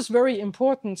this is very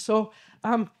important. So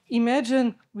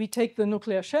imagine we take the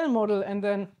nuclear shell model and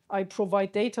then I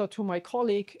provide data to my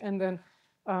colleague and then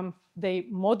they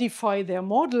modify their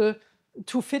model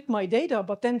to fit my data,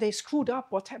 but then they screwed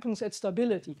up. What happens at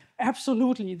stability?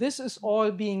 Absolutely, this is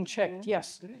all being checked,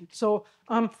 yes. So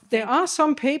there are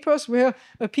some papers where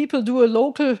people do a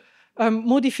local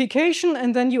modification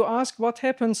and then you ask what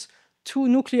happens to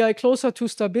nuclei closer to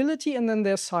stability and then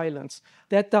there's silence.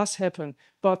 That does happen,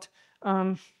 but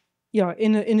yeah,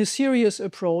 in a serious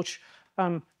approach,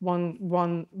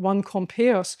 one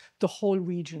compares the whole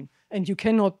region and you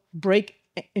cannot break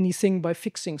anything by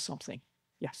fixing something.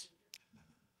 Yes.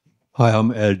 Hi,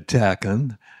 I'm Ed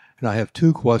Tacken, and I have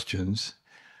two questions.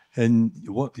 And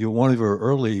one of your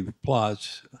early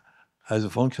plots, as a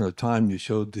function of time, you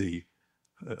showed the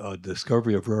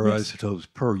discovery of rare isotopes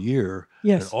per year.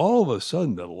 Yes. And all of a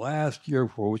sudden, the last year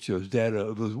for which there was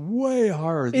data was way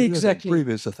higher than the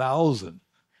previous 1,000.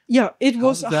 Yeah, it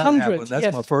was 100.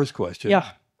 That's my first question.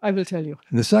 Yeah, I will tell you.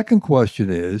 And the second question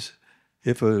is,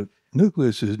 if a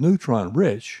nucleus is neutron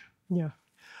rich,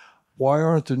 why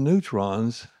aren't the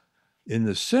neutrons in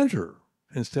the center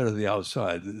instead of the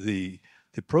outside? The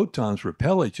protons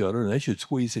repel each other and they should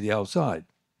squeeze to the outside.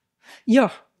 Yeah.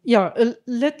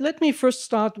 Let me first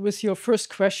start with your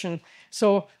first question.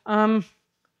 So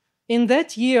in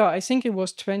that year, I think it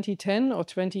was 2010 or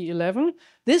 2011,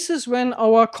 this is when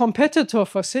our competitor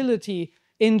facility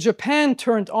in Japan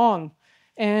turned on.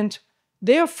 And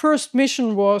their first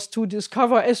mission was to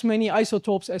discover as many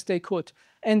isotopes as they could.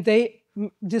 And they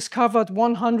discovered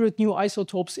 100 new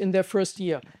isotopes in their first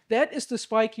year. That is the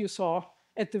spike you saw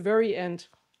at the very end.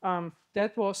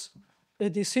 That was a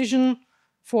decision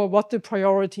for what the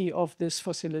priority of this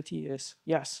facility is.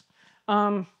 Yes.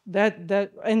 And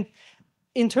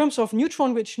in terms of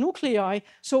neutron-rich nuclei,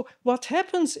 so what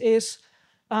happens is,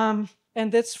 and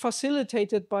that's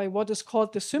facilitated by what is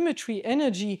called the symmetry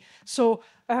energy. So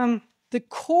the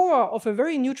core of a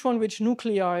very neutron-rich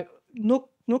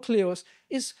nucleus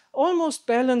is almost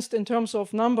balanced in terms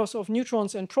of numbers of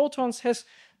neutrons and protons, has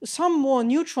some more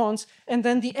neutrons, and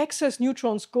then the excess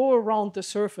neutrons go around the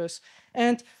surface.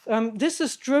 And this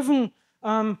is driven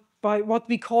by what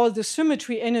we call the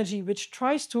symmetry energy, which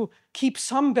tries to keep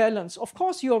some balance. Of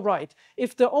course, you're right.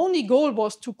 If the only goal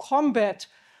was to combat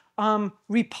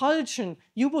repulsion,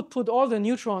 you would put all the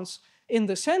neutrons in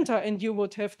the center and you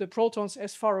would have the protons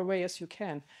as far away as you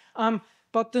can.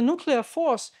 But the nuclear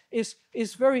force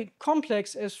is very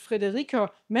complex, as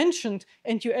Frederica mentioned,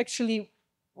 and you actually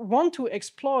want to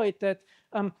exploit that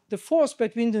the force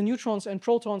between the neutrons and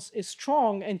protons is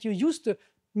strong, and you use the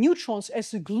neutrons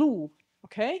as a glue,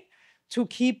 okay, to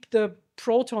keep the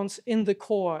protons in the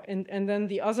core, and then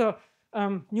the other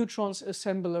neutrons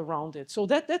assemble around it. So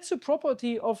that's a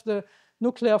property of the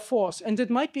nuclear force, and it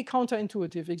might be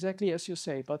counterintuitive, exactly as you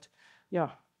say, but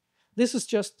yeah. This is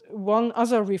just one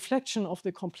other reflection of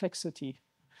the complexity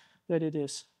that it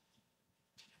is.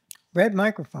 Red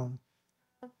microphone.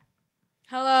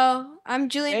 Hello, I'm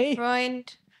Julian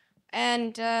Freund,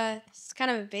 and it's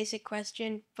kind of a basic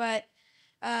question, but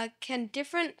can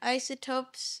different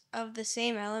isotopes of the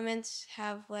same elements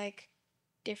have like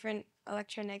different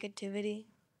electronegativity?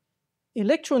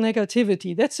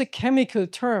 Electronegativity, that's a chemical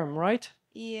term, right?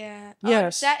 Yeah.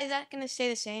 Yes. Is that going to stay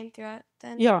the same throughout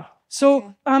then? Yeah.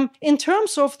 So in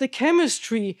terms of the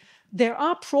chemistry, there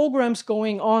are programs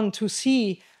going on to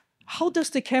see how does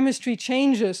the chemistry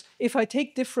changes if I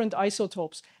take different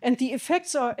isotopes. And the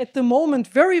effects are at the moment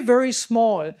very, very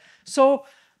small. So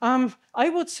I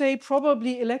would say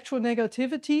probably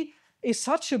electronegativity is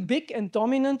such a big and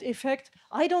dominant effect.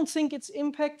 I don't think it's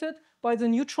impacted by the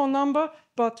neutron number,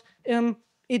 but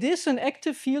it is an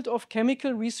active field of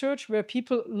chemical research where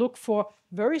people look for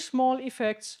very small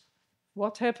effects.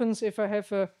 What happens if I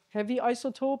have a heavy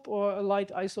isotope or a light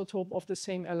isotope of the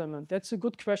same element? That's a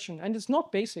good question, and it's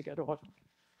not basic at all.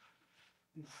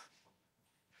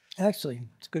 Actually,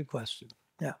 it's a good question.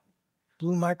 Yeah.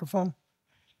 Blue microphone.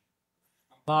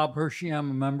 Bob Hershey,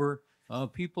 I'm a member.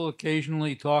 People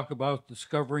occasionally talk about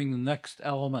discovering the next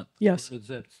element. Yes. Where does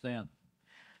that stand?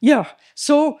 Yeah,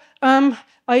 so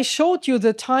I showed you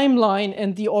the timeline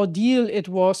and the ordeal it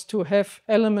was to have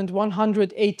element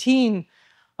 118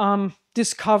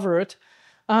 discovered.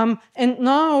 And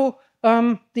now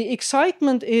the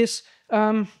excitement is,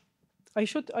 I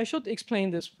should explain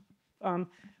this.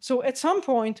 So at some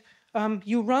point,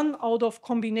 you run out of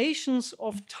combinations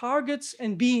of targets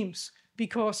and beams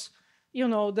because, you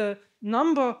know, the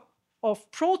number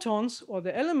of protons or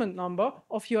the element number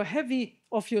of your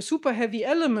super heavy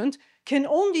element can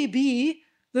only be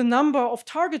the number of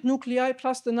target nuclei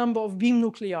plus the number of beam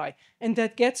nuclei. And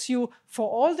that gets you, for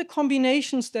all the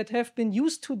combinations that have been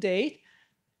used to date,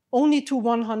 only to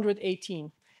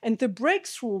 118. And the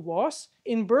breakthrough was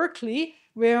in Berkeley,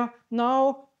 where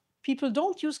now people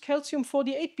don't use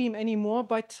calcium-48 beam anymore,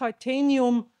 but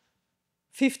titanium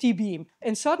 50 beam.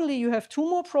 And suddenly you have 2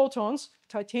 more protons.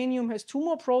 Titanium has 2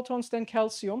 more protons than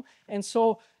calcium. And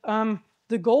so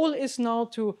the goal is now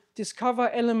to discover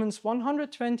elements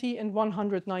 120 and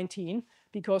 119,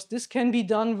 because this can be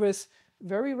done with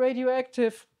very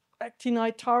radioactive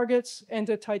actinide targets and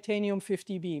a titanium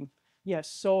 50 beam. Yes,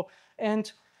 so,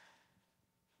 and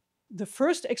the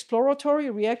first exploratory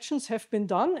reactions have been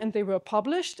done and they were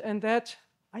published, and that,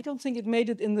 I don't think it made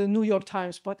it in the New York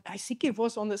Times, but I think it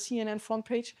was on the CNN front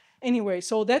page. Anyway,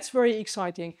 so that's very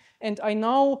exciting. And I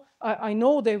know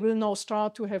they will now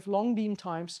start to have long beam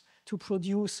times to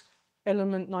produce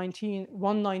element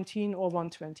 119 or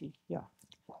 120. Yeah.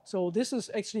 So this is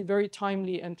actually very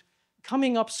timely and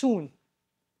coming up soon.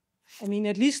 I mean,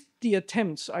 at least the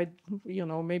attempts.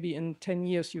 Maybe in 10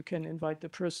 years you can invite the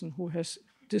person who has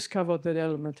discovered that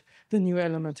element, the new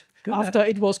element, after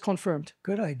it was confirmed.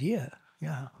 Good idea.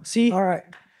 Yeah. See? All right.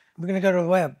 We're going to go to the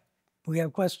web. We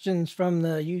have questions from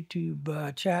the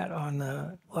YouTube chat on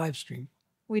the live stream.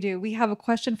 We do. We have a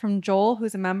question from Joel,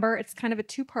 who's a member. It's kind of a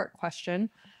 2-part question.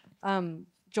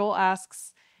 Joel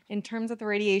asks, in terms of the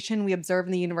radiation we observe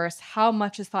in the universe, how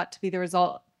much is thought to be the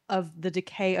result of the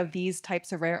decay of these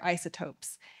types of rare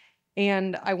isotopes?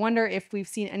 And I wonder if we've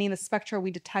seen any of the spectra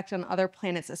we detect on other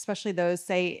planets, especially those,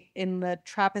 say, in the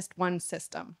TRAPPIST-1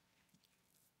 system.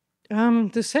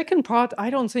 The second part, I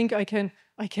don't think I can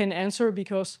answer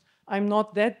because I'm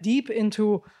not that deep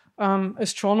into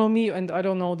astronomy and I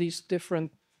don't know these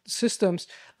different systems.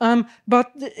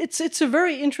 But it's a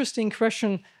very interesting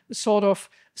question, sort of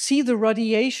see the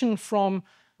radiation from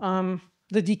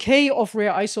the decay of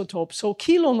rare isotopes. So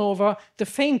kilonova, the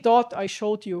faint dot I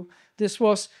showed you, this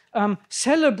was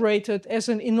celebrated as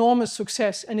an enormous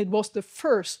success, and it was the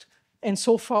first and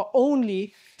so far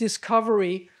only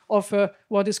discovery of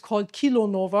what is called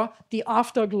kilonova, the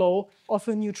afterglow of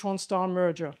a neutron star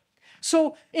merger.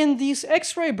 So in these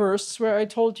X-ray bursts, where I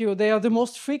told you they are the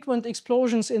most frequent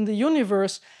explosions in the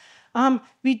universe,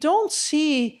 we don't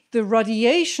see the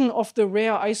radiation of the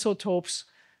rare isotopes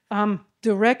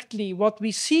directly. What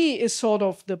we see is sort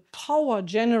of the power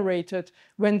generated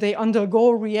when they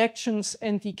undergo reactions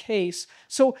and decays.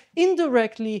 So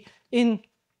indirectly, in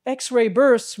X-ray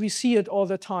bursts, we see it all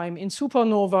the time. In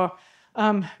supernova,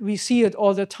 we see it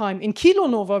all the time. In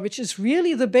kilonova, which is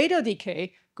really the beta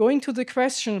decay, going to the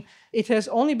question, it has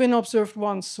only been observed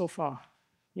once so far.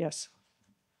 Yes.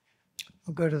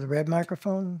 We'll go to the red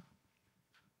microphone.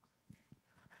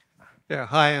 Yeah,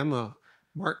 hi, I'm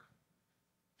Mark.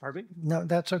 Pardon me? No,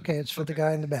 that's okay. It's for the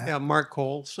guy in the back. Yeah, Mark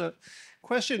Coles.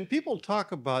 Question, people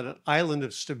talk about an island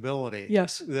of stability.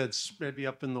 Yes. That's maybe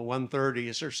up in the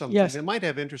 130s or something. Yes. It might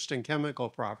have interesting chemical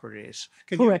properties.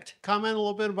 Can Correct. you comment a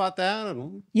little bit about that?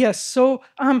 Yes, so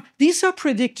these are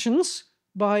predictions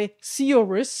by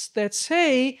theorists that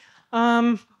say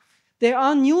there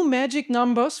are new magic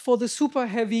numbers for the super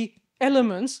heavy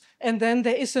elements, and then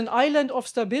there is an island of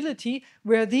stability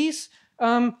where these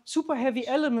super heavy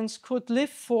elements could live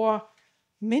for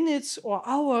minutes or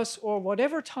hours or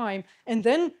whatever time, and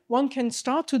then one can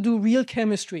start to do real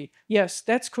chemistry. Yes,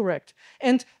 that's correct.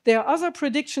 And there are other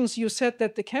predictions. You said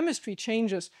that the chemistry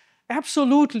changes.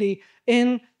 absolutely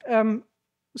in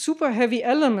super heavy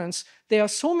elements, there are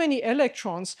so many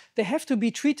electrons, they have to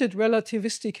be treated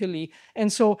relativistically.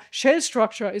 And so shell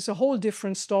structure is a whole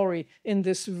different story in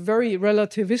this very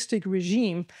relativistic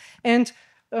regime. And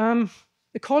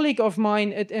a colleague of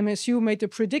mine at MSU made a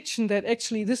prediction that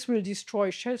actually this will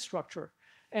destroy shell structure.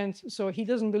 And so he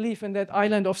doesn't believe in that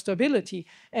island of stability,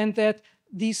 and that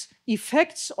these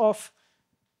effects of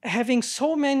having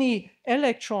so many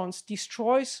electrons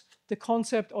destroys the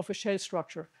concept of a shell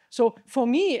structure. So for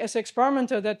me, as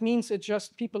experimenter, that means it's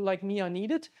just people like me are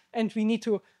needed, and we need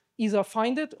to either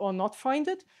find it or not find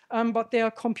it. But there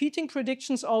are competing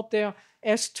predictions out there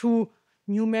as to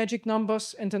new magic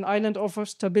numbers, and an island of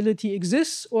stability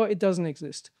exists or it doesn't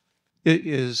exist.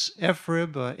 Is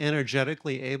FRIB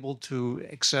energetically able to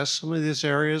access some of these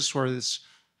areas where this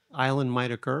island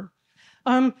might occur?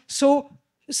 So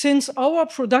since our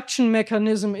production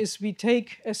mechanism is we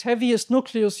take as heaviest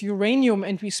nucleus uranium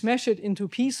and we smash it into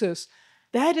pieces,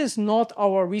 that is not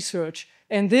our research.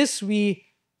 And this we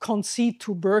concede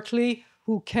to Berkeley,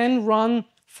 who can run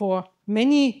for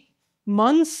many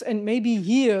months and maybe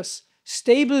years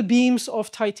stable beams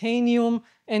of titanium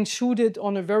and shoot it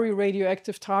on a very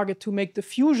radioactive target to make the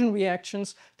fusion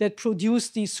reactions that produce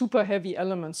these super heavy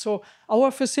elements. So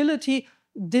our facility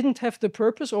didn't have the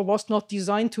purpose or was not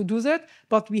designed to do that,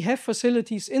 but we have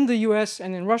facilities in the US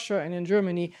and in Russia and in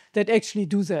Germany that actually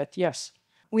do that, yes.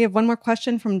 We have one more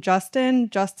question from Justin.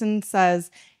 Justin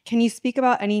says, can you speak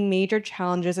about any major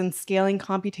challenges in scaling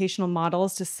computational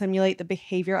models to simulate the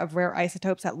behavior of rare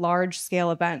isotopes at large-scale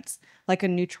events, like a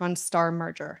neutron-star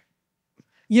merger?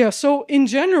 Yeah, so in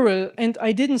general, and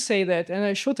I didn't say that, and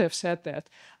I should have said that,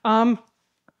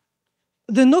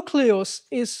 the nucleus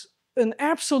is an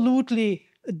absolutely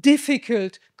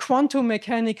difficult quantum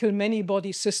mechanical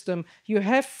many-body system. You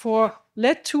have for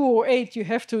lead-208, you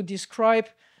have to describe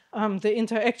the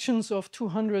interactions of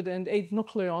 208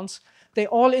 nucleons. They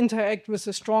all interact with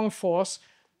a strong force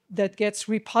that gets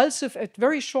repulsive at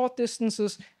very short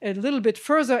distances. A little bit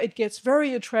further, it gets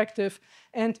very attractive.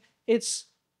 And it's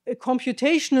a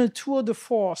computational tour de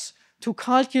force to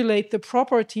calculate the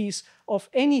properties of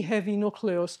any heavy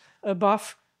nucleus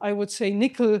above, I would say,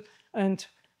 nickel and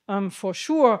for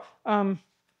sure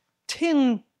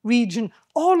tin region.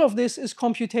 All of this is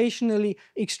computationally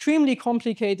extremely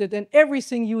complicated, and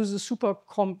everything uses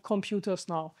supercomputers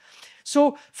now.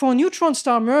 So for neutron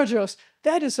star mergers,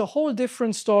 that is a whole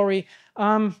different story.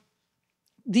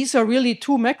 These are really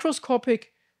two macroscopic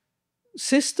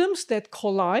systems that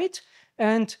collide,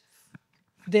 and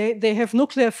they have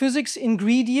nuclear physics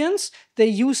ingredients. They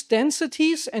use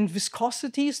densities and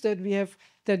viscosities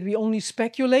that we only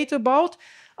speculate about.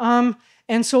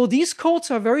 And so these codes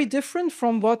are very different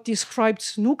from what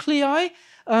describes nuclei,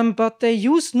 but they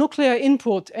use nuclear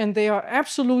input, and they are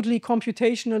absolutely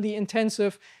computationally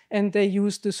intensive, and they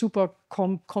use the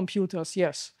supercomputers,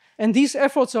 yes. And these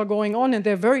efforts are going on, and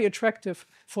they're very attractive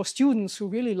for students who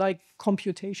really like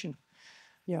computation.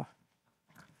 Yeah.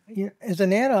 As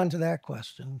an add-on to that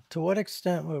question, to what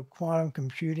extent will quantum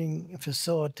computing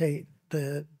facilitate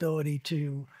the ability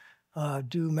to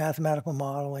do mathematical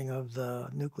modeling of the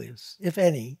nucleus, if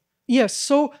any? Yes,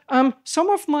 so some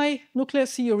of my nuclear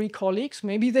theory colleagues,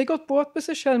 maybe they got bored with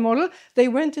the shell model, they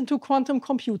went into quantum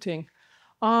computing.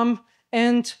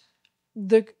 And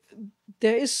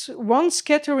there is one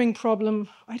scattering problem,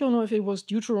 I don't know if it was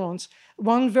deuterons,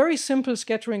 one very simple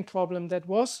scattering problem that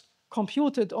was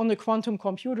computed on a quantum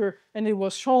computer, and it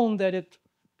was shown that it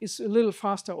is a little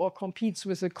faster or competes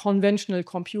with a conventional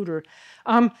computer.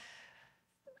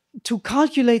 To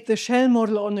calculate the shell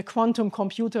model on a quantum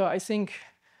computer, I think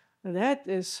that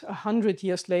is 100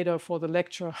 years later for the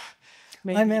lecture.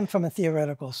 Maybe. I meant from a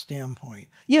theoretical standpoint.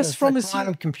 Yes, does from the a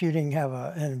quantum computing have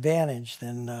an advantage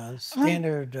than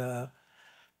standard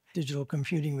digital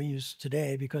computing we use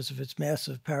today because of its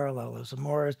massive parallelism,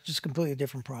 or it's just completely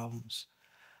different problems?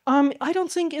 I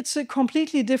don't think it's a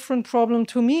completely different problem.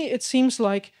 To me, it seems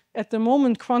like at the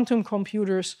moment quantum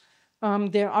computers,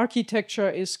 their architecture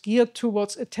is geared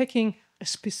towards attacking a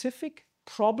specific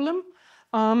problem.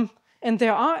 And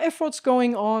there are efforts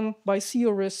going on by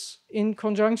theorists in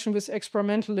conjunction with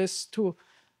experimentalists to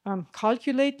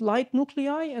calculate light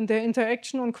nuclei and their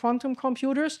interaction on quantum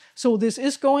computers. So this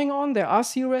is going on. There are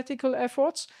theoretical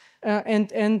efforts,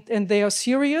 and they are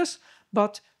serious.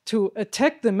 But to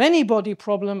attack the many-body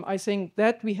problem, I think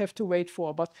that we have to wait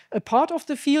for. But a part of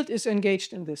the field is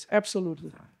engaged in this,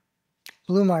 absolutely.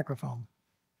 Blue microphone.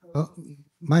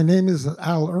 My name is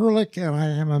Al Ehrlich, and I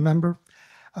am a member.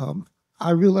 I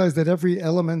realize that every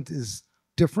element is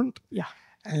different. Yeah.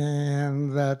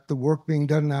 And that the work being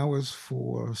done now is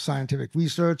for scientific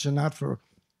research and not for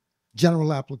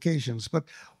general applications. But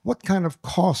what kind of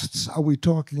costs are we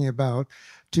talking about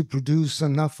to produce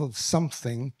enough of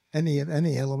something, any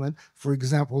element, for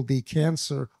example, the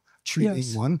cancer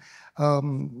treating one,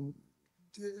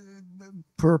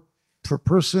 per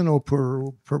person or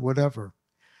per whatever?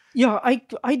 Yeah,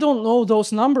 I don't know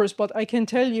those numbers, but I can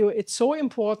tell you it's so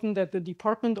important that the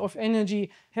Department of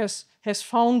Energy has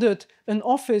founded an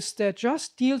office that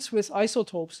just deals with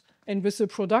isotopes and with the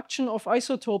production of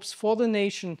isotopes for the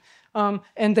nation.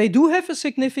 And they do have a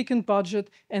significant budget,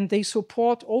 and they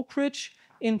support Oak Ridge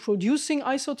in producing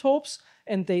isotopes,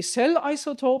 and they sell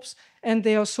isotopes, and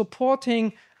they are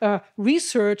supporting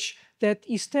research that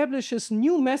establishes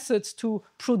new methods to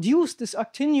produce this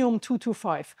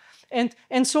actinium-225.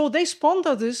 And so they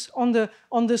sponsor this on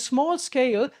the small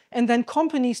scale, and then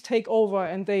companies take over.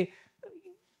 And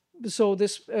so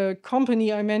this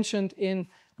company I mentioned in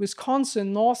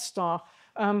Wisconsin, North Star,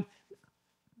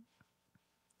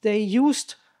 they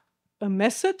used a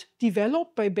method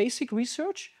developed by basic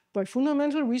research, by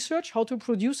fundamental research, how to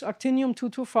produce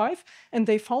actinium-225, and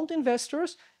they found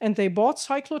investors, and they bought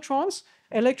cyclotrons,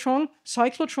 electron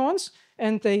cyclotrons,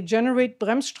 and they generate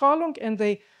Bremsstrahlung, and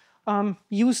they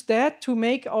use that to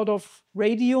make out of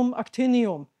radium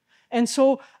actinium. And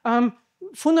so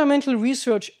fundamental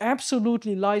research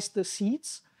absolutely lies the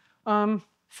seeds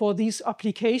for these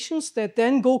applications that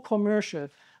then go commercial.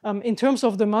 In terms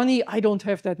of the money, I don't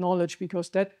have that knowledge because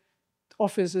that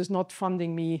office is not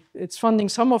funding me. It's funding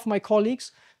some of my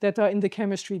colleagues that are in the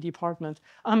chemistry department.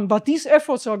 But these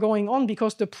efforts are going on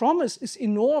because the promise is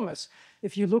enormous.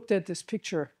 If you looked at this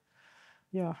picture,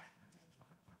 yeah.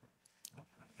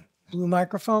 Blue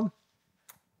microphone.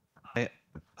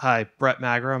 Hi, Brett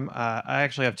Magram. I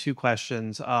actually have two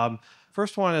questions.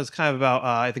 First one is kind of about,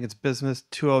 I think it's Business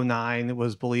 209. It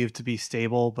was believed to be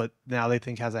stable, but now they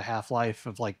think has a half-life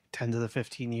of like 10 to the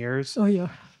 15 years. Oh, yeah.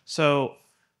 So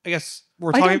I guess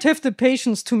we're talking... I don't have the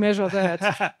patience to measure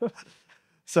that.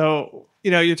 So,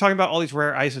 you're talking about all these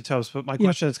rare isotopes, but my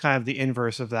question is kind of the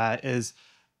inverse of that. Is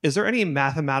there any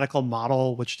mathematical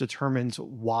model which determines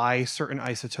why certain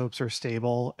isotopes are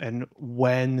stable and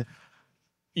when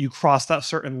you cross that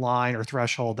certain line or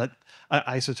threshold that an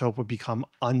isotope would become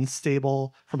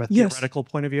unstable from a theoretical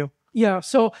point of view? Yeah,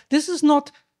 so this is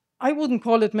not, I wouldn't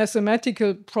call it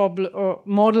mathematical problem or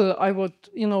model. I would,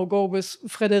 go with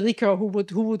Frederica, who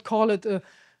would call it a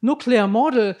nuclear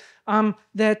model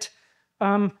that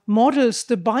models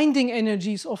the binding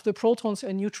energies of the protons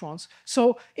and neutrons.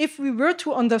 So if we were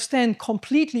to understand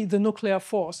completely the nuclear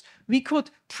force, we could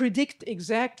predict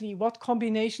exactly what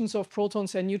combinations of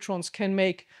protons and neutrons can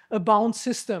make a bound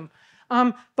system.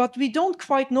 But we don't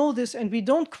quite know this, and we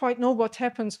don't quite know what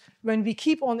happens when we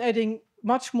keep on adding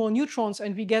much more neutrons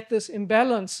and we get this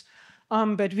imbalance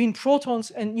between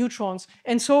protons and neutrons.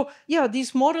 And so, yeah,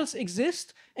 these models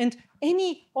exist, and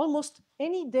almost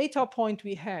any data point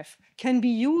we have can be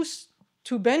used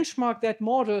to benchmark that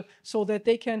model so that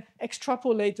they can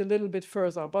extrapolate a little bit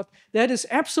further. But that is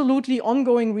absolutely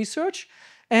ongoing research,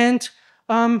 and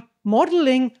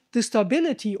modeling the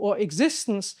stability or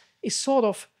existence is sort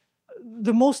of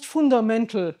the most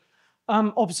fundamental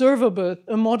observable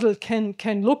a model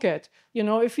can look at.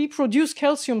 If we produce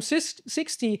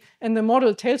calcium-60 and the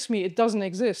model tells me it doesn't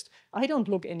exist, I don't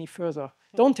look any further.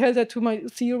 Don't tell that to my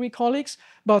theory colleagues.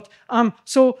 But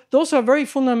so those are very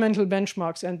fundamental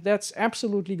benchmarks, and that's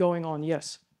absolutely going on,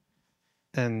 yes.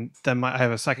 And then I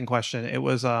have a second question. It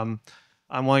was on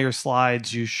one of your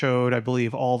slides, you showed, I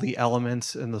believe, all the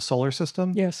elements in the solar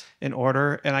system in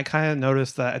order. And I kind of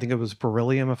noticed that, I think it was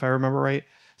beryllium, if I remember right,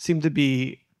 seemed to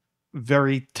be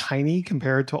very tiny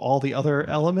compared to all the other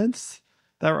elements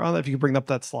that were on. If you could bring up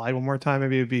that slide one more time,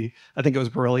 maybe it'd be, I think it was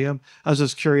beryllium. I was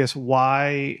just curious,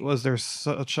 why was there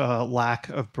such a lack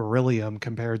of beryllium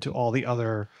compared to all the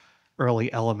other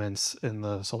early elements in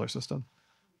the solar system?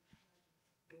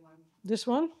 This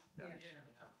one?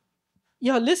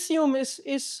 Yeah, lithium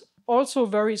is also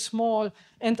very small,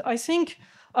 and I think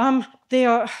they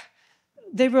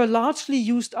were largely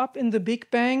used up in the Big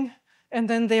Bang, and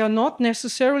then they are not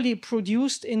necessarily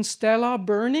produced in stellar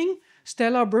burning.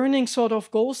 Stellar burning sort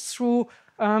of goes through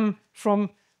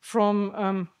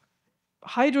from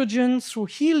hydrogen through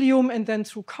helium and then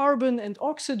through carbon and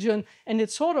oxygen, and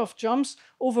it sort of jumps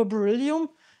over beryllium.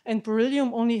 And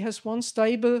beryllium only has one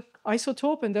stable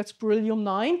isotope, and that's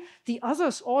beryllium-9. The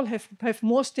others all have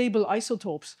more stable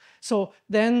isotopes. So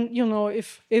then,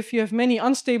 if you have many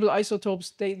unstable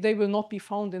isotopes, they will not be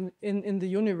found in the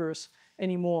universe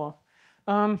anymore.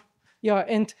 Yeah,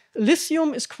 and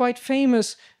lithium is quite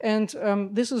famous, and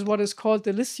this is what is called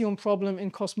the lithium problem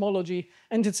in cosmology,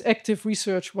 and it's active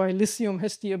research why lithium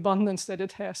has the abundance that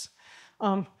it has.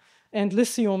 And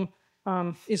lithium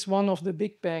is one of the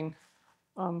Big Bang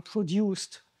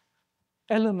produced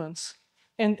elements.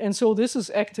 And so this is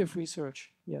active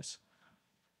research, yes.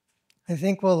 I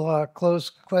think we'll close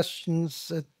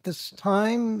questions at this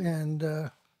time.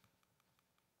 And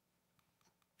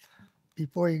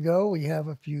before you go, we have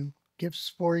a few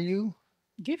gifts for you.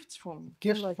 Gifts from me?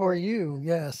 Gifts Like for you,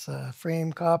 yes. A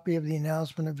framed copy of the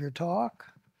announcement of your talk.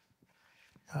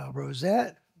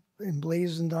 Rosette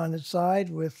emblazoned on its side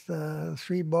with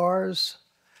 3 bars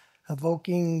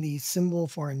evoking the symbol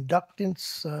for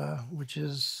inductance, which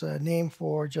is named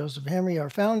for Joseph Henry, our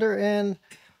founder, and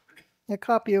a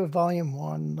copy of Volume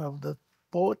 1 of the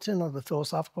Bulletin of the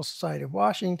Philosophical Society of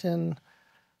Washington,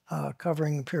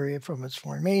 covering the period from its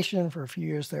formation for a few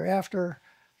years thereafter,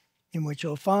 in which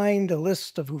you'll find a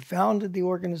list of who founded the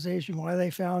organization, why they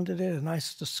founded it, a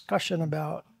nice discussion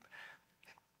about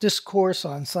discourse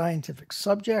on scientific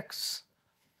subjects,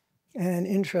 and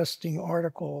interesting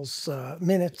articles,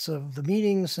 minutes of the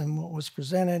meetings and what was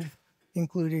presented,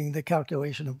 including the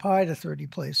calculation of pi to 30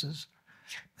 places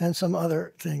and some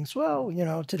other things. Well, you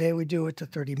know, today we do it to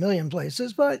 30 million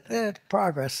places, but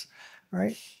progress,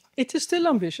 right? It is still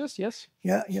ambitious, yes.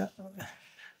 Yeah, yeah.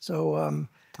 So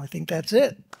I think that's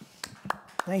it.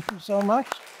 Thank you so much.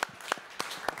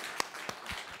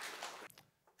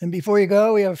 And before you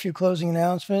go, we have a few closing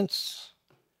announcements.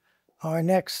 Our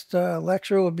next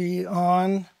lecture will be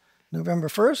on November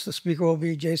 1st. The speaker will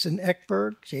be Jason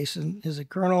Ekberg. Jason is a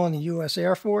colonel in the U.S.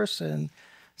 Air Force and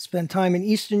spent time in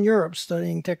Eastern Europe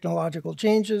studying technological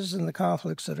changes and the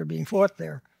conflicts that are being fought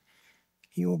there.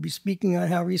 He will be speaking on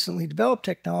how recently developed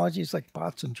technologies like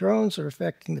bots and drones are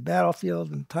affecting the battlefield,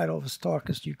 and the title of his talk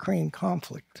is Ukraine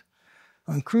Conflict: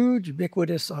 Uncrewed,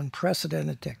 Ubiquitous,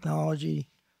 Unprecedented Technology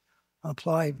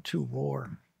Applied to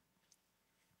War.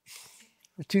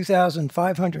 The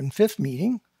 2,505th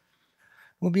meeting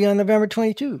will be on November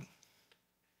 22.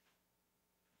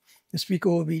 The speaker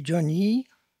will be Jun Yi.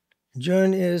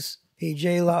 Jun is a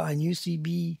JLA and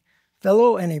UCB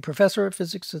fellow and a professor of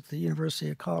physics at the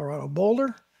University of Colorado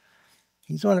Boulder.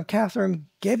 He's one of Catherine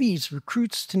Gebbe's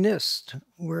recruits to NIST,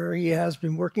 where he has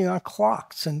been working on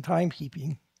clocks and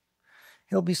timekeeping.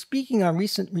 He'll be speaking on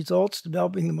recent results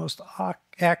developing the most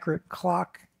accurate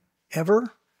clock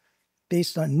ever,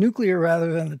 based on nuclear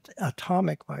rather than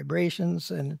atomic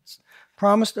vibrations, and it's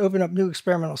promised to open up new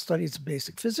experimental studies of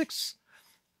basic physics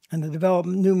and to develop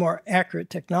new, more accurate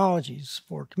technologies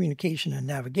for communication and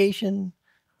navigation,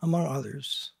 among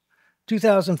others.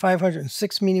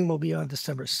 2,506 meeting will be on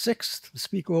December 6th. The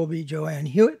speaker will be Joanne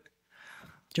Hewitt.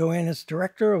 Joanne is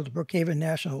director of the Brookhaven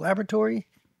National Laboratory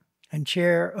and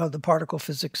chair of the Particle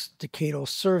Physics Decadal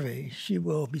Survey. She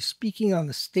will be speaking on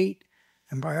the state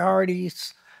and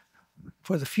priorities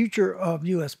for the future of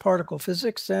U.S. particle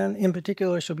physics, and in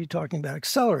particular, she'll be talking about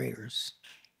accelerators.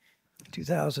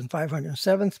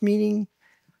 2,507th meeting,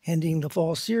 ending the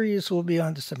fall series, will be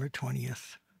on December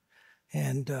 20th.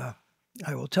 And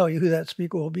I will tell you who that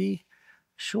speaker will be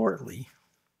shortly.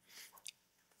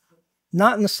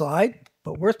 Not in the slide,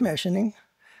 but worth mentioning.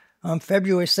 On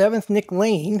February 7th, Nick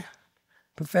Lane,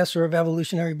 professor of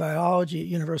evolutionary biology at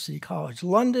University College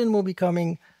London, will be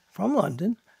coming from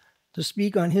London to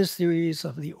speak on his theories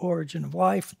of the origin of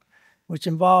life, which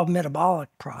involve metabolic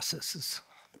processes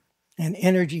and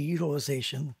energy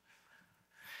utilization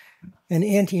and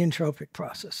anti-entropic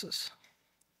processes.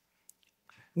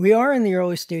 We are in the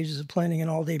early stages of planning an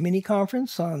all-day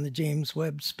mini-conference on the James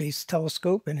Webb Space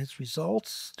Telescope and its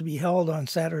results, to be held on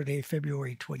Saturday,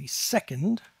 February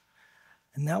 22nd.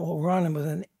 And that will run with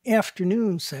an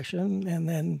afternoon session, and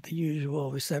then the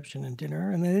usual reception and dinner,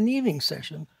 and then an evening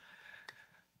session.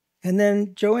 And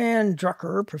then Joanne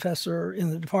Drucker, professor in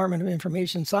the Department of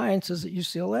Information Sciences at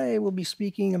UCLA, will be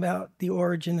speaking about the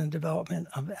origin and development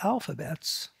of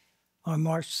alphabets on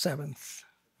March 7th.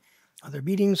 Other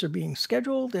meetings are being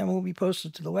scheduled and will be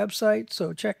posted to the website,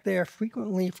 so check there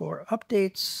frequently for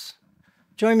updates.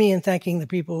 Join me in thanking the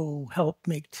people who helped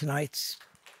make tonight's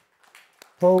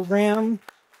program.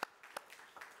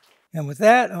 And with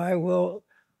that, I will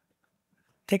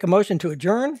take a motion to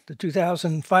adjourn the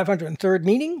 2,503rd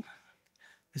meeting.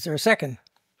 Is there a second?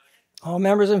 All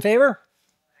members in favor?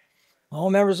 All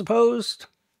members opposed?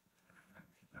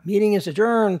 Meeting is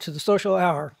adjourned to the social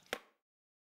hour.